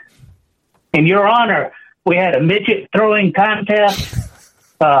shindig. In your honor, we had a midget throwing contest,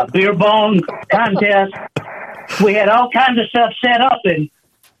 beer bong contest. We had all kinds of stuff set up, and,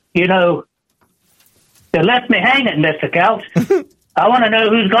 they left me hanging, Mr. Couch. I want to know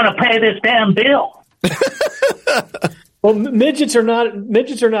who's going to pay this damn bill. Well, midgets are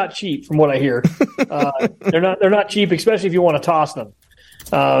not cheap, from what I hear. They're not cheap, especially if you want to toss them.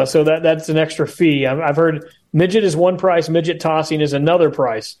 So that's an extra fee. I've heard midget is one price, midget tossing is another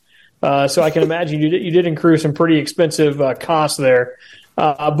price. So I can imagine you did incur some pretty expensive costs there.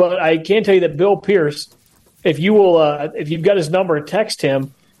 But I can tell you that Bill Pierce, if you've got his number, text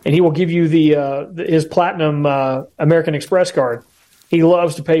him, and he will give you his platinum American Express card. He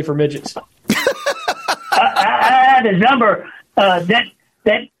loves to pay for midgets. I had his number. Don't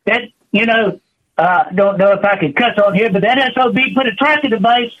know if I can cuss on here, but that SOB put a tracking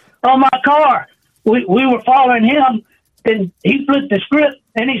device on my car. We were following him, and he flipped the script,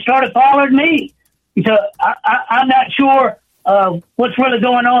 and he started following me. So I'm not sure what's really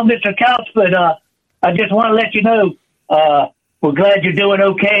going on, Mr. Couch, but I just want to let you know we're glad you're doing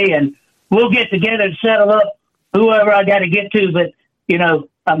okay, and we'll get together and settle up whoever I got to get to. But,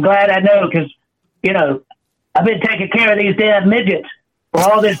 I'm glad I know because, I've been taking care of these damn midgets for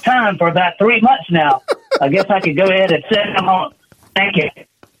all this time for about 3 months now. I guess I could go ahead and set them on. Thank you.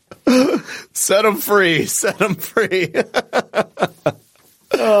 Set them free. Set them free.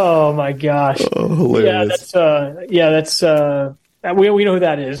 Oh my gosh! Oh, hilarious. We know who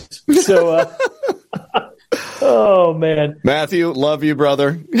that is. So Oh, man. Matthew, love you,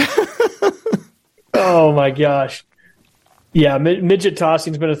 brother. Oh, my gosh. Yeah, midget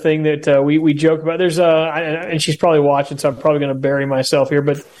tossing's been a thing that we joke about. There's and she's probably watching, so I'm probably going to bury myself here.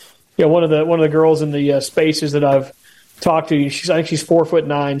 But one of the girls in the spaces that I've talked to, I think she's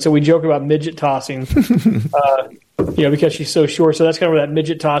 4'9", so we joke about midget tossing, because she's so short. So that's kind of where that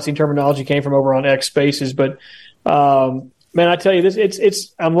midget tossing terminology came from over on X Spaces. But man, I tell you,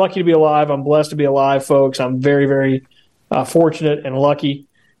 this I'm lucky to be alive. I'm blessed to be alive, folks. I'm very, very fortunate and lucky.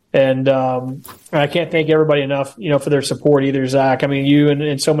 And I can't thank everybody enough, for their support either, Zach. I mean, you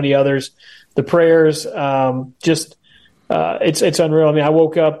and so many others, the prayers, it's unreal. I mean, I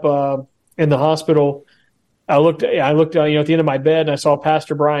woke up in the hospital. I looked, at the end of my bed, and I saw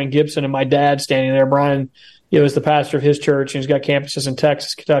Pastor Brian Gibson and my dad standing there. Brian, is the pastor of his church, and he's got campuses in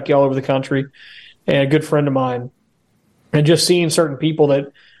Texas, Kentucky, all over the country, and a good friend of mine. And just seeing certain people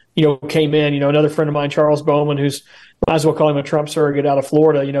that, came in, another friend of mine, Charles Bowman, who's, might as well call him a Trump surrogate out of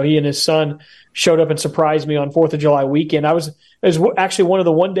Florida. He and his son showed up and surprised me on 4th of July weekend. It was actually one of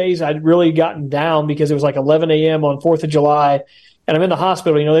the one days I'd really gotten down because it was like 11 a.m. on 4th of July, and I'm in the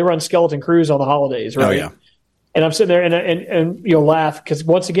hospital. They run skeleton crews on the holidays, right? Oh, yeah. And I'm sitting there and laugh because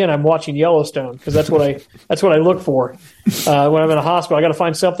once again I'm watching Yellowstone because that's what I look for when I'm in a hospital. I got to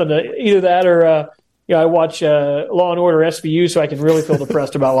find something to either that or I watch Law and Order SVU so I can really feel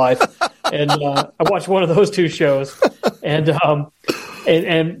depressed about life. And I watched one of those two shows, but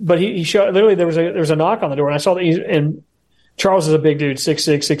he showed literally there was a knock on the door, and I saw that and Charles is a big dude,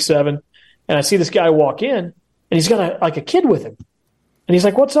 6'6", 6'7", and I see this guy walk in, and he's got a kid with him, and he's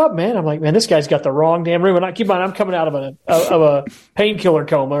like, "What's up, man?" I'm like, "Man, this guy's got the wrong damn room." And I'm coming out of a painkiller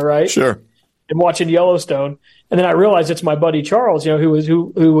coma, right? Sure. And watching Yellowstone, and then I realized it's my buddy Charles,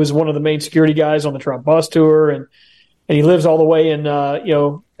 who was one of the main security guys on the Trump bus tour, and he lives all the way in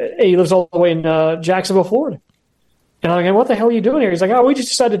Jacksonville, Florida. And I'm like, "What the hell are you doing here?" He's like, "Oh, we just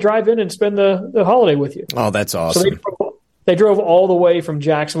decided to drive in and spend the holiday with you." Oh, that's awesome. So they drove all the way from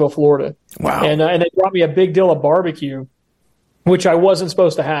Jacksonville, Florida. Wow. And they brought me a big deal of barbecue, which I wasn't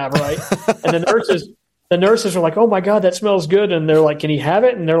supposed to have, right? And the nurses were like, "Oh my God, that smells good." And they're like, "Can he have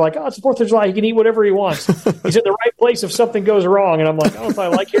it?" And they're like, "Oh, it's the 4th of July. He can eat whatever he wants. He's in the right place if something goes wrong." And I'm like, "I don't know if I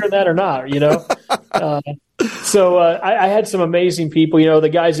like hearing that or not, So I had some amazing people, the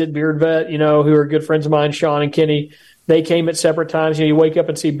guys at Beard Vet, who are good friends of mine, Sean and Kenny. They came at separate times. You wake up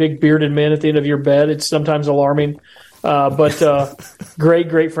and see big bearded men at the end of your bed. It's sometimes alarming. But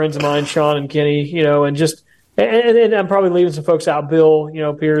great friends of mine, Sean and Kenny, and I'm probably leaving some folks out. Bill,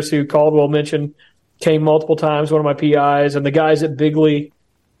 Pierce, who Caldwell mentioned, came multiple times, one of my PIs, and the guys at Bigley,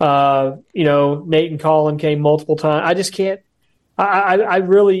 Nate and Colin came multiple times. I just can't. I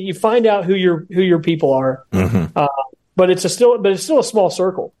really, you find out who your people are, but it's still a small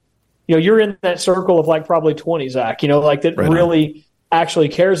circle. You're in that circle of like probably 20, Zach. That right really actually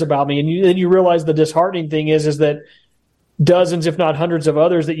cares about me, and then you realize the disheartening thing is that dozens, if not hundreds, of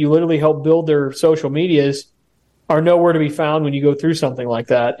others that you literally help build their social medias are nowhere to be found when you go through something like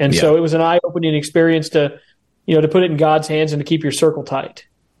that. And so it was an eye-opening experience to put it in God's hands and to keep your circle tight.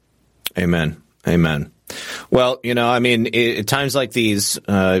 Amen. Well, at times like these,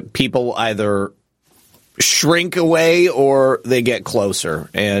 people either shrink away or they get closer.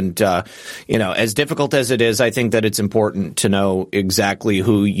 And, as difficult as it is, I think that it's important to know exactly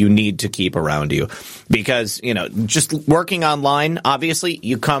who you need to keep around you because, just working online, obviously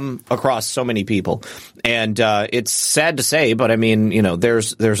you come across so many people and, it's sad to say, but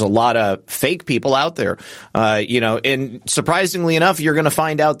there's a lot of fake people out there, and surprisingly enough, you're going to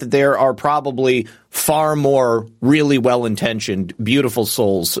find out that there are probably far more really well-intentioned, beautiful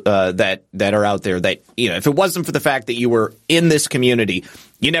souls that are out there that, if it wasn't for the fact that you were in this community,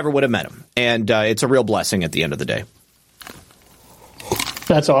 you never would have met them. And it's a real blessing at the end of the day.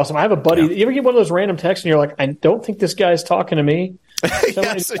 That's awesome. I have a buddy. You ever get one of those random texts and you're like, I don't think this guy's talking to me?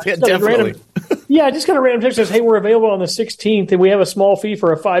 Yes, definitely. I just got a random text that says, "Hey, we're available on the 16th and we have a small fee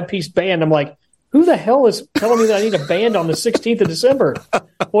for a 5-piece band." I'm like, who the hell is telling me that I need a band on the 16th of December?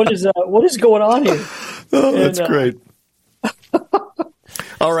 What is going on here? Oh, that's great.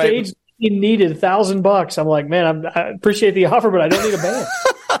 All right. Stage needed $1,000. I'm like, man, I appreciate the offer, but I don't need a band.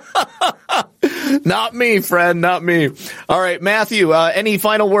 Not me, friend. Not me. All right, Matthew, any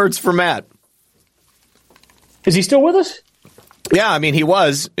final words for Matt? Is he still with us? Yeah, he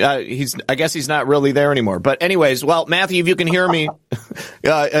was. I guess he's not really there anymore. But anyways, well, Matthew, if you can hear me,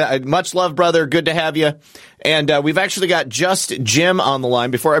 much love, brother. Good to have you. And we've actually got Just Jim on the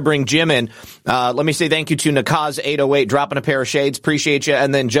line. Before I bring Jim in, let me say thank you to Nakaz808 dropping a pair of shades. Appreciate you.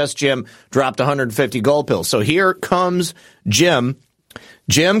 And then Just Jim dropped 150 gold pills. So here comes Jim.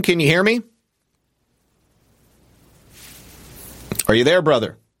 Jim, can you hear me? Are you there,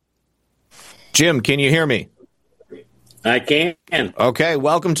 brother? Jim, can you hear me? I can. Okay,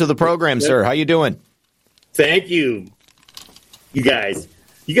 welcome to the program, sir. How you doing? Thank you. You guys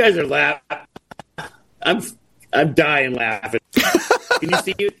are laughing. I'm dying laughing. Can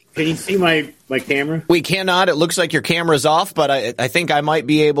you see my camera? We cannot. It looks like your camera's off, but I think I might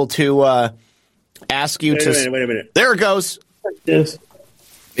be able to ask you to. Wait a minute. There it goes. Yes.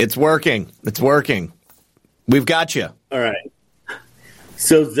 It's working. It's working. We've got you. All right.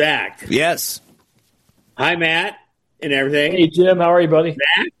 So Zach. Yes. Hi, Matt, and everything. Hey, Jim. How are you, buddy?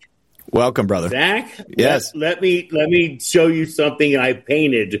 Zach. Welcome, brother. Zach. Yes. Let me show you something I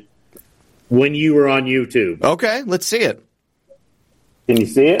painted when you were on YouTube. Okay, let's see it. Can you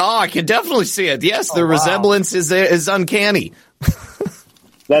see it? Oh, I can definitely see it. Yes, the resemblance is uncanny.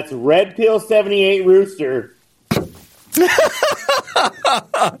 That's Red Pill 78 Rooster.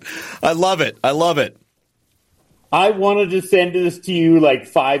 I love it. I love it. I wanted to send this to you like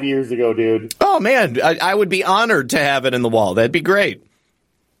 5 years ago, dude. Oh, man, I would be honored to have it in the wall. That'd be great.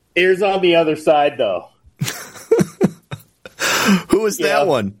 Here's on the other side, though. Who is that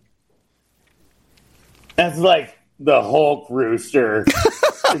one? That's like the Hulk Rooster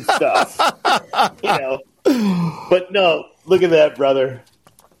and stuff. But no, look at that, brother.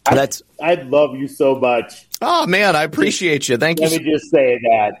 I love you so much. Oh, man, I appreciate you. Thank you. Let me just say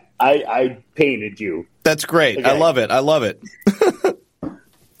that. I painted you. That's great. Okay. I love it. I love it.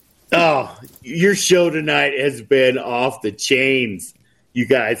 Oh, your show tonight has been off the chains, you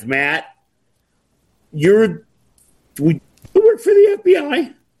guys. Matt, you work for the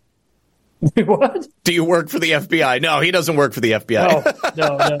FBI? What? Do you work for the FBI? No, he doesn't work for the FBI.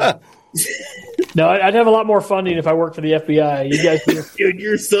 No. No, I'd have a lot more funding if I worked for the FBI. You guys, dude,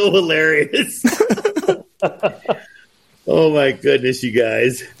 you're so hilarious. Oh my goodness, you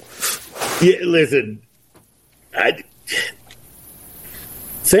guys. Yeah, listen,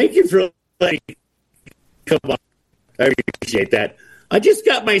 thank you for come on. I appreciate that. I just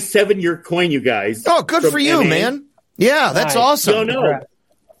got my 7-year coin, you guys. Oh, good for you, man. Yeah, that's awesome. No.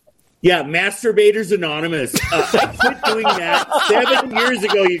 Yeah, Masturbators Anonymous. I quit doing that 7 years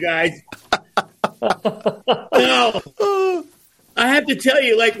ago, you guys. No. I have to tell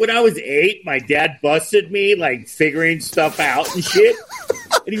you, like, when I was 8, my dad busted me, like, figuring stuff out and shit.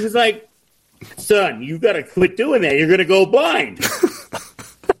 And he was like, son, you got to quit doing that. You're going to go blind.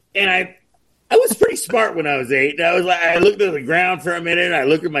 And I was pretty smart when I was 8. And I looked at the ground for a minute. And I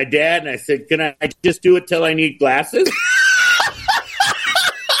looked at my dad and I said, can I just do it till I need glasses?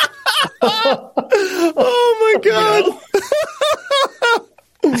 Oh, my God.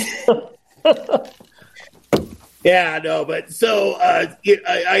 Yeah, no, but so I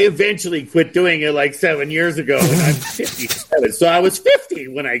eventually quit doing it like 7 years ago, and I'm 57. So I was 50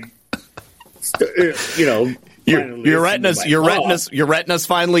 when I, your retinas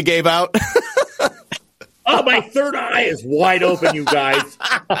finally gave out. Oh, my third eye is wide open, you guys.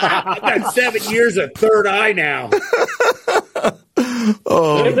 I've got 7 years of third eye now.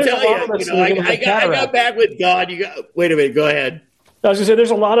 Oh, let me tell you, I got back with God. Wait a minute, go ahead. I was going to say,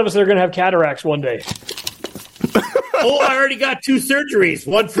 there's a lot of us that are going to have cataracts one day. Oh, I already got 2 surgeries,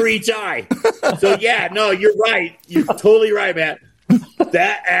 one for each eye. So, yeah, no, you're right. You're totally right, Matt.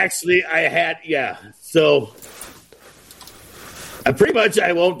 That actually I had, yeah. So, I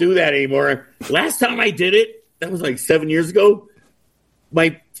won't do that anymore. Last time I did it, that was like 7 years ago,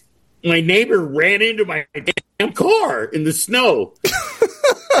 my neighbor ran into my damn car in the snow.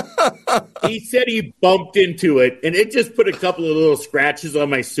 He said he bumped into it, and it just put a couple of little scratches on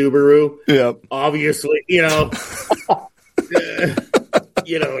my Subaru. Yeah, obviously, you know what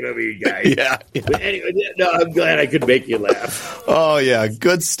I mean, guys. Yeah. But anyway, no, I'm glad I could make you laugh. Oh yeah,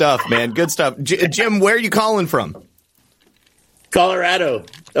 good stuff, man. Good stuff. Jim, where are you calling from? Colorado,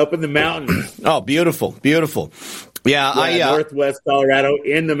 up in the mountains. Oh, beautiful, beautiful. Yeah, Northwest Colorado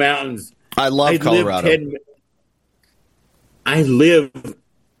in the mountains. I love Colorado. I live.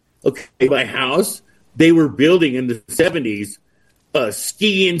 Okay, my house, they were building in the 70s a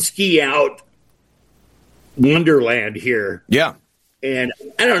ski in, ski out wonderland here. Yeah. And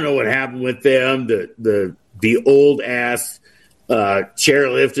I don't know what happened with them. The old ass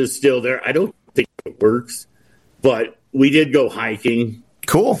chairlift is still there. I don't think it works, but we did go hiking.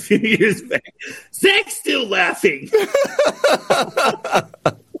 Cool. A few years back. Zach's still laughing.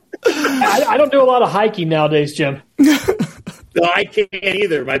 I don't do a lot of hiking nowadays, Jim. No, I can't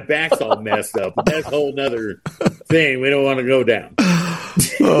either. My back's all messed up. But that's a whole other thing. We don't want to go down.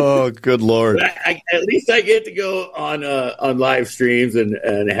 Oh, good Lord. But at least I get to go on live streams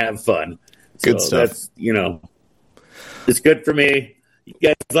and have fun. Good stuff. That's, it's good for me. You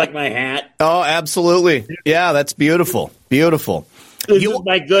guys like my hat? Oh, absolutely. Yeah, that's beautiful. Beautiful. This is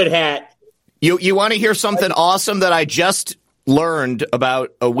my good hat. You want to hear something awesome that I just learned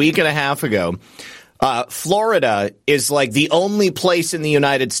about a week and a half ago? Florida is like the only place in the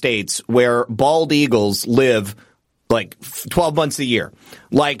United States where bald eagles live like 12 months a year.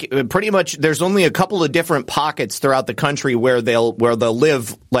 Like pretty much there's only a couple of different pockets throughout the country where they'll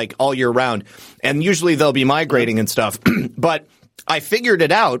live like all year round. And usually they'll be migrating and stuff. But I figured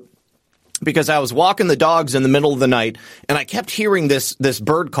it out because I was walking the dogs in the middle of the night and I kept hearing this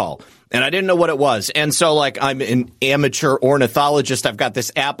bird call. And I didn't know what it was. And so, like, I'm an amateur ornithologist. I've got this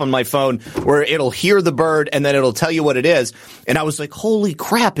app on my phone where it'll hear the bird and then it'll tell you what it is. And I was like, holy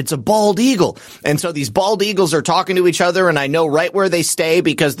crap, it's a bald eagle. And so these bald eagles are talking to each other, and I know right where they stay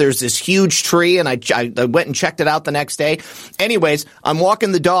because there's this huge tree, and I went and checked it out the next day. Anyways, I'm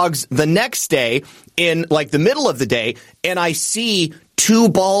walking the dogs the next day in, like, the middle of the day, and I see two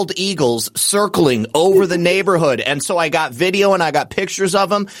bald eagles circling over the neighborhood. And so I got video and I got pictures of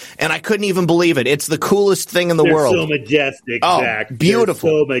them, and I couldn't even believe it. It's the coolest thing in the world. So majestic, Zach.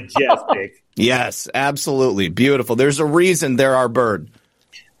 Beautiful. They're so majestic. Yes, absolutely. Beautiful. There's a reason they're our bird.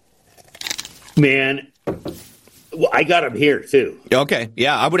 Man, well, I got them here, too. Okay.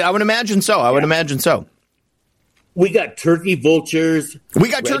 Yeah, I would imagine so. I would imagine so. We got turkey vultures. We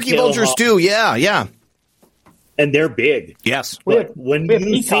got turkey vultures, too. Yeah, yeah. And they're big. Yes. But when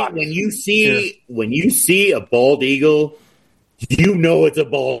you see a bald eagle, you know it's a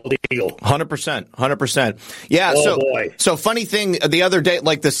bald eagle. 100%. 100%. Yeah. Oh, boy. So funny thing, the other day,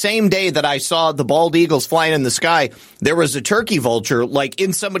 like the same day that I saw the bald eagles flying in the sky, there was a turkey vulture like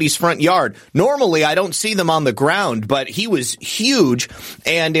in somebody's front yard. Normally, I don't see them on the ground, but he was huge,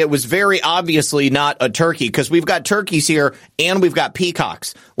 and it was very obviously not a turkey because we've got turkeys here and we've got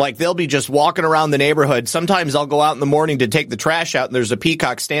peacocks. Like they'll be just walking around the neighborhood. Sometimes I'll go out in the morning to take the trash out, and there's a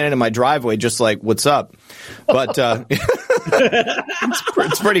peacock standing in my driveway, just like, "What's up?" But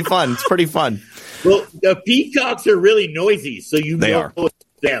it's pretty fun. It's pretty fun. Well, the peacocks are really noisy, so you know it's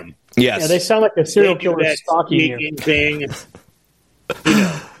them. Yes. Yeah, they sound like a serial killer stalking thing.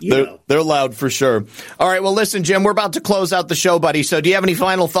 They're loud for sure. All right, well, listen, Jim, we're about to close out the show, buddy. So do you have any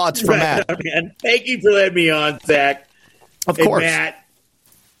final thoughts for Matt? Man. Thank you for letting me on, Zach. Of course. Matt,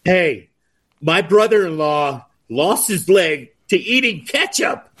 hey, my brother-in-law lost his leg to eating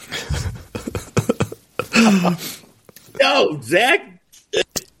ketchup. No, Zach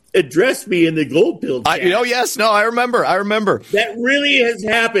addressed me in the gold pill chat. Yes. No, I remember. That really has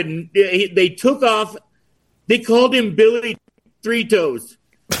happened. They took off. They called him Billy Three Toes.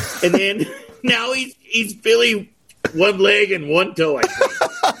 And then now he's Billy one leg and one toe, I think.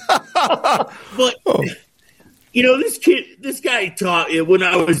 But, this guy taught when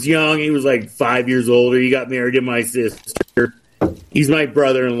I was young, he was like 5 years older. He got married to my sister. He's my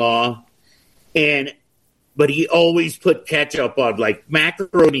brother-in-law. But he always put ketchup on, like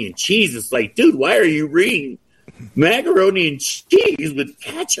macaroni and cheese. It's like, dude, why are you reading macaroni and cheese with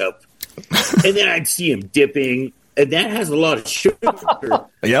ketchup? And then I'd see him dipping, and that has a lot of sugar.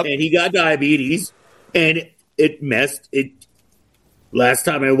 Yep. And he got diabetes, and it messed it. Last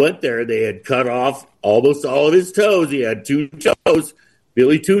time I went there, they had cut off almost all of his toes. He had 2 toes,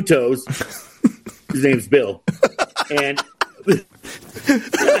 Billy Two Toes. His name's Bill. And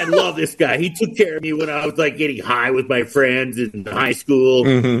I love this guy. He took care of me when I was like getting high with my friends in high school.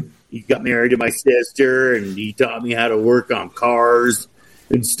 Mm-hmm. He got married to my sister, and he taught me how to work on cars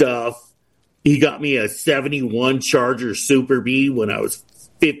and stuff. He got me a 71 Charger Super Bee when I was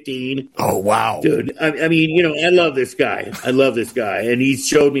 15. Oh, wow. Dude, I mean, I love this guy. And he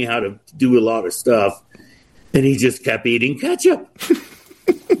showed me how to do a lot of stuff. And he just kept eating ketchup.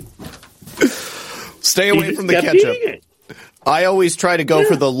 Stay away from the ketchup. I always try to go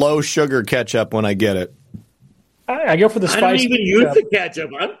for the low sugar ketchup when I get it. I go for the spicy. I don't even use the ketchup.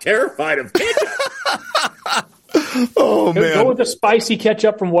 I'm terrified of ketchup. Oh, man. Go with the spicy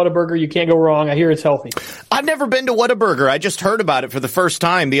ketchup from Whataburger. You can't go wrong. I hear it's healthy. I've never been to Whataburger. I just heard about it for the first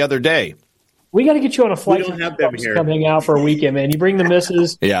time the other day. We got to get you on a flight. We don't have them here. Come hang out for a weekend, man. You bring the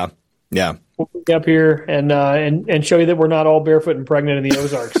missus. Yeah. We'll be up here and show you that we're not all barefoot and pregnant in the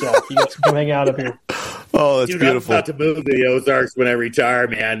Ozarks. So you got to come hang out up here. Oh, that's beautiful. I'm about to move to the Ozarks when I retire,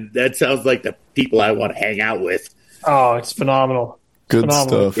 man. That sounds like the people I want to hang out with. Oh, it's phenomenal. Good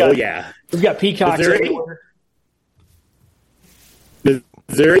phenomenal. stuff. Yeah. We've got peacocks everywhere.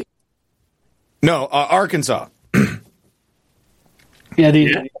 Missouri? No, Arkansas. Yeah,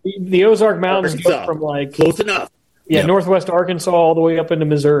 the Ozark Mountains go from like close enough. Yeah, Northwest Arkansas all the way up into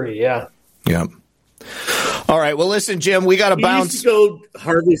Missouri. Yeah. Yep. All right. Well, listen, Jim, we got to bounce. Used to go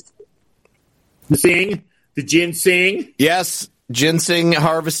harvest the ginseng. Yes. ginseng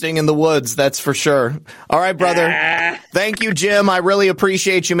harvesting in the woods, that's for sure. All right, brother. Thank you, Jim. I really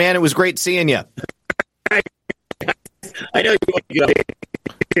appreciate you, man. It was great seeing you. I know you want to get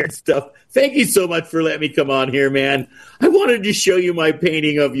here and stuff. Thank you so much for letting me come on here, man. I wanted to show you my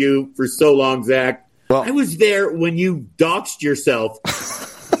painting of you for so long, Zach. Well, I was there when you doxed yourself,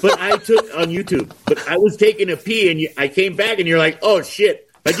 but I took on YouTube. But I was taking a pee, and I came back, and you're like, "Oh shit,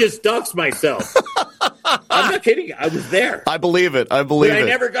 I just doxed myself." I'm not kidding. I was there. I believe it. I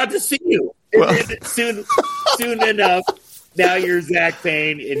never got to see you. Well. Soon enough. Now you're Zach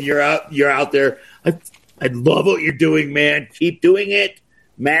Payne, and you're out there. I love what you're doing, man. Keep doing it,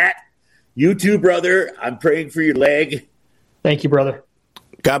 Matt. You too, brother. I'm praying for your leg. Thank you, brother.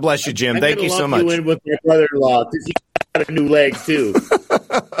 God bless you, Jim. Thank you so much. I'm going to lump you in with my brother-in-law because he got a new leg too.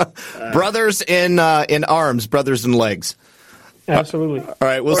 Brothers in arms, brothers in legs. Absolutely. All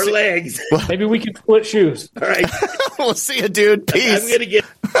right, we'll see. Legs. Maybe we can split shoes. All right. We'll see you, dude. Peace. I'm going to get.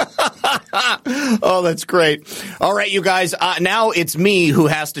 Oh, that's great. All right, you guys. Now it's me who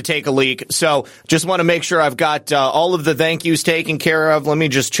has to take a leak. So just want to make sure I've got all of the thank yous taken care of. Let me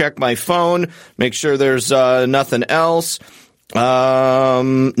just check my phone, make sure there's nothing else.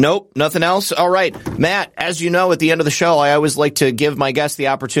 Nope, nothing else. All right, Matt, as you know, at the end of the show, I always like to give my guests the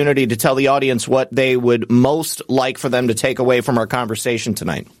opportunity to tell the audience what they would most like for them to take away from our conversation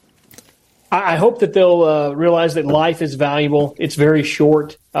tonight. I hope that they'll realize that life is valuable. It's very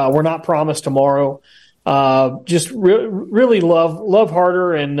short. We're not promised tomorrow. Just really love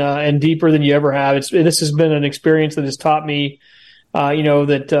harder and deeper than you ever have. This has been an experience that has taught me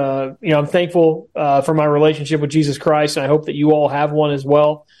that I'm thankful for my relationship with Jesus Christ, and I hope that you all have one as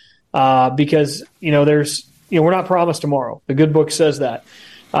well. Because we're not promised tomorrow. The good book says that.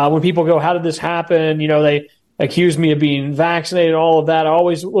 When people go, "How did this happen?" They accuse me of being vaccinated, all of that. I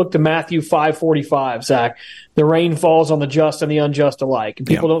always look to Matthew 5:45, Zach. The rain falls on the just and the unjust alike. And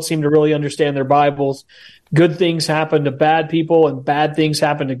people don't seem to really understand their Bibles. Good things happen to bad people, and bad things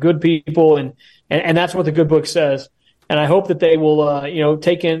happen to good people, and that's what the good book says. And I hope that they will,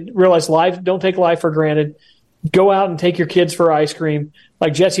 realize life. Don't take life for granted. Go out and take your kids for ice cream.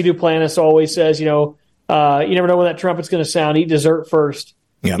 Like Jesse Duplantis always says, you never know when that trumpet's going to sound. Eat dessert first.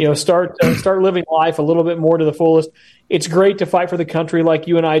 Yep. Start living life a little bit more to the fullest. It's great to fight for the country like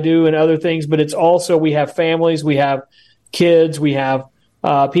you and I do and other things, but it's also we have families, we have kids, we have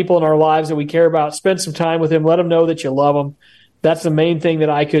people in our lives that we care about. Spend some time with them. Let them know that you love them. That's the main thing that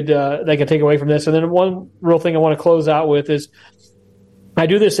they could take away from this. And then one real thing I want to close out with is I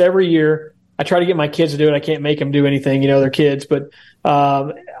do this every year. I try to get my kids to do it. I can't make them do anything, they're kids. But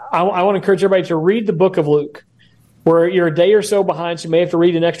I want to encourage everybody to read the book of Luke, where you're a day or so behind, so you may have to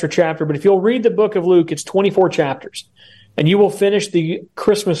read an extra chapter. But if you'll read the book of Luke, it's 24 chapters. And you will finish the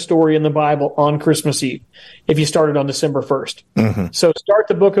Christmas story in the Bible on Christmas Eve if you started on December 1st. Mm-hmm. So start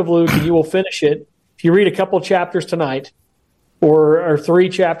the book of Luke and you will finish it. If you read a couple chapters tonight, or 3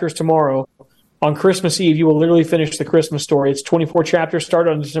 chapters tomorrow, on Christmas Eve, you will literally finish the Christmas story. It's 24 chapters,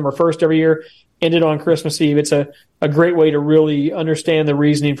 started on December 1st every year, ended on Christmas Eve. It's a great way to really understand the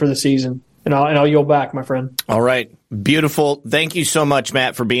reasoning for the season. And I'll yield back, my friend. All right. Beautiful. Thank you so much,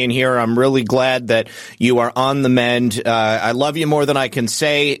 Matt, for being here. I'm really glad that you are on the mend. I love you more than I can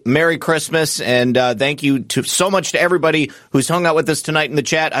say. Merry Christmas, and thank you so much to everybody who's hung out with us tonight in the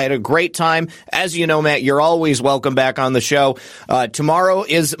chat. I had a great time. As you know, Matt, you're always welcome back on the show. Tomorrow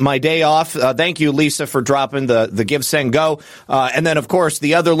is my day off. Thank you, Lisa, for dropping the Give, Send, Go. And then, of course,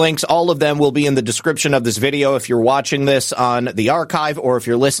 the other links, all of them will be in the description of this video if you're watching this on the archive or if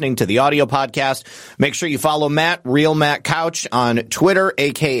you're listening to the audio podcast. Make sure you follow Matt, Real Matt Couch, on Twitter,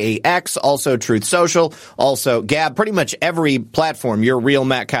 aka X, also Truth Social, also Gab, pretty much every platform. You're Real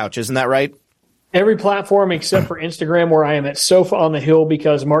Matt Couch, isn't that right? Every platform except for Instagram, where I am at Sofa on the Hill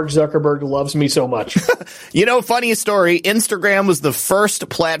because Mark Zuckerberg loves me so much. Funny story, Instagram was the first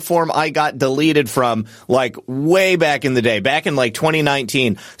platform I got deleted from, like, way back in the day, back in, like,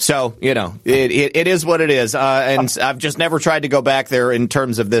 2019. So, it is what it is. And I've just never tried to go back there in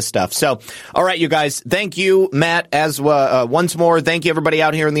terms of this stuff. So, all right, you guys, thank you, Matt, as once more. Thank you, everybody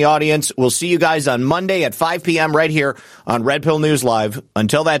out here in the audience. We'll see you guys on Monday at 5 p.m. right here on Red Pill News Live.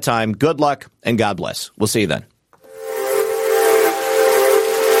 Until that time, good luck and God bless. We'll see you then.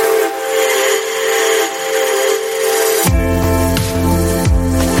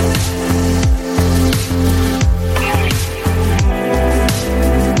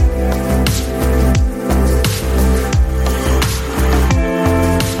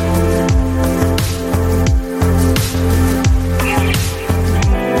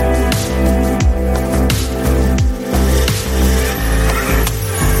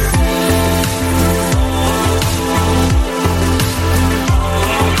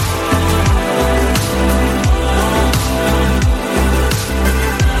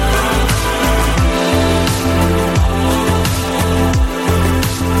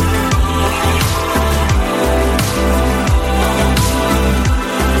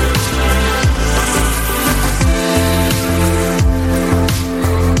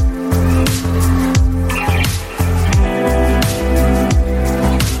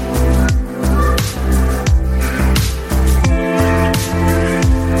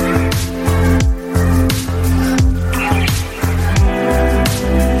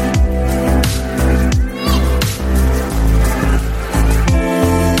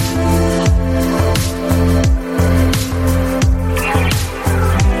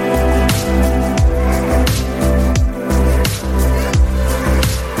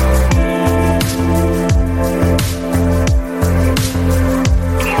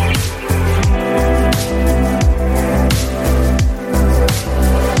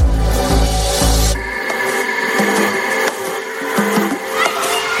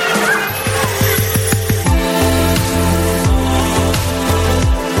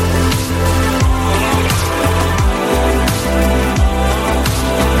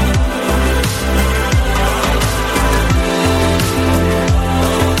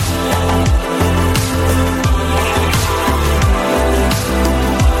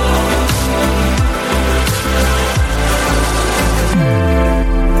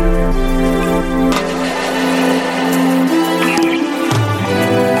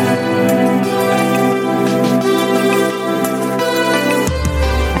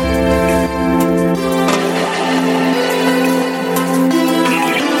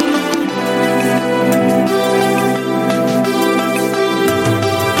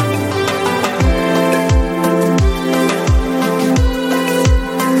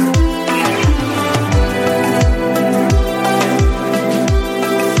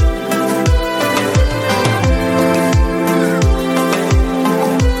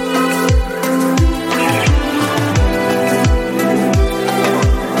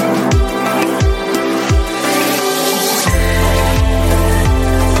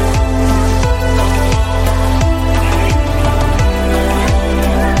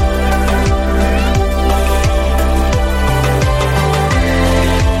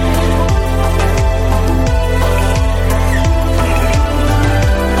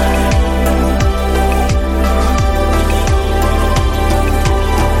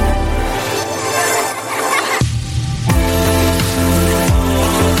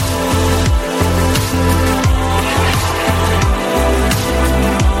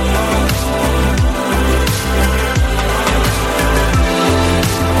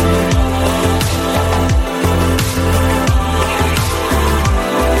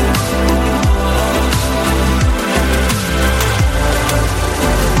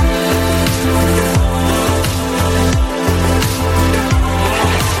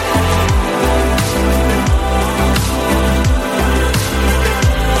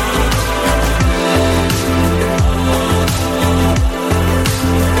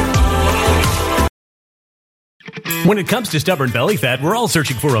 When it comes to stubborn belly fat, we're all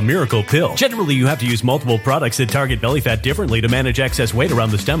searching for a miracle pill. Generally, you have to use multiple products that target belly fat differently to manage excess weight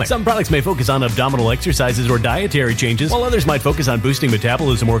around the stomach. Some products may focus on abdominal exercises or dietary changes, while others might focus on boosting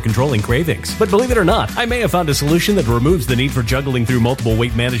metabolism or controlling cravings. But believe it or not, I may have found a solution that removes the need for juggling through multiple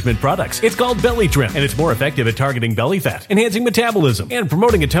weight management products. It's called Belly Trim, and it's more effective at targeting belly fat, enhancing metabolism, and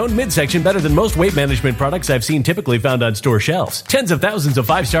promoting a toned midsection better than most weight management products I've seen typically found on store shelves. Tens of thousands of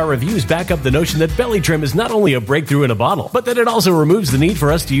 5-star reviews back up the notion that Belly Trim is not only a breakthrough in a bottle, but that it also removes the need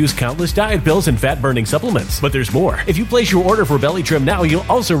for us to use countless diet pills and fat-burning supplements. But there's more. If you place your order for Belly Trim now, you'll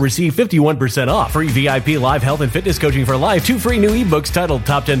also receive 51% off, free VIP live health and fitness coaching for life, 2 free new ebooks titled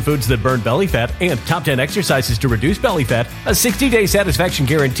Top 10 Foods That Burn Belly Fat and Top 10 Exercises to Reduce Belly Fat, a 60-day satisfaction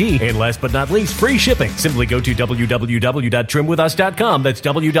guarantee, and last but not least, free shipping. Simply go to www.trimwithus.com. That's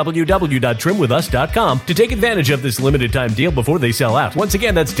www.trimwithus.com to take advantage of this limited time deal before they sell out. Once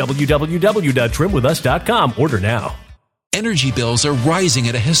again, that's www.trimwithus.com. Order now. Energy bills are rising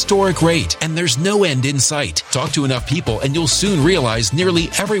at a historic rate, and there's no end in sight. Talk to enough people, and you'll soon realize nearly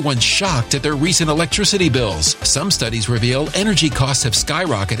everyone's shocked at their recent electricity bills. Some studies reveal energy costs have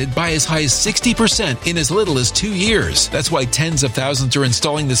skyrocketed by as high as 60% in as little as 2 years. That's why tens of thousands are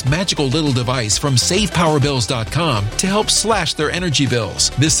installing this magical little device from SavePowerBills.com to help slash their energy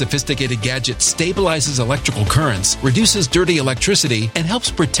bills. This sophisticated gadget stabilizes electrical currents, reduces dirty electricity, and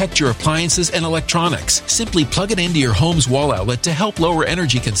helps protect your appliances and electronics. Simply plug it into your home's wall outlet to help lower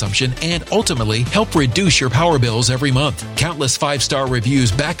energy consumption and ultimately help reduce your power bills every month. Countless 5-star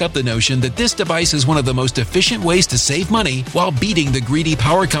reviews back up the notion that this device is one of the most efficient ways to save money while beating the greedy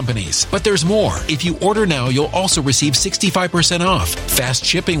power companies. But there's more. If you order now, you'll also receive 65% off, fast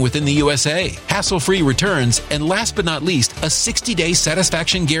shipping within the USA, hassle-free returns, and last but not least, a 60-day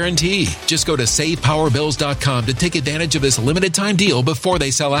satisfaction guarantee. Just go to SavePowerBills.com to take advantage of this limited time deal before they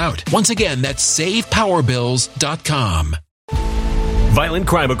sell out. Once again, that's SavePowerBills.com. Violent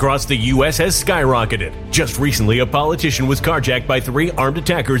crime across the U.S. has skyrocketed. Just recently, a politician was carjacked by 3 armed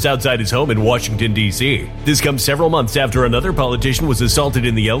attackers outside his home in Washington, D.C. This comes several months after another politician was assaulted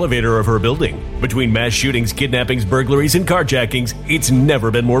in the elevator of her building. Between mass shootings, kidnappings, burglaries, and carjackings, it's never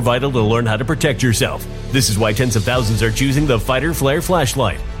been more vital to learn how to protect yourself. This is why tens of thousands are choosing the Fighter Flare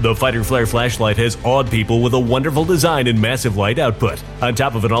flashlight. The Fighter Flare flashlight has awed people with a wonderful design and massive light output. On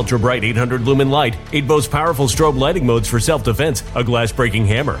top of an ultra-bright 800-lumen light, it boasts powerful strobe lighting modes for self-defense, a glass-breaking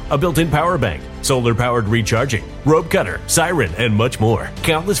hammer, a built-in power bank, solar-powered recharging, rope cutter, siren, and much more.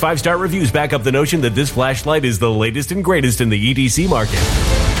 Countless 5-star reviews back up the notion that this flashlight is the latest and greatest in the EDC market.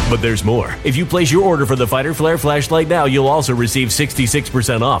 But there's more. If you place your order for the Fighter Flare flashlight now, you'll also receive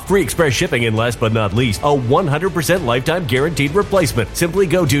 66% off, free express shipping, and last but not least, a 100% lifetime guaranteed replacement. Simply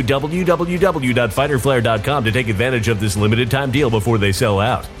go to www.fighterflare.com to take advantage of this limited time deal before they sell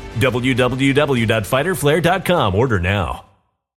out. www.fighterflare.com. Order now.